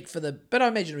really speak for but I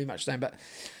imagine it'll be much the same. But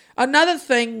another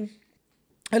thing,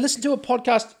 I listened to a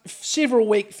podcast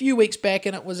few weeks back,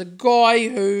 and it was a guy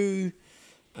who,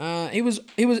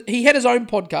 he had his own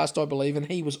podcast, I believe, and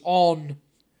he was on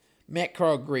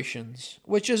Macroaggressions,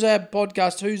 which is a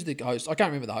podcast. Who's the host? I can't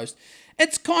remember the host.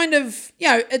 It's kind of,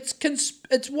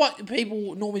 it's what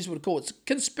people normies would call it's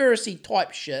conspiracy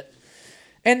type shit.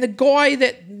 And the guy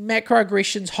that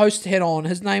Macroaggressions host had on,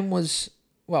 his name was,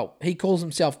 he calls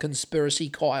himself Conspiracy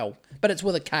Kyle, but it's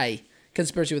with a K,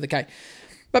 conspiracy with a K.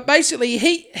 But basically,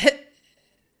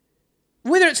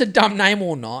 whether it's a dumb name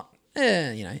or not,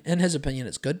 in his opinion,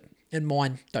 it's good. In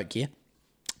mine, don't care.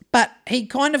 But he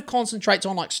kind of concentrates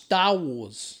on Star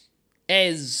Wars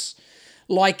as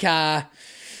like a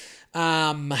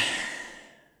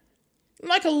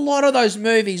lot of those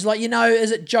movies.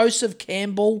 Is it Joseph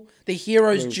Campbell, The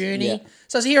Hero's Journey? Yeah.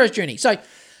 So it's a hero's journey. So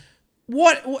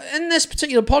what in this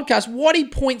particular podcast, what he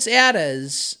points out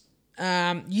is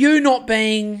you not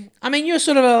being, you're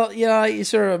sort of you're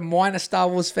sort of a minor Star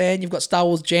Wars fan. You've got Star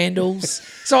Wars jandals.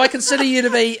 So I consider you to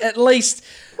be at least,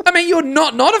 you're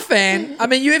not a fan.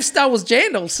 You have Star Wars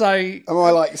jandals. So am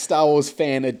I Star Wars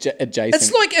fan adjacent?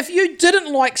 It's like if you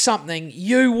didn't like something,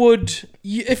 you would,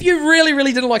 if you really,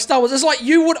 really didn't like Star Wars, it's like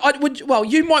you would,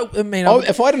 you might,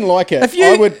 if I didn't like it, I'm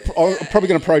probably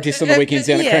going to protest on the weekends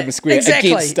down at Crampton Square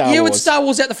against Star Wars. You would Star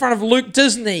Wars out the front of Luke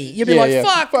Disney. You'd be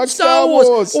fuck Star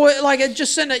Wars. Or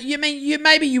Jacinda,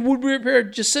 maybe you would wear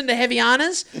Jacinda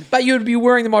Heavy-Anas, but you would be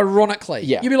wearing them ironically.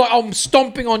 Yeah. You'd be like, I'm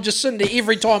stomping on Jacinda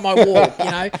every time I walk,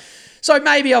 So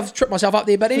maybe I've tripped myself up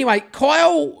there. But anyway,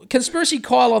 Conspiracy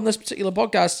Kyle on this particular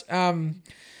podcast,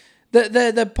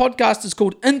 the podcast is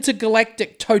called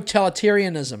Intergalactic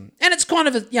Totalitarianism. And it's kind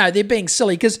of, they're being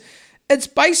silly because it's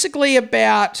basically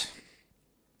about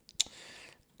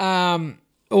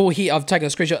Oh, here, I've taken a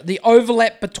screenshot. The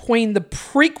overlap between the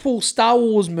prequel Star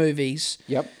Wars movies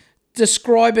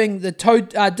described the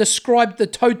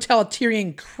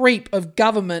totalitarian creep of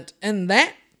government in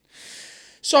that.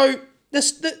 So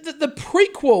the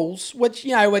prequels, which,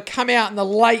 you know, would come out in the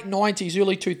late 90s,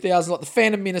 early 2000s, like The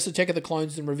Phantom Menace, Attack of the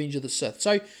Clones, and Revenge of the Sith.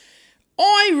 So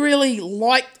I really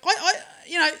liked...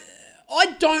 I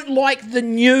don't like the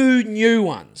new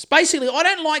ones. Basically, I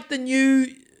don't like the new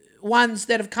ones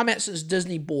that have come out since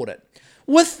Disney bought it.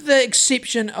 With the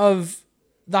exception of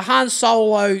the Han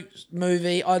Solo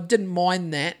movie, I didn't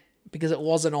mind that because it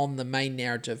wasn't on the main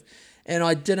narrative. And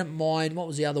I didn't mind, what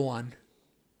was the other one?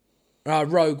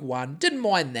 Rogue One. Didn't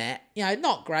mind that. You know,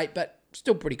 not great, but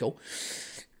still pretty cool.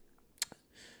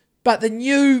 But the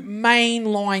new main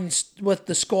lines with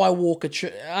the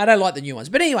Skywalker, I don't like the new ones.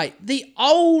 But anyway, the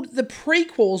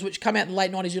prequels, which come out in the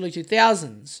late 90s, early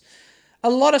 2000s, a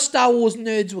lot of Star Wars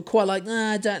nerds were quite like,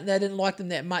 they didn't like them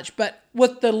that much. But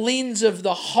with the lens of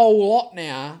the whole lot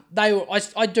now,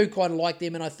 I do kind of like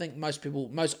them, and I think most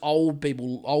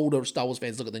older Star Wars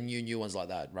fans look at the new ones like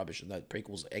that rubbish, and the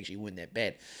prequels actually weren't that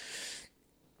bad.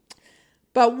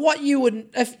 But what you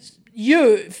would,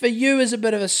 for you as a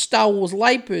bit of a Star Wars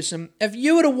layperson, if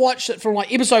you were to watch it from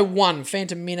like Episode 1,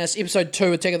 Phantom Menace, Episode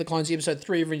 2, Attack of the Clones, Episode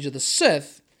 3, Revenge of the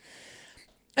Sith,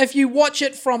 if you watch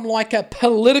it from like a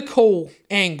political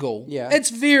angle, it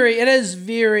is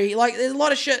very, like, there's a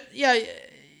lot of shit,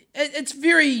 it's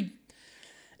very,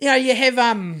 you have,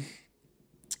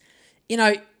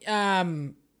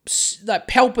 like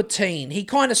Palpatine, he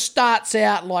kind of starts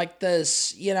out like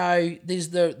this,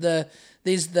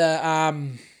 there's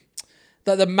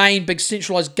the main big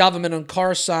centralized government on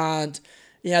Coruscant.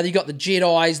 You got the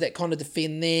Jedis that kind of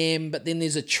defend them, but then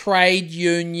there's a trade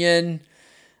union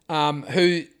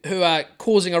who are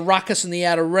causing a ruckus in the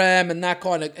Outer Rim, and they're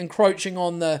kind of encroaching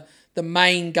on the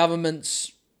main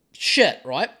government's shit,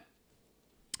 right?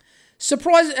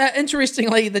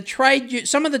 Interestingly,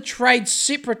 some of the trade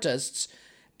separatists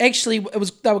actually,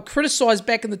 they were criticised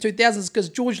back in the 2000s because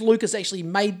George Lucas actually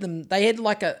made them, they had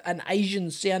like an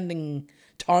Asian-sounding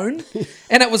tone,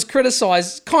 and it was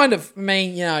criticised. Kind of,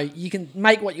 you can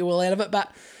make what you will out of it,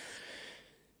 but...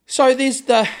 So there's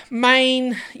the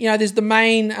main,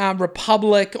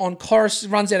 Republic on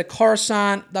Coruscant, runs out of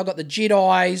Coruscant, they've got the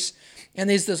Jedis, and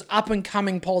there's this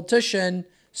up-and-coming politician,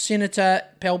 Senator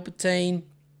Palpatine,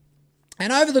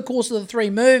 and over the course of the 3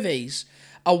 movies,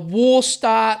 a war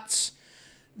starts.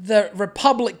 The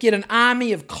Republic get an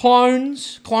army of clone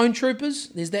troopers.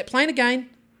 There's that plane again.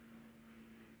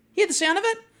 Hear the sound of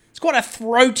it? It's got a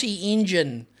throaty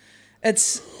engine.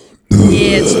 It's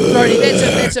throaty.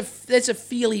 That's a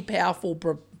fairly powerful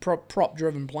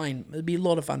prop-driven plane. It'd be a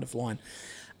lot of fun to fly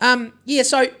in.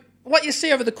 So what you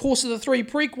see over the course of the 3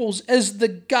 prequels is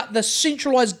the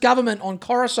centralized government on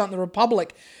Coruscant, the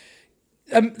Republic.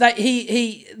 The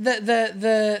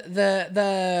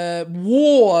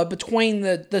war between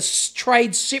the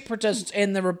trade separatists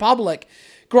and the Republic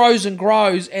grows and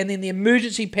grows, and then the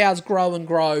emergency powers grow and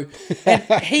grow, and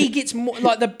he gets more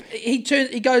like he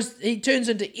turns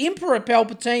into Emperor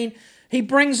Palpatine. He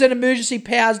brings in emergency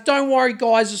powers. Don't worry,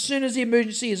 guys. As soon as the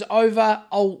emergency is over,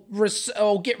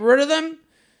 I'll get rid of them.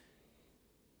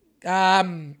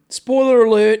 Spoiler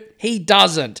alert, he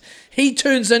doesn't. He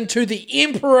turns into the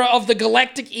Emperor of the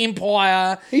Galactic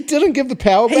Empire. He didn't give the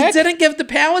power back? He didn't give the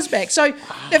powers back. So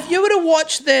if you were to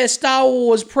watch the Star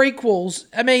Wars prequels,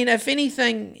 if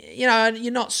anything,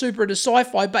 you're not super into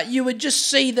sci-fi, but you would just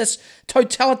see this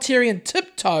totalitarian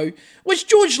tiptoe, which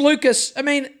George Lucas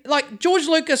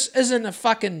isn't a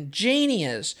fucking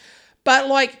genius,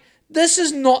 but this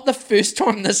is not the first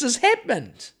time this has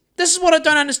happened. This is what I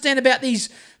don't understand about these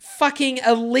fucking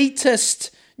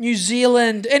elitist New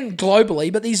Zealand and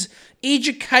globally, but these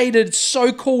educated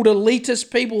so-called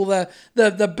elitist people,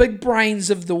 the big brains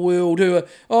of the world who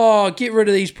are, get rid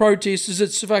of these protesters,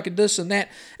 it's fucking this and that.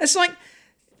 It's like,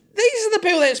 these are the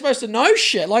people that are supposed to know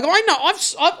shit. Like, I know,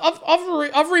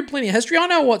 I've read plenty of history. I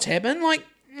know what's happened. Like,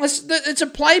 it's a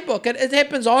playbook. It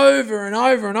happens over and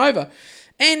over and over.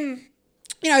 And,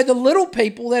 the little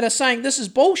people that are saying this is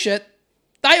bullshit,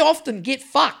 they often get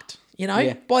fucked,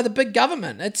 by the big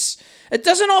government. It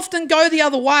doesn't often go the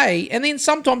other way, and then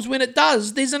sometimes when it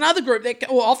does, there's another group that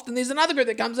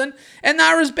comes in, and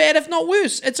they're as bad, if not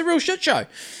worse. It's a real shit show.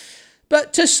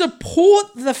 But to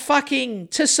support the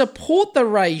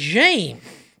regime,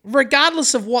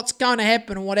 regardless of what's going to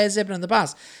happen and what has happened in the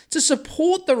past, to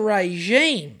support the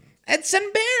regime, it's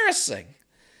embarrassing.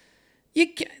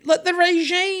 The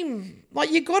regime,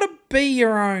 you got to be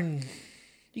your own.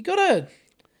 You got to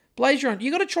blaze your own.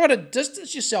 You got to try to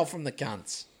distance yourself from the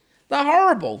cunts. They're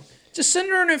horrible.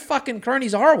 Jacinda and her fucking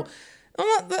cronies are horrible.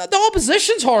 The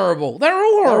opposition's horrible. They're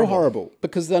all horrible. They're horrible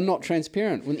because they're not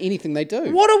transparent with anything they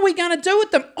do. What are we going to do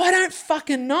with them? I don't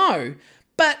fucking know.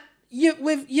 But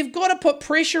you've got to put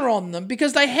pressure on them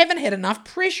because they haven't had enough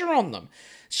pressure on them.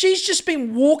 She's just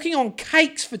been walking on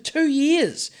cakes for 2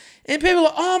 years. And people are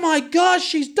like, oh my gosh,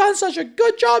 she's done such a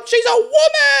good job. She's a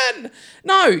woman.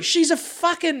 No, she's a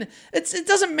fucking... It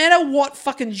doesn't matter what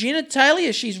fucking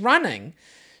genitalia she's running.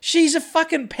 She's a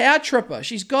fucking power tripper.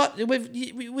 We've got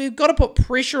to put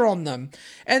pressure on them.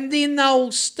 And then they'll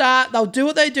do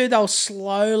what they do. They'll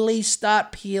slowly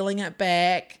start peeling it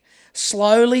back.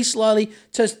 Slowly,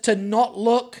 to not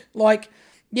look like,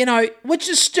 which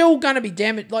is still going to be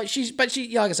damaged. Like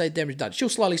like I say, damage done. She'll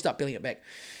slowly start peeling it back.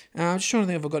 I'm just trying to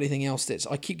think if I've got anything else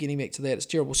I keep getting back to that. It's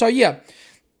terrible. So yeah.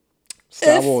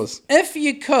 Star Wars. If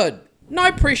you could,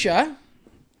 no pressure,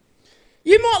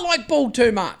 you might like Bald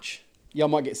too much. Yeah, I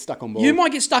might get stuck on Bald. You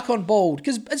might get stuck on Bald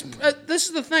because this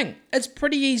is the thing. It's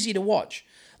pretty easy to watch.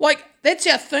 Like, that's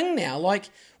our thing now. Like,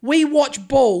 we watch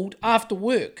Bald after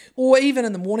work or even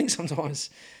in the morning sometimes.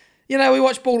 We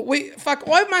watch Bald.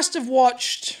 I must have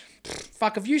watched...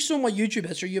 if you saw my YouTube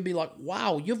history, you'd be like,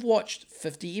 wow, you've watched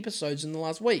 50 episodes in the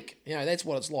last week. That's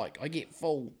what it's like. I get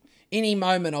full. Any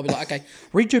moment, I'll be like, okay,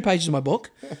 read 2 pages of my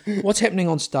book. What's happening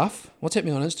on stuff? What's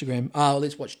happening on Instagram? Oh,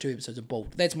 let's watch 2 episodes of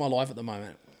Bald. That's my life at the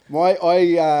moment. My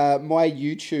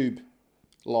YouTube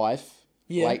life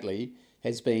lately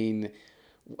has been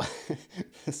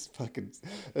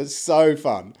it's so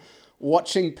fun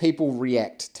watching people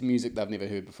react to music they've never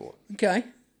heard before. Okay.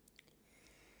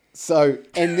 So,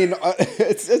 and then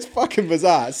it's fucking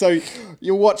bizarre. So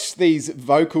you watch these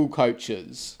vocal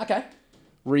coaches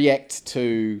react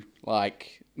to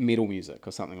like metal music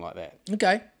or something like that.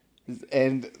 Okay.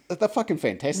 And they're fucking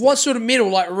fantastic. What sort of metal?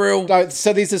 Like real...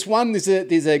 So there's this one, there's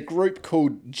a group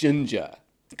called Ginger.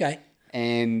 Okay.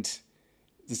 And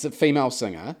there's a female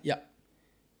singer. Yep.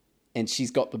 And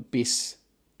she's got the best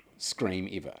scream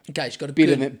ever. Okay, she's got a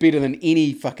better than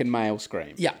any fucking male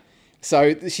scream. Yeah.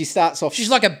 So she starts off... She's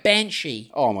like a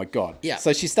banshee. Oh my God. Yeah.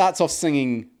 So she starts off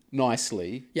singing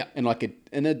nicely. Yeah. And like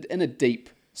in a deep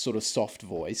sort of soft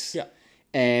voice. Yeah.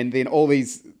 And then all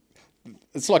these...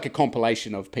 It's like a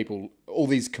compilation of people, all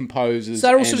these composers. So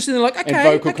they're all sort of sitting there like, okay, and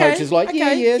vocal okay, coaches like,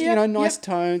 okay, nice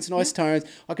tones.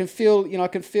 I can feel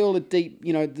a deep,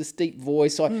 this deep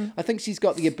voice. I think she's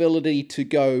got the ability to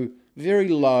go very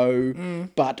low,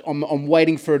 but I'm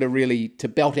waiting for her to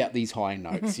belt out these high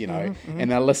notes, and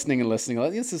they're listening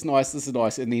like, this is nice,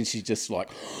 and then she's just like,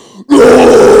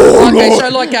 okay, so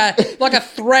like a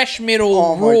thrash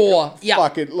metal roar, yeah,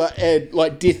 fucking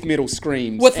like death metal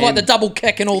screams with like the double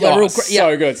kick and all the real,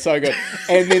 so good,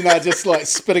 and then they're just like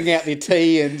spitting out their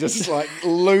tea and just like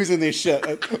losing their shit.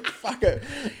 Fuck it,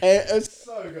 it's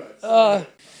so good.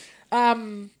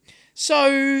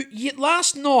 So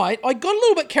last night, I got a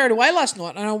little bit carried away last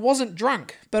night, and I wasn't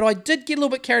drunk, but I did get a little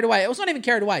bit carried away. I was not even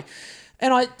carried away.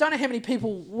 And I don't know how many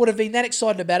people would have been that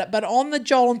excited about it, but on the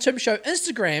Joel and Tim Show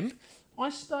Instagram,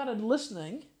 I started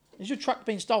listening. Is your truck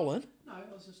being stolen? No, I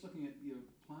was just looking at your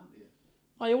plant there.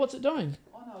 Oh yeah, what's it doing?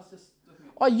 Oh no, I was just looking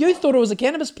at... Oh, you thought it was a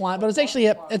cannabis plant, but it's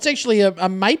actually a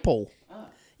maple. Ah.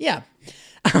 Yeah.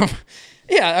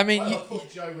 Yeah, I mean... I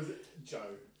thought Joe was... Joe...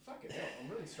 Fucking hell, I'm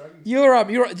really struggling.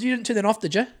 You didn't turn that off,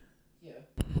 did you? Yeah.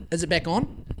 Is it back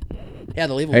on? How are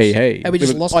the levels? Hey. We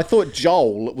just lost... I thought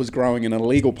Joel was growing an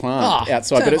illegal plant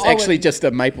outside, Tim, but it's actually just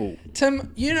a maple.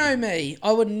 Tim, you know me.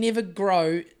 I would never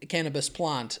grow a cannabis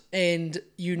plant, and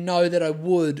you know that I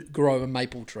would grow a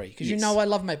maple tree, because you know I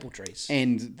love maple trees.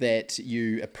 And that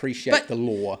you appreciate the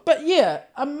law. But yeah,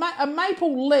 a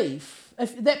maple leaf,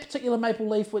 if that particular maple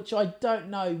leaf, which I don't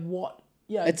know what...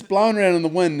 Yeah, it's blown around in the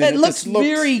wind. And it looks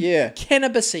very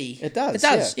cannabisy. It does. It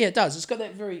does. Yeah, it does. It's got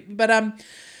that very... But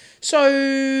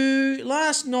so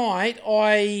last night,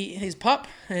 his pup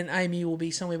and Amy will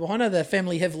be somewhere behind her. The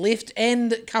family have left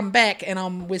and come back,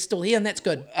 and we're still here, and that's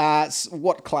good.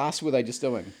 What class were they just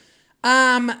doing?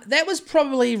 That was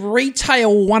probably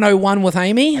Retail 101 with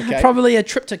Amy. Okay. Probably a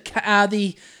trip to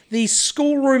the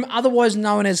schoolroom, otherwise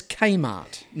known as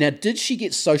Kmart. Now, did she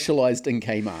get socialised in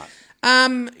Kmart?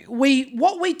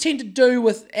 What we tend to do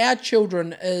with our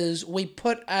children is we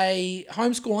put a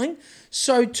homeschooling.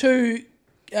 So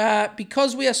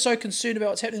because we are so concerned about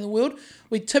what's happening in the world,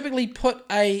 we typically put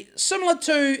a similar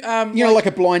to like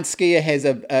a blind skier has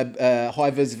a high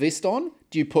vis vest on.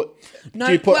 Do you put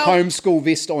homeschool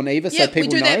vest on either so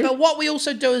people know? Yeah, we do that. But what we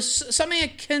also do is something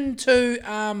akin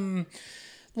to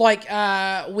like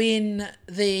when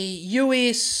the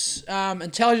US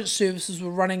intelligence services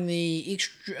were running the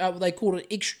they called it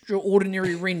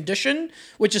extraordinary rendition,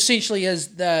 which essentially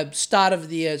is the start of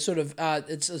the sort of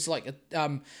it's like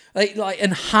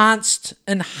enhanced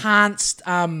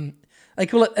they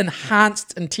call it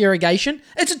enhanced interrogation.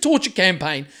 It's a torture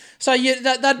campaign. So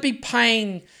they'd be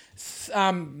paying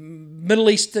Middle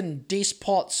Eastern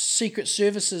despots, secret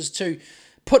services to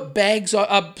put bags,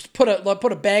 put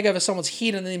a bag over someone's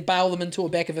head and then bail them into the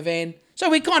back of a van. So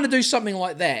we kind of do something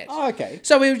like that. Oh, okay.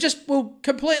 So we'll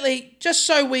completely, just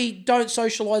so we don't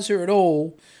socialise her at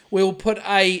all, we'll put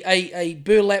a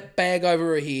burlap bag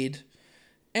over her head,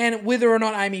 and whether or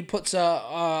not Amy puts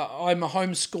I'm a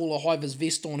homeschooler high-vis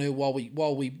vest on her while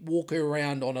we walk her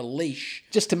around on a leash,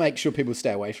 just to make sure people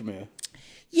stay away from her.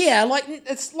 Yeah, like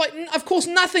it's like, of course,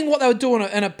 nothing what they would do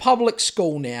in a public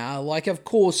school now. Like, of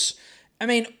course, I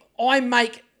mean, I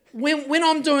make when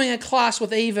I'm doing a class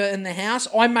with Eva in the house,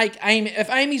 I make Amy. If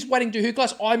Amy's waiting to do her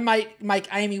class, I make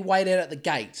Amy wait out at the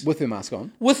gate with her mask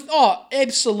on.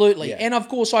 Absolutely, yeah. And of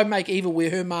course, I make Eva wear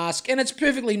her mask, and it's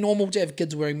perfectly normal to have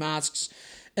kids wearing masks.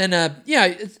 And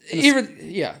yeah,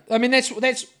 I mean that's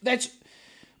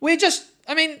we're just.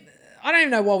 I mean, I don't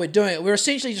even know why we're doing it. We're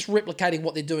essentially just replicating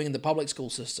what they're doing in the public school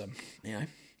system. You know,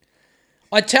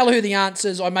 I tell her the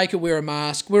answers. I make her wear a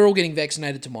mask. We're all getting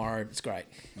vaccinated tomorrow. It's great.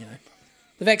 You know,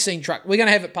 the vaccine truck. We're going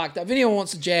to have it parked up. If anyone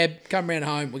wants a jab, come around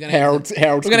home. We're going to Harold's we're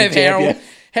going to have jab, Harold. yeah.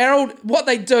 Harold, what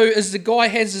they do is the guy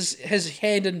has his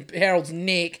hand in Harold's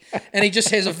neck and he just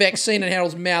has a vaccine in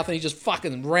Harold's mouth and he just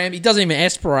fucking ram. He doesn't even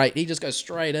aspirate. He just goes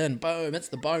straight in. Boom. It's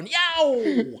the bone.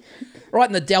 Yow! Right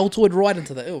in the deltoid, right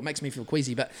into the... it makes me feel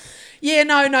queasy. But yeah,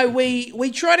 no.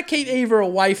 We try to keep Eva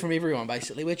away from everyone,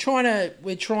 basically. We're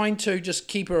trying to just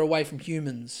keep her away from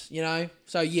humans, you know?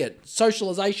 So yeah,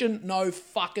 socialization, no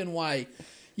fucking way.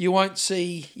 You won't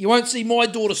see my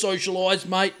daughter socialise,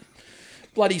 mate.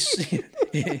 Bloody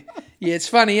yeah, it's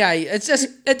funny, eh? It's just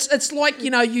it's like, you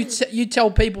know, you tell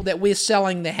people that we're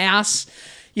selling the house,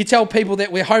 you tell people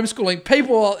that we're homeschooling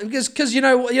people because you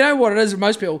know what it is with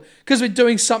most people, because we're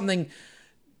doing something.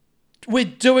 We're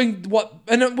doing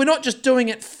and we're not just doing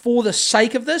it for the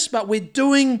sake of this, but we're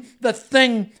doing the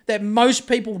thing that most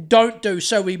people don't do,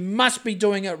 so we must be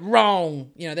doing it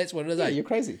wrong. You know, that's what it is. Yeah, eh? you're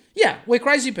crazy. Yeah, we're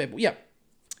crazy people. Yeah,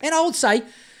 and I would say,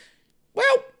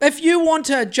 well, if you want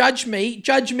to judge me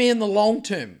in the long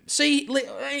term. See,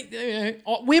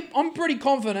 I'm pretty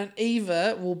confident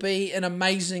Eva will be an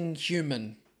amazing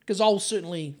human, because I'll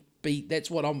certainly be.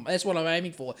 That's what I'm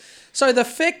aiming for. So the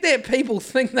fact that people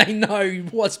think they know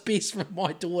what's best for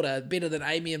my daughter better than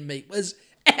Amy and me was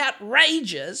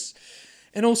outrageous.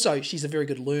 And also, she's a very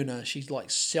good learner. She's like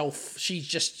she has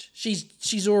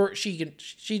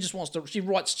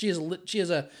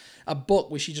a book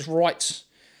where she just writes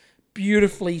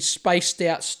beautifully spaced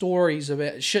out stories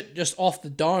about shit just off the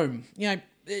dome. You know,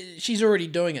 she's already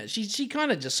doing it. She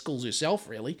kind of just schools herself,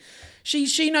 really.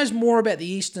 She knows more about the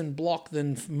Eastern Bloc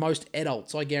than most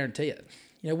adults, I guarantee it.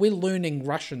 You know, we're learning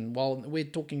Russian while we're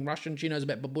talking Russian. She knows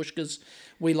about babushkas.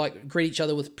 We like greet each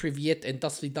other with privyet and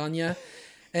das vidanya.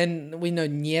 And we know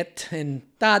niet and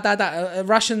da.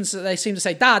 Russians, they seem to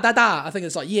say da. I think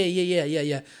it's like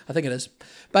yeah. I think it is.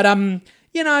 But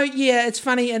you know, yeah, it's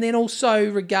funny. And then also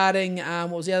regarding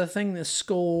what was the other thing? The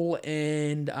school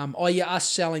and us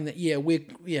selling that. Yeah,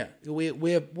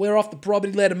 we're off the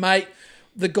property ladder, mate.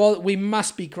 We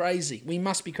must be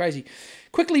crazy.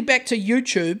 Quickly back to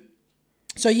YouTube.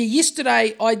 So yeah,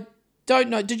 yesterday I don't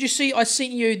know. Did you see? I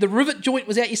sent you the rivet joint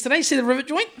was out yesterday. You see the rivet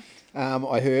joint?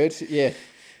 I heard. Yeah.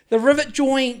 The rivet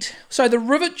joint, so the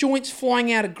rivet joint's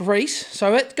flying out of Greece,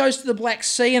 so it goes to the Black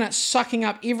Sea and it's sucking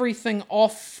up everything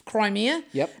off Crimea.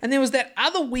 Yep. And there was that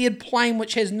other weird plane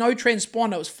which has no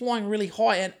transponder. It was flying really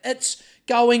high and it's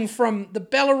going from the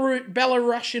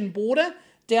Belarusian border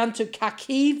down to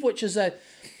Kharkiv, which is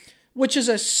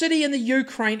a city in the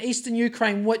Ukraine, eastern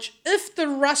Ukraine, which if the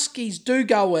Ruskies do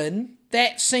go in,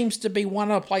 that seems to be one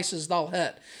of the places they'll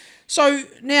hit. So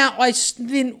now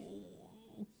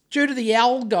due to the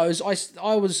algos,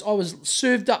 I was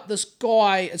served up this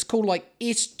guy. It's called like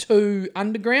S2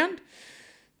 Underground.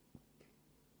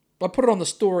 I put it on the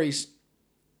stories.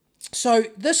 So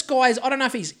this guy's, I don't know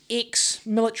if he's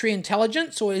ex-military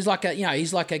intelligence or he's like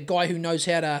a guy who knows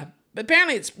how to. But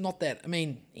apparently it's not that. I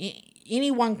mean,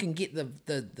 anyone can get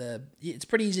the. It's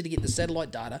pretty easy to get the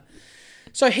satellite data.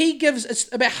 So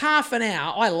it's about half an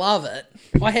hour. I love it.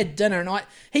 I had dinner and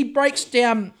he breaks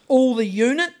down all the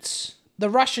units. The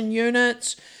Russian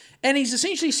units, and he's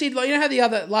essentially said, like, you know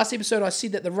how last episode I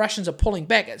said that the Russians are pulling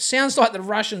back. It sounds like the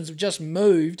Russians have just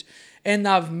moved, and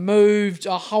they've moved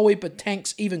a whole heap of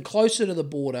tanks even closer to the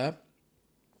border,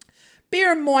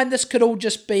 bear in mind this could all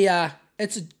just be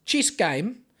it's a chess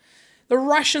game. The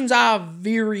Russians are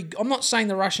I'm not saying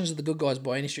the Russians are the good guys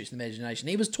by any stretch of the imagination.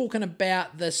 He was talking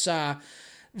about this what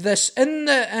was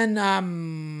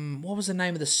the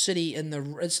name of the city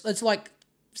it's like,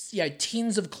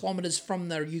 tens of kilometers from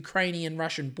the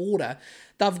Ukrainian-Russian border.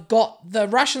 The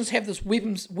Russians have this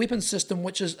weapon system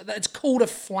it's called a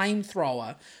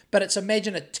flamethrower, but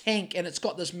imagine a tank, and it's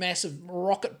got this massive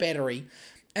rocket battery,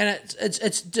 and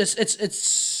it's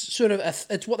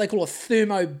what they call a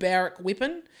thermobaric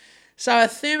weapon. So a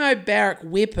thermobaric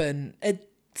weapon, it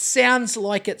sounds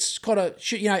like it's got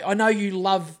I know you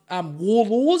love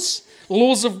war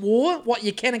laws of war, what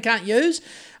you can and can't use.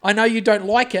 I know you don't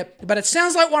like it, but it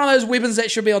sounds like one of those weapons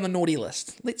that should be on the naughty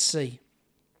list. Let's see.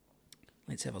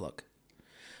 Let's have a look.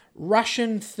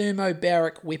 Russian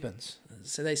thermobaric weapons.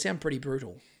 So they sound pretty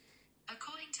brutal.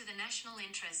 According to the National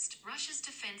Interest, Russia's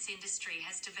defense industry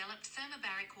has developed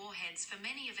thermobaric warheads for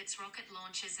many of its rocket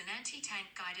launchers and anti-tank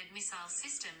guided missile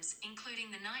systems,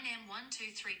 including the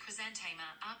 9M123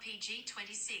 Chrysanthema,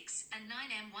 RPG-26, and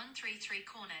 9M133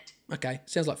 Cornet. Okay,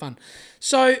 sounds like fun.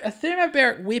 So a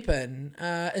thermobaric weapon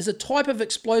is a type of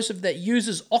explosive that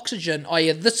uses oxygen. Oh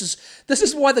yeah, this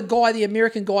is why the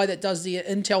American guy that does the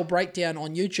Intel breakdown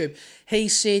on YouTube, he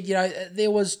said,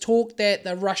 there was talk that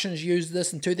the Russians used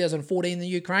this in 2014 in the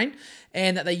Ukraine,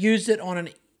 and that they used it on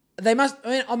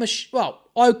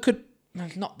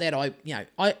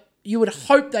you would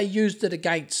hope they used it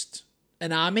against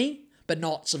an army, but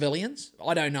not civilians.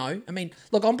 I don't know. I mean,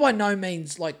 look, I'm by no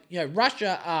means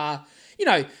Russia are,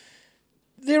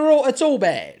 it's all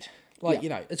bad.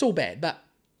 It's all bad. But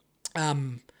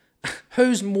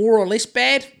who's more or less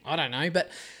bad? I don't know. But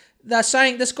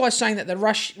this guy's saying that the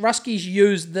Ruskies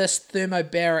used this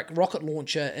thermobaric rocket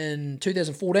launcher in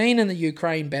 2014 in the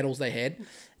Ukraine battles they had.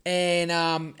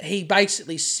 And he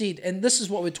basically said, and this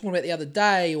is what we were talking about the other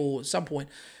day or at some point,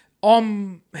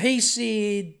 he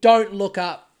said, don't look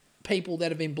up people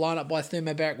that have been blown up by a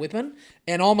thermobaric weapon,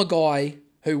 and I'm a guy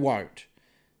who won't.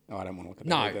 Oh, I don't want to look at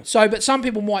that either. No, so, but some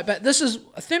people might, but this is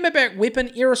a thermobaric weapon,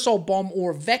 aerosol bomb, or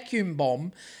a vacuum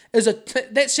bomb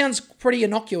that sounds pretty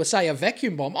innocuous, say a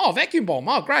vacuum bomb. Oh, vacuum bomb,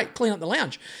 oh great, clean up the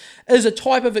lounge. Is a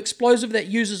type of explosive that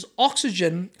uses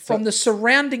oxygen from the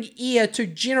surrounding air to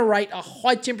generate a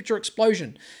high temperature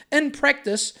explosion. In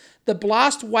practice, the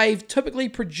blast wave typically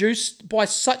produced by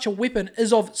such a weapon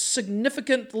is of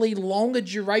significantly longer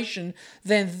duration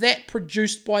than that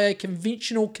produced by a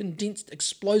conventional condensed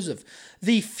explosive.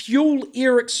 The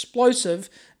fuel-air explosive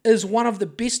is one of the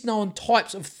best-known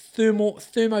types of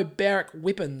thermobaric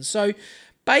weapons. So,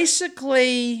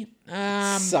 basically...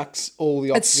 sucks all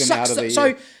the oxygen out of the air.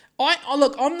 So,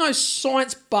 look, I'm no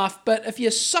science buff, but if you're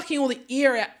sucking all the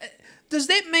air out, does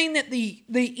that mean that the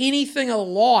anything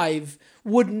alive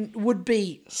would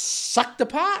be sucked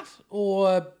apart,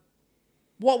 or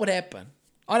what would happen?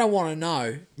 I don't want to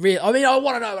know. Really, I mean, I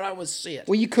want to know, but I don't want to see it.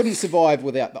 Well, you couldn't survive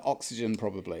without the oxygen,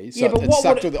 probably. So yeah, it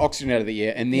sucked all the oxygen out of the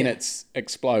air, and then it's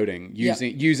exploding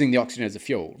using the oxygen as a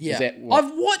fuel. Yeah, Is that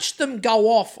I've watched them go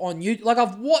off on YouTube. Like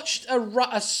I've watched a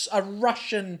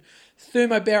Russian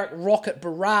thermobaric rocket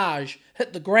barrage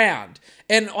hit the ground,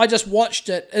 and I just watched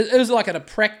it. It was like at a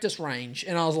practice range,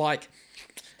 and I was like,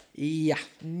 yeah,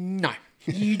 no.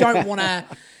 You don't want to...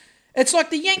 It's like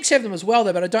the Yanks have them as well,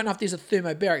 though, but I don't know if there's a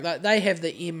thermobaric. Like, they have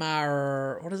the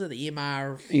MR... What is it? The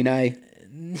MR... NA.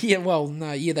 Yeah, well,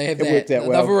 no, yeah, they have that. Worked out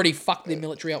well. They've already fucked their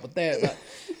military up with that.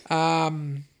 But,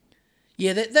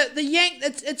 yeah, the Yank...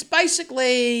 It's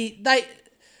basically...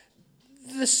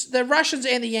 The Russians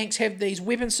and the Yanks have these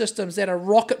weapon systems that are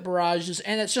rocket barrages,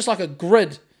 and it's just like a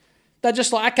grid. They're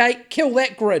just like, okay, kill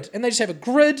that grid. And they just have a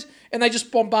grid, and they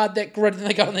just bombard that grid, and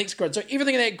they go to the next grid. So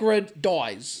everything in that grid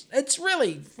dies. It's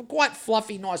really quite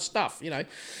fluffy, nice stuff,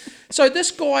 So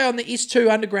this guy on the S2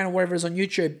 Underground or whatever it is on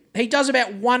YouTube, he does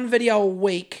about one video a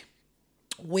week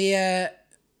where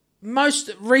most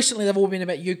recently they've all been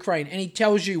about Ukraine, and he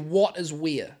tells you what is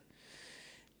where.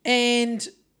 And...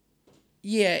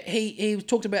 yeah, he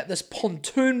talked about this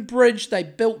pontoon bridge they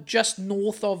built just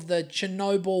north of the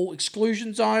Chernobyl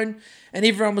exclusion zone, and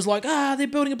everyone was like, they're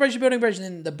building a bridge, and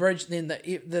then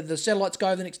the satellites go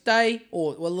over the next day,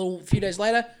 or a few days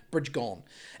later, bridge gone.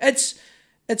 It's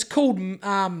called,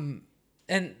 and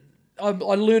I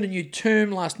learned a new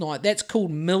term last night, that's called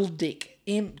MILDEC,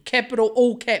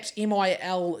 all caps,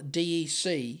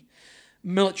 MILDEC,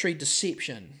 military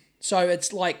deception. So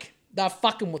it's like, they're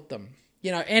fucking with them,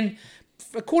 and...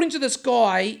 according to this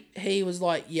guy, he was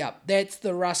like, yeah, that's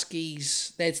the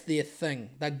Ruskies, that's their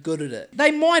thing. They're good at it. They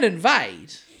might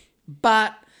invade,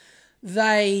 but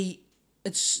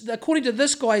according to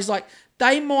this guy, he's like,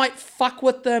 they might fuck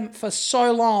with them for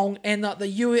so long, and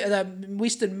the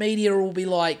Western media will be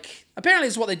like, apparently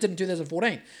it's what they did in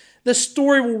 2014. The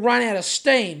story will run out of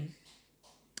steam,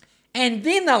 and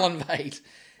then they'll invade.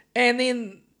 And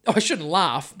then, I shouldn't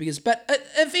laugh, but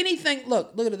if anything,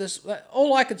 look at this.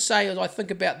 All I could say is I think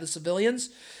about the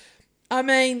civilians. I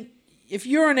mean, if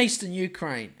you're in Eastern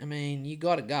Ukraine, I mean, you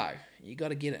got to go. You got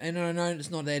to get it. And I know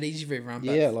it's not that easy for everyone.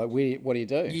 But like, what do you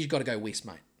do? You got to go west,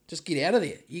 mate. Just get out of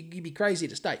there. You'd be crazy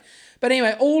to stay. But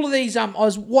anyway, all of these, I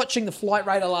was watching the flight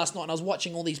radar last night, and I was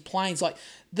watching all these planes. Like,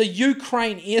 the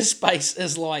Ukraine airspace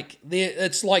is like,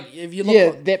 it's like, if you look...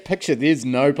 Yeah, that picture, there's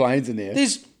no planes in there.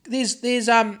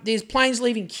 There's planes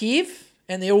leaving Kiev,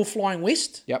 and they're all flying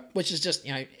west. Yep. Which is just,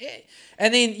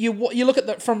 And then you look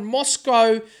at from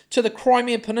Moscow to the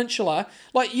Crimea Peninsula.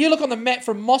 Like, you look on the map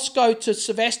from Moscow to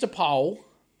Sevastopol,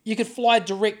 you could fly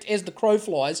direct as the crow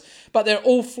flies, but they're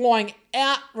all flying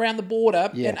out around the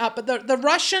border and up. But the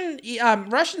Russian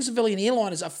civilian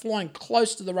airliners are flying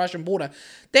close to the Russian border.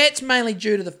 That's mainly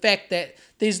due to the fact that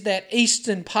there's that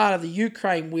eastern part of the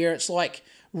Ukraine where it's like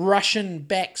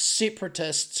Russian-backed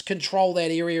separatists control that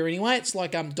area anyway. It's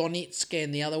like Donetsk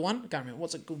and the other one. I can't remember.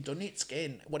 What's it called? Donetsk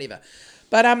and whatever.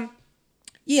 But,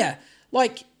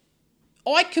 like...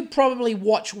 I could probably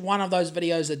watch one of those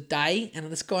videos a day, and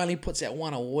this guy only puts out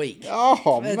one a week.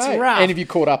 Oh, it's mate. rough. And have you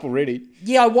caught up already?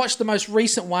 Yeah, I watched the most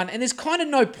recent one, and there's kind of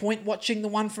no point watching the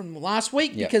one from last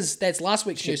week because that's last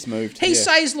week's Shit's news. moved. He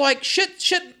says, like, shit,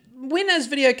 when his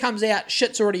video comes out,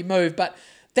 shit's already moved, but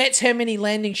that's how many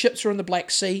landing ships are in the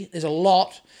Black Sea. There's a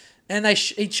lot. And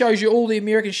he shows you all the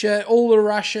American shit, all the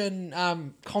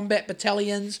Russian combat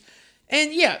battalions.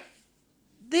 And,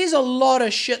 there's a lot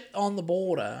of shit on the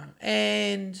border,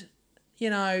 and,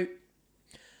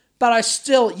 but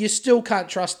you still can't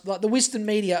trust, like, the Western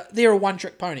media. They're a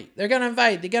one-trick pony. They're going to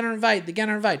invade.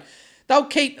 They'll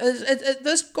keep,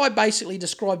 this guy basically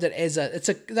described it as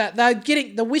they're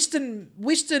getting the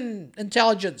Western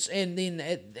intelligence, and then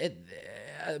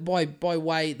by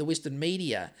way the Western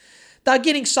media, they're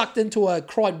getting sucked into a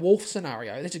cried wolf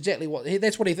scenario. That's exactly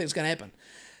that's what he thinks is going to happen.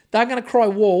 They're going to cry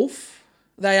wolf.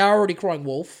 They are already crying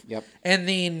wolf. Yep. And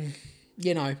then,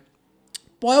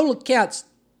 by all accounts,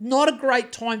 not a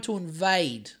great time to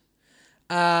invade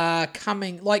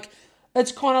coming. Like,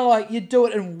 it's kind of like you do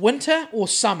it in winter or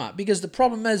summer, because the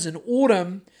problem is in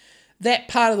autumn, that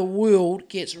part of the world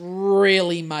gets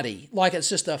really muddy. Like, it's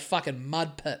just a fucking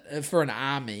mud pit for an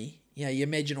army. You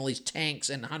imagine all these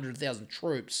tanks and 100,000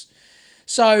 troops.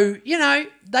 So,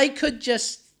 they could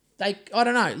just, I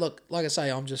don't know. Look, like I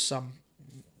say, I'm just some...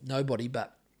 nobody,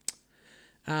 but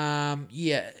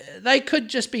they could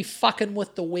just be fucking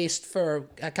with the West for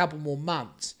a couple more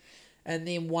months, and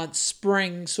then once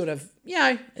spring sort of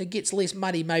it gets less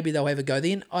muddy, maybe they'll have a go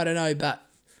then. I don't know, but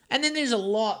and then there's a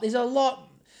lot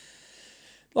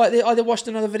like I watched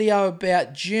another video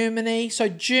about Germany. So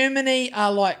Germany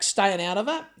are like staying out of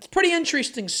it. It's pretty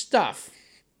interesting stuff,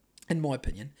 in my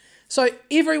opinion. So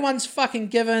everyone's fucking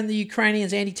giving the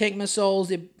Ukrainians anti-tank missiles.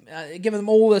 They're giving them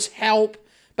all this help.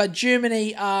 But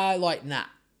Germany are like, nah,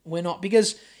 we're not,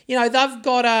 because they've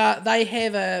got they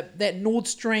have that Nord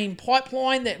Stream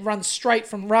pipeline that runs straight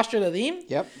from Russia to them.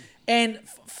 Yep. And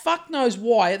fuck knows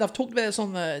why. They've talked about this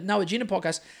on the No Agenda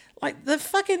podcast. Like,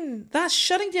 they're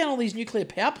shutting down all these nuclear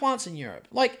power plants in Europe.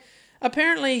 Like,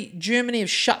 apparently Germany have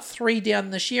shut 3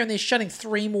 down this year, and they're shutting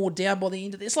 3 more down by the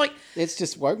end of this. Like, it's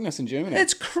just wokeness in Germany.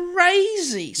 It's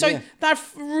crazy. So they're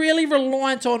really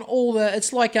reliant on all the.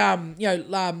 It's like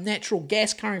natural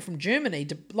gas coming from Germany.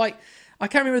 To like, I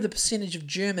can't remember the percentage of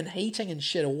German heating and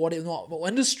shit or whatever, or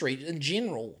industry in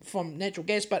general from natural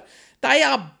gas, but they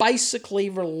are basically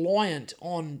reliant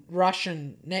on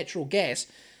Russian natural gas.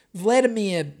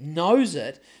 Vladimir knows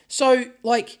it. So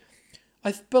like,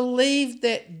 I believe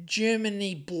that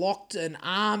Germany blocked some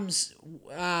arms.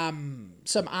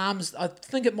 I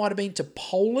think it might have been to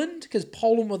Poland, because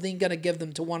Poland were then going to give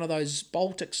them to one of those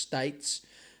Baltic states.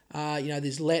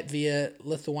 There's Latvia,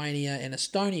 Lithuania, and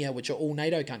Estonia, which are all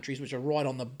NATO countries, which are right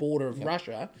on the border of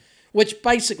Russia. Which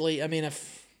basically, I mean,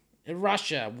 if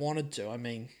Russia wanted to, I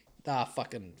mean,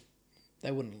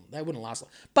 they wouldn't last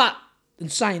long. But in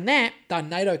saying that, they're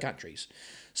NATO countries.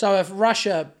 So if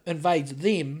Russia invades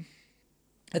them,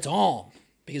 it's on,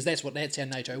 because that's how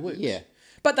NATO works. Yeah.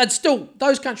 But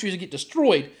those countries would get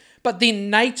destroyed. But then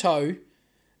NATO,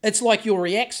 it's like your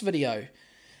reacts video.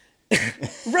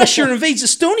 Russia invades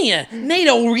Estonia,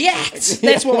 NATO will react.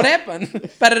 That's what would happen.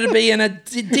 But it'd be in a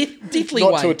deathly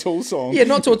way. Not to a Tool song. Yeah,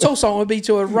 not to a Tool song. It would be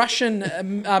to a Russian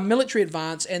military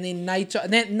advance, and then NATO.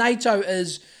 And that NATO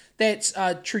that's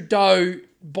Trudeau,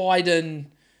 Biden,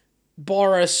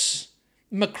 Boris,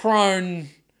 Macron,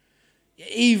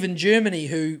 even Germany,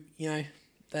 who, they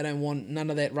don't want none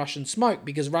of that Russian smoke,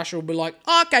 because Russia will be like,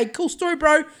 oh, okay, cool story,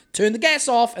 bro. Turn the gas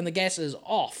off, and the gas is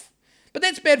off. But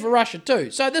that's bad for Russia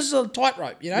too. So this is a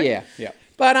tightrope, Yeah.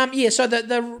 But so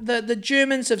the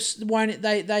Germans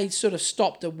they sort of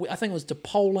stopped. I think it was to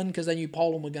Poland, because they knew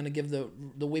Poland were going to give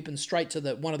the weapons straight to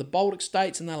one of the Baltic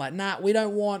states, and they're like, nah, we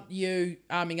don't want you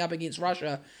arming up against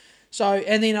Russia. So,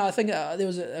 and then I think there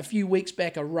was a few weeks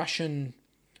back a Russian,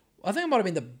 I think it might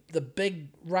have been the big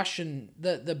Russian,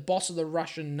 the boss of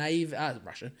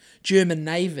the German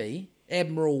Navy,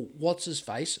 Admiral what's his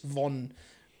face, von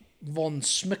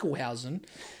Schmickelhausen.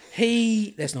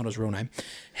 That's not his real name.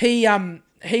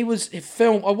 He was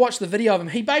filmed. I watched the video of him.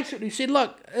 He basically said,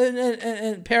 look,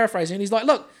 and paraphrasing, he's like,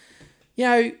 look,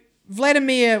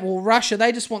 Vladimir or Russia,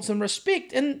 they just want some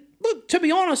respect. And look, to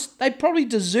be honest, they probably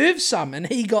deserve some. And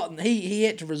he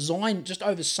had to resign just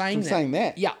over saying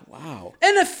that. Yeah. Wow.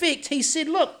 In effect, he said,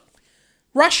 look,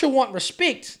 Russia want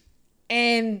respect,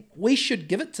 and we should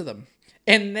give it to them.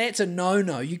 And that's a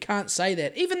no-no. You can't say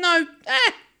that. Even though,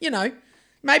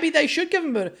 maybe they should give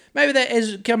them a bit. Maybe they,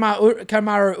 as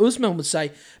Kamaru Usman would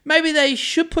say, maybe they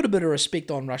should put a bit of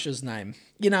respect on Russia's name.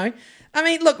 I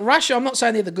mean, look, Russia, I'm not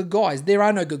saying they're the good guys. There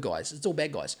are no good guys. It's all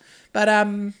bad guys. But,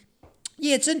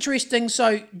 it's interesting.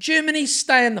 So Germany's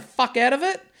staying the fuck out of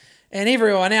it, and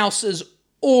everyone else is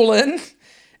all in.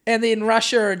 And then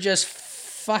Russia are just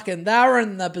they're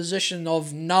in the position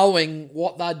of knowing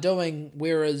what they're doing,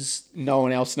 whereas no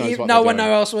one else knows what no they're one doing.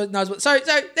 else knows what. So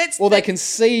that's they can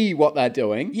see what they're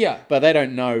doing, but they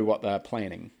don't know what they're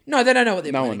planning. No, they don't know what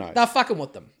they're planning. planning. No one knows. They're fucking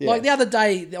with them. Yeah. Like the other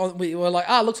day, we were like,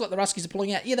 looks like the Ruskies are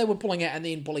pulling out. Yeah, they were pulling out and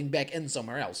then pulling back in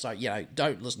somewhere else. So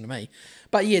don't listen to me.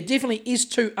 But yeah, definitely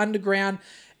S2 underground,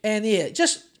 and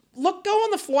just go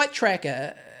on the flight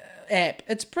tracker app.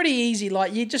 It's pretty easy.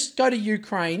 Like, you just go to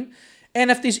Ukraine. And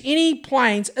if there's any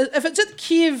planes, if it's at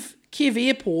Kiev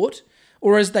airport,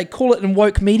 or as they call it in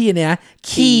woke media now,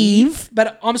 Kiev,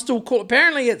 but I'm still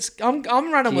apparently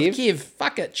I'm running with Kiev.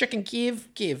 Fuck it, chicken Kiev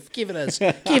it is.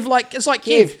 Kiev, like, it's like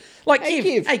Kiev. Like Kiev.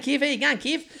 Kiev. Hey, Kiev, how you going,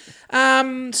 Kiev?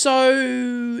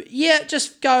 So,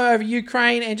 just go over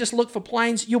Ukraine and just look for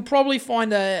planes. You'll probably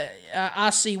find a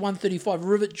RC-135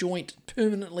 rivet joint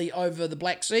permanently over the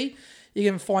Black Sea. You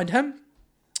can find him.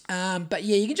 But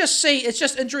you can just see, it's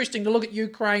just interesting to look at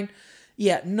Ukraine.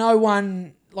 Yeah, no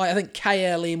one, like, I think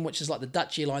KLM, which is like the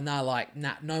Dutch airline, they're like,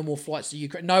 nah, no more flights to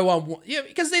Ukraine. No one,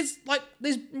 because there's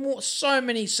so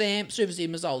many surface air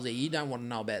missiles there. You don't want to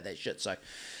know about that shit. So,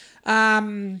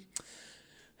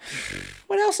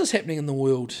 what else is happening in the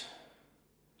world?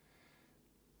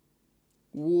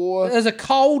 War. There's a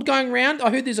cold going around. I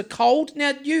heard there's a cold.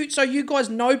 Now, you guys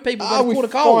know people that have caught a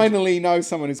cold. We finally know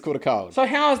someone who's caught a cold. So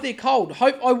how is their cold?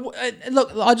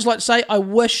 Look, I just like to say, I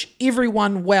wish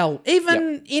everyone well.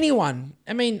 Even anyone.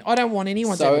 I mean, I don't want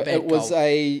anyone to have a bad cold.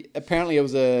 Apparently it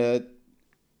was a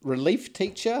relief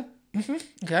teacher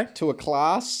to a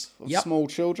class of small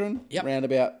children, around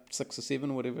about 6 or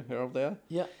 7 or whatever, how old they are.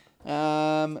 Yeah.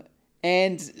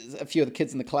 And a few of the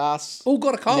kids in the class all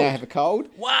got a cold. Now have a cold.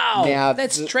 Wow, now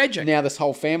that's tragic. Now this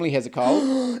whole family has a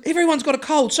cold. Everyone's got a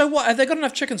cold. So what? Have they got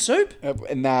enough chicken soup?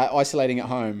 And they're isolating at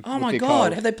home. Oh my God!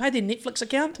 Cold. Have they paid their Netflix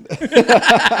account? So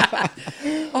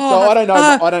I don't know.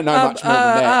 I don't know much more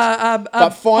than that. But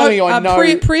finally, I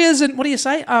know prayers and what do you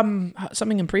say?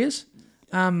 Something in prayers.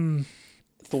 Our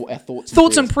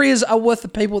thoughts and prayers are with the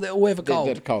people that will have a cold.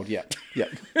 That are cold. Yeah.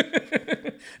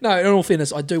 No, in all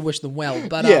fairness, I do wish them well,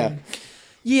 but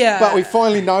But we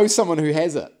finally know someone who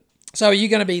has it. So are you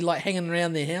going to be like hanging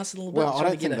around their house a little bit? Well,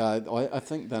 I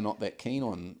think they're not that keen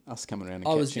on us coming around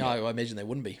and catching it. I imagine they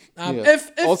wouldn't be. I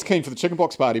was keen for the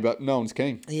chickenpox party, but no one's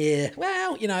keen. Yeah.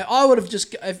 Well, I would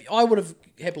have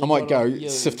happily. I might go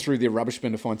sift through their rubbish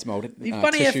bin to find some old It'd be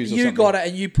funny if tissues you got it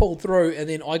and you pulled through, and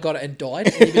then I got it and died,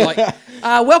 and you'd be like,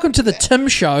 "Welcome to the Tim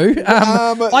Show.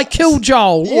 I killed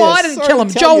Joel. Yeah, well, I didn't kill him.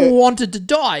 Joel wanted to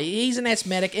die. He's an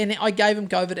asthmatic, and I gave him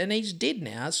COVID, and he's dead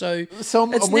now. So it's now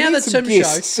the Tim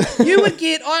Show. You would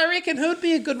get. I reckon who would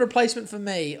be a good replacement for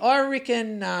me? I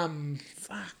reckon.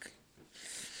 Fuck.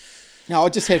 No, I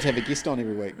just have to have a guest on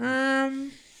every week.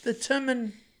 The Tim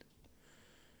and.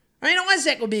 I mean,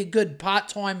 Isaac would be a good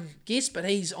part-time guest, but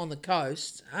he's on the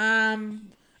coast. I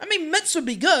mean, Mitz would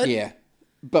be good. Yeah,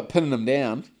 but pinning him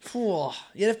down.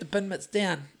 You'd have to pin Mitz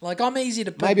down. Like, I'm easy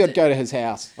to pin. Maybe I'd go to his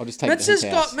house. I'll just take him to his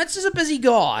house. Mitz is a busy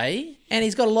guy, and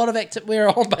he's got a lot of activity. Where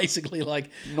I'm basically like...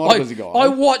 Not a busy guy. I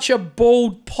watch a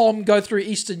bald pom go through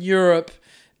Eastern Europe,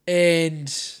 and...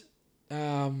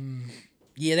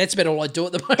 that's about all I do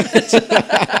at the moment.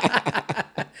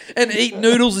 And eat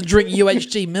noodles and drink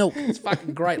UHT milk. It's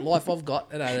fucking great life I've got.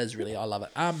 It is really. I love it.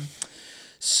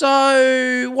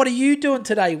 So, what are you doing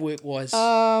today, work-wise?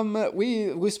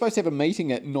 We were supposed to have a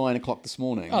meeting at 9 o'clock this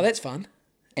morning. Oh, that's fun.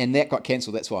 And that got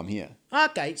cancelled. That's why I'm here.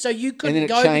 Okay, so you And couldn't then it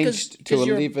go changed because to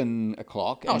you're... 11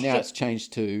 o'clock, and now shit. it's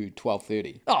changed to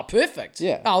 12:30. Oh, perfect.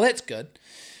 Yeah. Oh, that's good.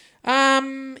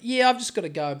 Yeah, I've just got to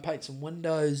go and paint some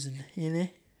windows and,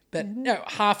 but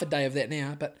half a day of that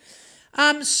now. But,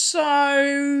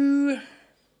 so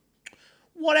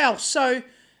what else? So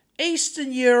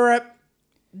Eastern Europe,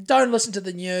 don't listen to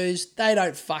the news. They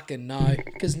don't fucking know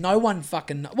because no one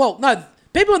fucking know. Well, no,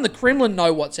 people in the Kremlin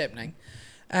know what's happening.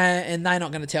 And they're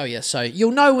not going to tell you. So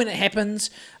you'll know when it happens.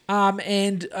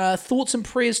 And thoughts and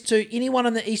prayers to anyone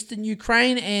in the Eastern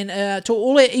Ukraine and to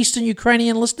all our Eastern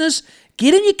Ukrainian listeners.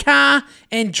 Get in your car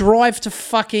and drive to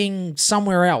fucking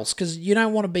somewhere else because you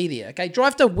don't want to be there. Okay,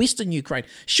 drive to Western Ukraine.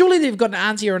 Surely they've got an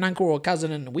auntie or an uncle or a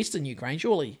cousin in Western Ukraine.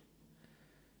 Surely.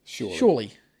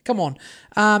 Come on.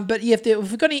 But yeah, if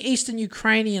we've got any Eastern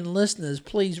Ukrainian listeners,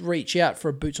 please reach out for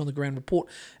a Boots on the Ground report.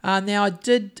 Now,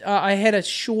 I had a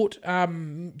short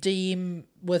DM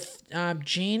with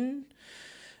Jen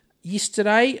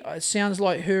yesterday. It sounds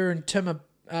like her and Tim are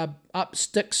up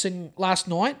sticksing last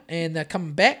night, and they're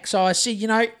coming back. So I said,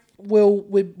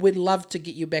 we'd love to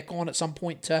get you back on at some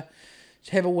point to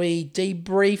have a wee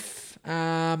debrief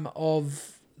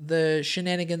of the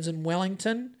shenanigans in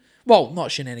Wellington. Well,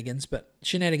 not shenanigans, but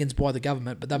shenanigans by the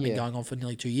government, but they've been going on for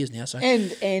nearly 2 years now. So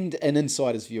And an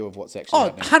insider's view of what's actually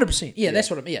happening. 100%. Yeah,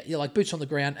 that's what I mean. Yeah, like boots on the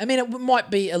ground. I mean, it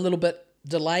might be a little bit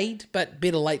delayed, but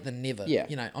better late than never. Yeah.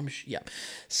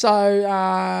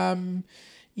 So,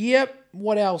 yep.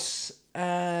 What else?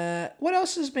 What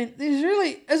else has been?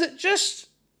 Is it just,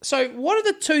 so what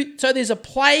are the two, so there's a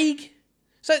plague.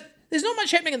 So there's not much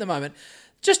happening at the moment.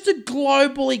 Just a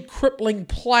globally crippling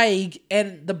plague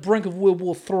and the brink of World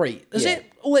War III. Is that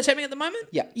all that's happening at the moment?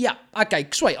 Yeah. Yeah. Okay,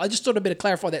 sweet. I just thought I'd better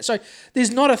clarify that. So there's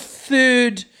not a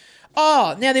third...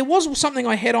 Oh, now there was something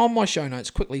I had on my show notes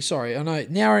quickly. Sorry, I know.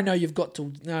 Now I know you've got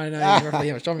to... No, roughly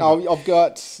how much time I've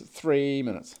got 3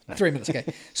 minutes. No. 3 minutes,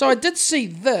 okay. So I did see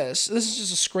this. This is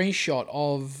just a screenshot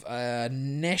of a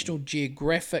National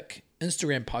Geographic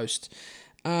Instagram post.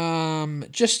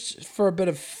 Just for a bit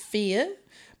of fear...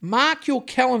 Mark your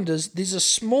calendars, there's a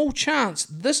small chance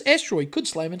this asteroid could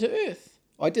slam into Earth.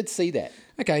 I did see that.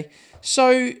 Okay,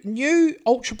 so new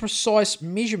ultra-precise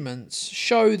measurements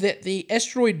show that the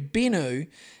asteroid Bennu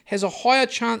has a higher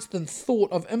chance than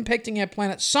thought of impacting our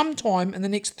planet sometime in the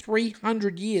next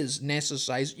 300 years, NASA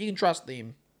says. You can trust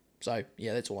them. So,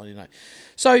 yeah, that's all I need to know.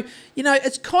 So,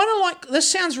 it's kind of like,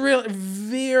 this sounds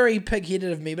very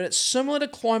pig-headed of me, but it's similar to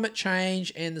climate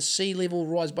change and the sea level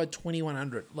rise by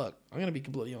 2100. Look, I'm going to be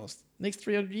completely honest. Next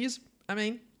 300 years, I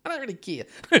don't really care.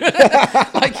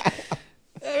 Like,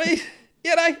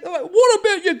 what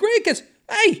about your grandkids?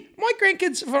 Hey, my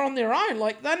grandkids are on their own.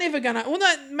 Like, they're never going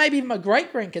to, maybe even my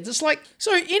great-grandkids. It's like,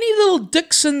 so any little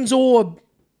Dixons or...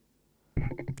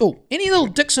 any little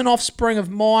Dixon offspring of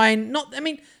mine,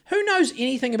 who knows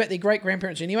anything about their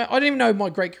great-grandparents anyway? I don't even know my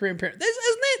great-grandparents.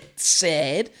 Isn't that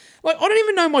sad? Like, I don't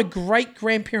even know my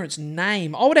great-grandparents'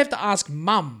 name. I would have to ask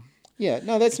Mum. Yeah,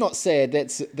 no, that's not sad.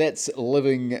 That's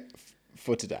living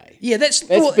for today. Yeah, that's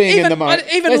being in the moment.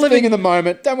 Being in the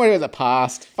moment. Don't worry about the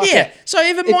past. Fuck it. So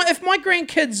if my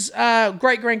grandkids,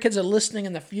 great-grandkids are listening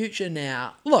in the future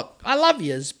now, look, I love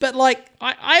yous, but like,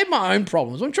 I have my own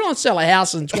problems. I'm trying to sell a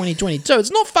house in 2022. It's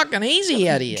not fucking easy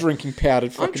out here. Drinking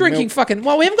powdered fucking I'm drinking milk. fucking...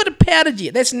 Well, we haven't got it powdered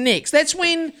yet. That's next. That's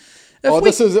when...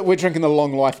 We're drinking the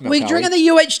long life milk. We're drinking the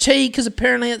UHT because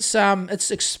apparently it's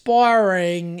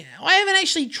expiring. I haven't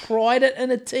actually tried it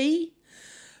in a tea.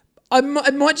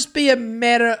 It might just be a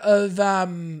matter of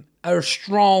a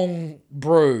strong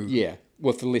brew. Yeah,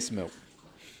 with less milk.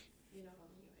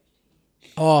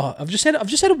 Oh, I've just had a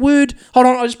word. Hold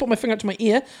on, I just put my finger up to my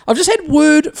ear. I've just had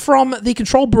word from the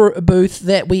control booth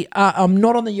that I'm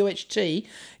not on the UHT.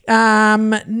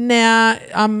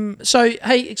 So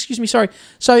hey, excuse me, sorry.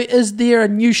 So is there a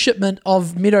new shipment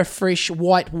of Meadow Fresh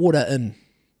white water in?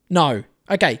 No.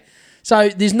 Okay. So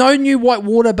there's no new white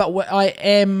water, but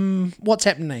what's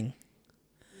happening?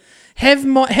 Have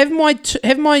my mee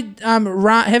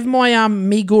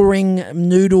goreng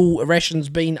noodle rations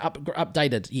been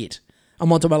updated yet? I'm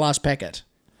onto my last packet.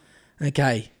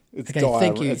 Okay. It's okay, dire,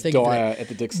 thank you. It's thank you dire at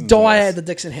the Dixon Dire house. at the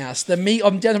Dixon house.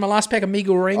 I'm down to my last pack of mee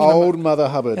goreng. Old Mother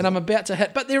Hubbard. And I'm about to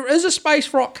hit. But there is a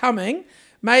space rock coming,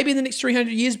 maybe in the next 300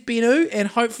 years, Bennu, and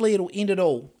hopefully it'll end it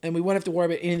all. And we won't have to worry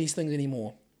about any of these things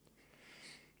anymore.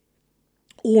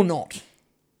 Or not.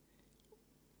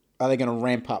 Are they going to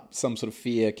ramp up some sort of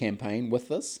fear campaign with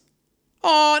this?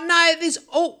 Oh, no,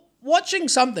 watching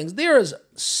some things, there is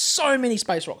so many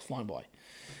space rocks flying by.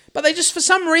 But they just, for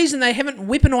some reason, they haven't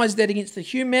weaponized that against the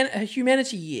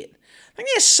humanity yet. I think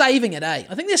they're saving it, eh?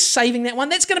 I think they're saving that one.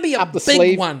 That's going to be a big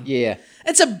sleeve, one. yeah.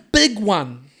 It's a big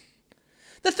one.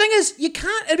 The thing is,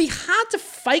 it'd be hard to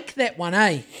fake that one,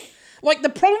 eh? Like, the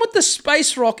problem with the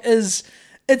space rock is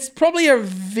it's probably a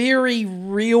very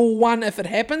real one if it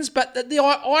happens, but the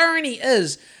irony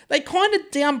is they kind of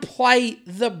downplay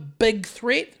the big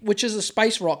threat, which is a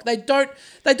space rock. They don't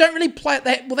really play it.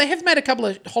 They have made a couple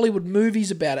of Hollywood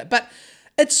movies about it, but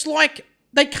it's like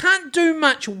they can't do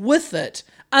much with it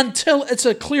until it's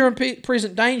a clear and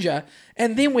present danger,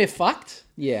 and then we're fucked.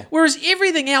 Yeah. Whereas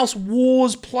everything else,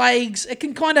 wars, plagues, how do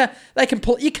you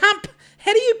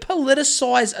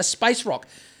politicize a space rock?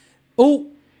 Oh,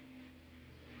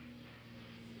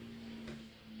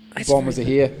 Bombers are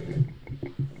here.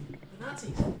 The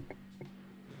Nazis.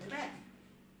 They're back.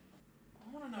 I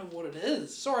want to know what it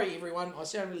is. Sorry, everyone. I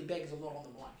sound really bad because I'm not on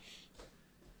the mic.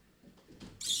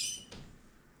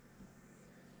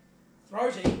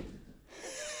 Throaty.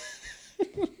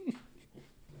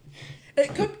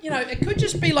 It could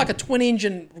just be like a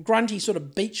twin-engine, grunty sort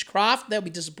of beach craft. That would be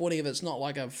disappointing if it's not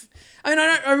like a.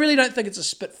 I really don't think it's a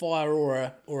Spitfire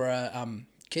or a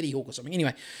Kitty Hawk or something.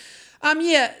 Anyway,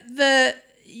 the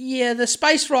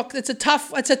space rock. It's a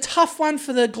tough one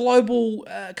for the global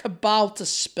cabal to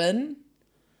spin.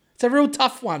 It's a real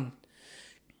tough one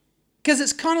because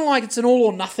it's kind of like it's an all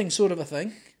or nothing sort of a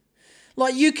thing.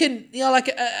 Like you can, like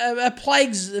a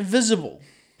plague's visible.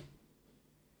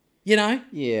 Yeah.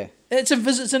 It's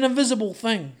an invisible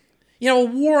thing. A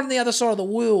war on the other side of the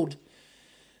world.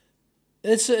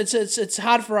 It's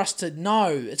hard for us to know.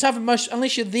 It's hard for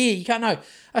unless you're there, you can't know.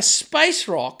 A space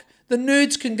rock, the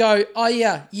nerds can go, oh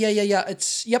yeah.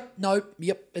 It's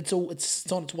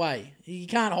it's on its way. You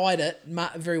can't hide it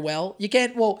very well. You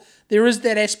can't. Well, there is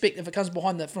that aspect if it comes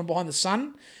from behind the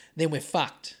sun, then we're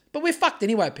fucked. But we're fucked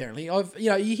anyway. Apparently,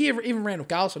 you hear even Randall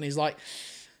Carlson. He's like,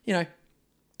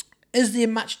 is there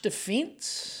much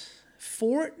defense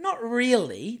for it? Not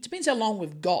really. It depends how long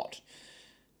we've got.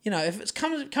 If it's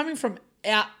coming from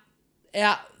out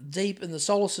deep in the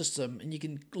solar system and you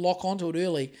can lock onto it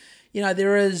early,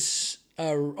 there is.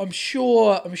 I'm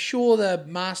sure the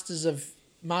masters of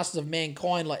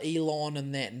mankind like Elon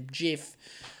and that and Jeff.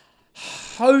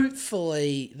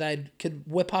 Hopefully they could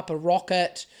whip up a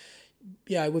rocket.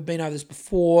 We've been over this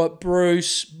before.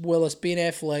 Bruce Willis, Ben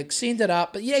Affleck, send it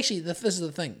up. But this is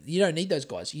the thing. You don't need those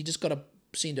guys. You just got to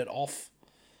send it off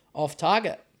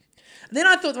target. And then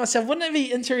I thought to myself, wouldn't it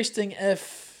be interesting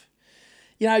if,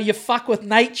 you fuck with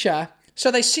nature? So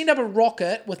they send up a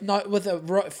rocket with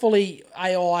a fully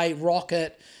AI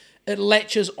rocket. It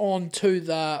latches onto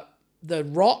the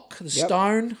rock, the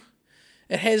stone.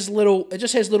 It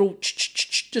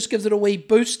just gives it a wee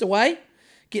boost away.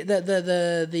 It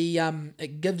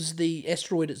gives the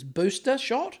asteroid its booster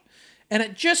shot, and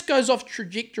it just goes off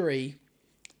trajectory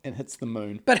and hits the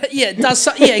moon. But it does.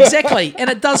 Exactly, and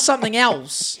it does something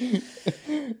else.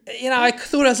 I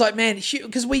thought I was like, man,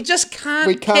 because we just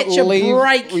can't catch a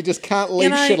break. We just can't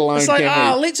leave shit alone. It's like,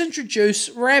 let's introduce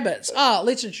rabbits.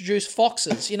 Let's introduce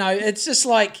foxes. It's just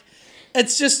like.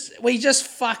 It's just we just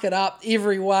fuck it up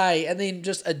every way, and then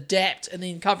just adapt, and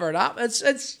then cover it up.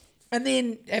 And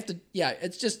then have to,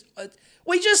 it's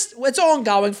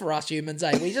ongoing for us humans,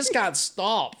 eh? We just can't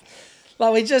stop.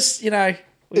 Like,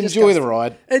 enjoy the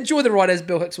ride. Enjoy the ride, as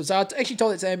Bill Hicks would say. I actually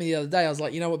told that to Amy the other day. I was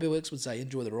like, what Bill Hicks would say?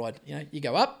 Enjoy the ride. You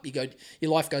go up,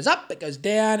 your life goes up, it goes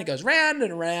down, it goes round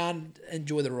and around.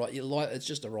 Enjoy the ride. It's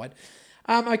just a ride.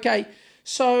 Okay,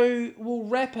 so we'll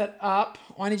wrap it up.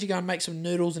 I need to go and make some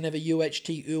noodles and have a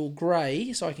UHT Earl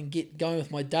Grey so I can get going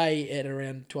with my day at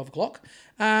around 12 o'clock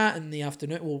in the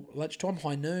afternoon, lunchtime,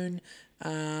 high noon.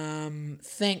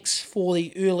 Thanks for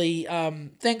the early.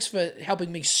 Thanks for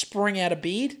helping me spring out of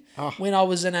bed when I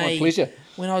was in my pleasure.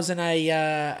 When I was in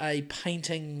a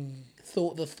painting.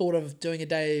 The thought of doing a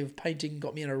day of painting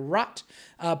got me in a rut.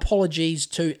 Apologies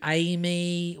to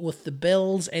Amy with the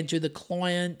bills and to the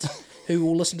client who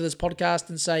will listen to this podcast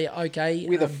and say, okay.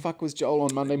 Where the fuck was Joel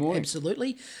on Monday morning?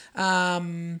 Absolutely.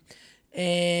 I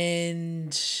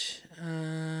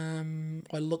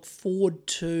look forward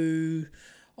to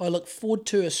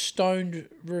a stoned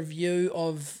review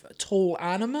of Tall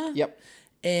Anima. Yep.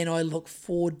 And I look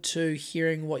forward to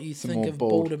hearing what you think of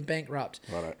Bald and Bankrupt.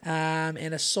 Right.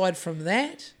 And aside from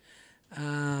that,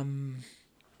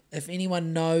 if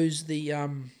anyone knows the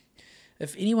Homo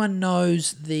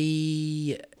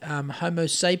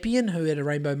sapien who had a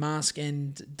rainbow mask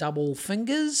and double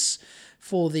fingers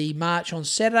for the march on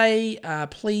Saturday,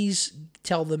 please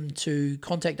tell them to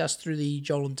contact us through the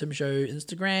Joel and Tim Show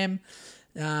Instagram,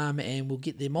 and we'll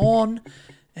get them on.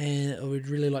 And I would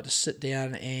really like to sit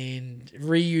down and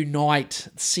reunite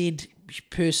said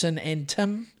person and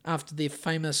Tim after their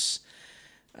famous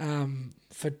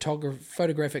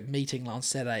photographic meeting on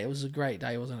Saturday. It was a great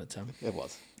day, wasn't it, Tim? It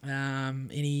was.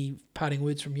 Any parting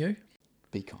words from you?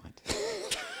 Be kind.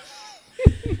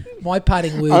 My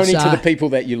parting words Only are... to the people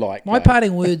that you like. My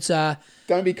parting words are...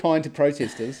 Don't be kind to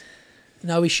protesters.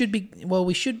 No, we should be... Well,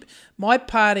 we should... My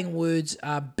parting words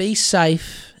are be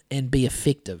safe and be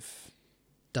effective.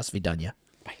 Das vidania.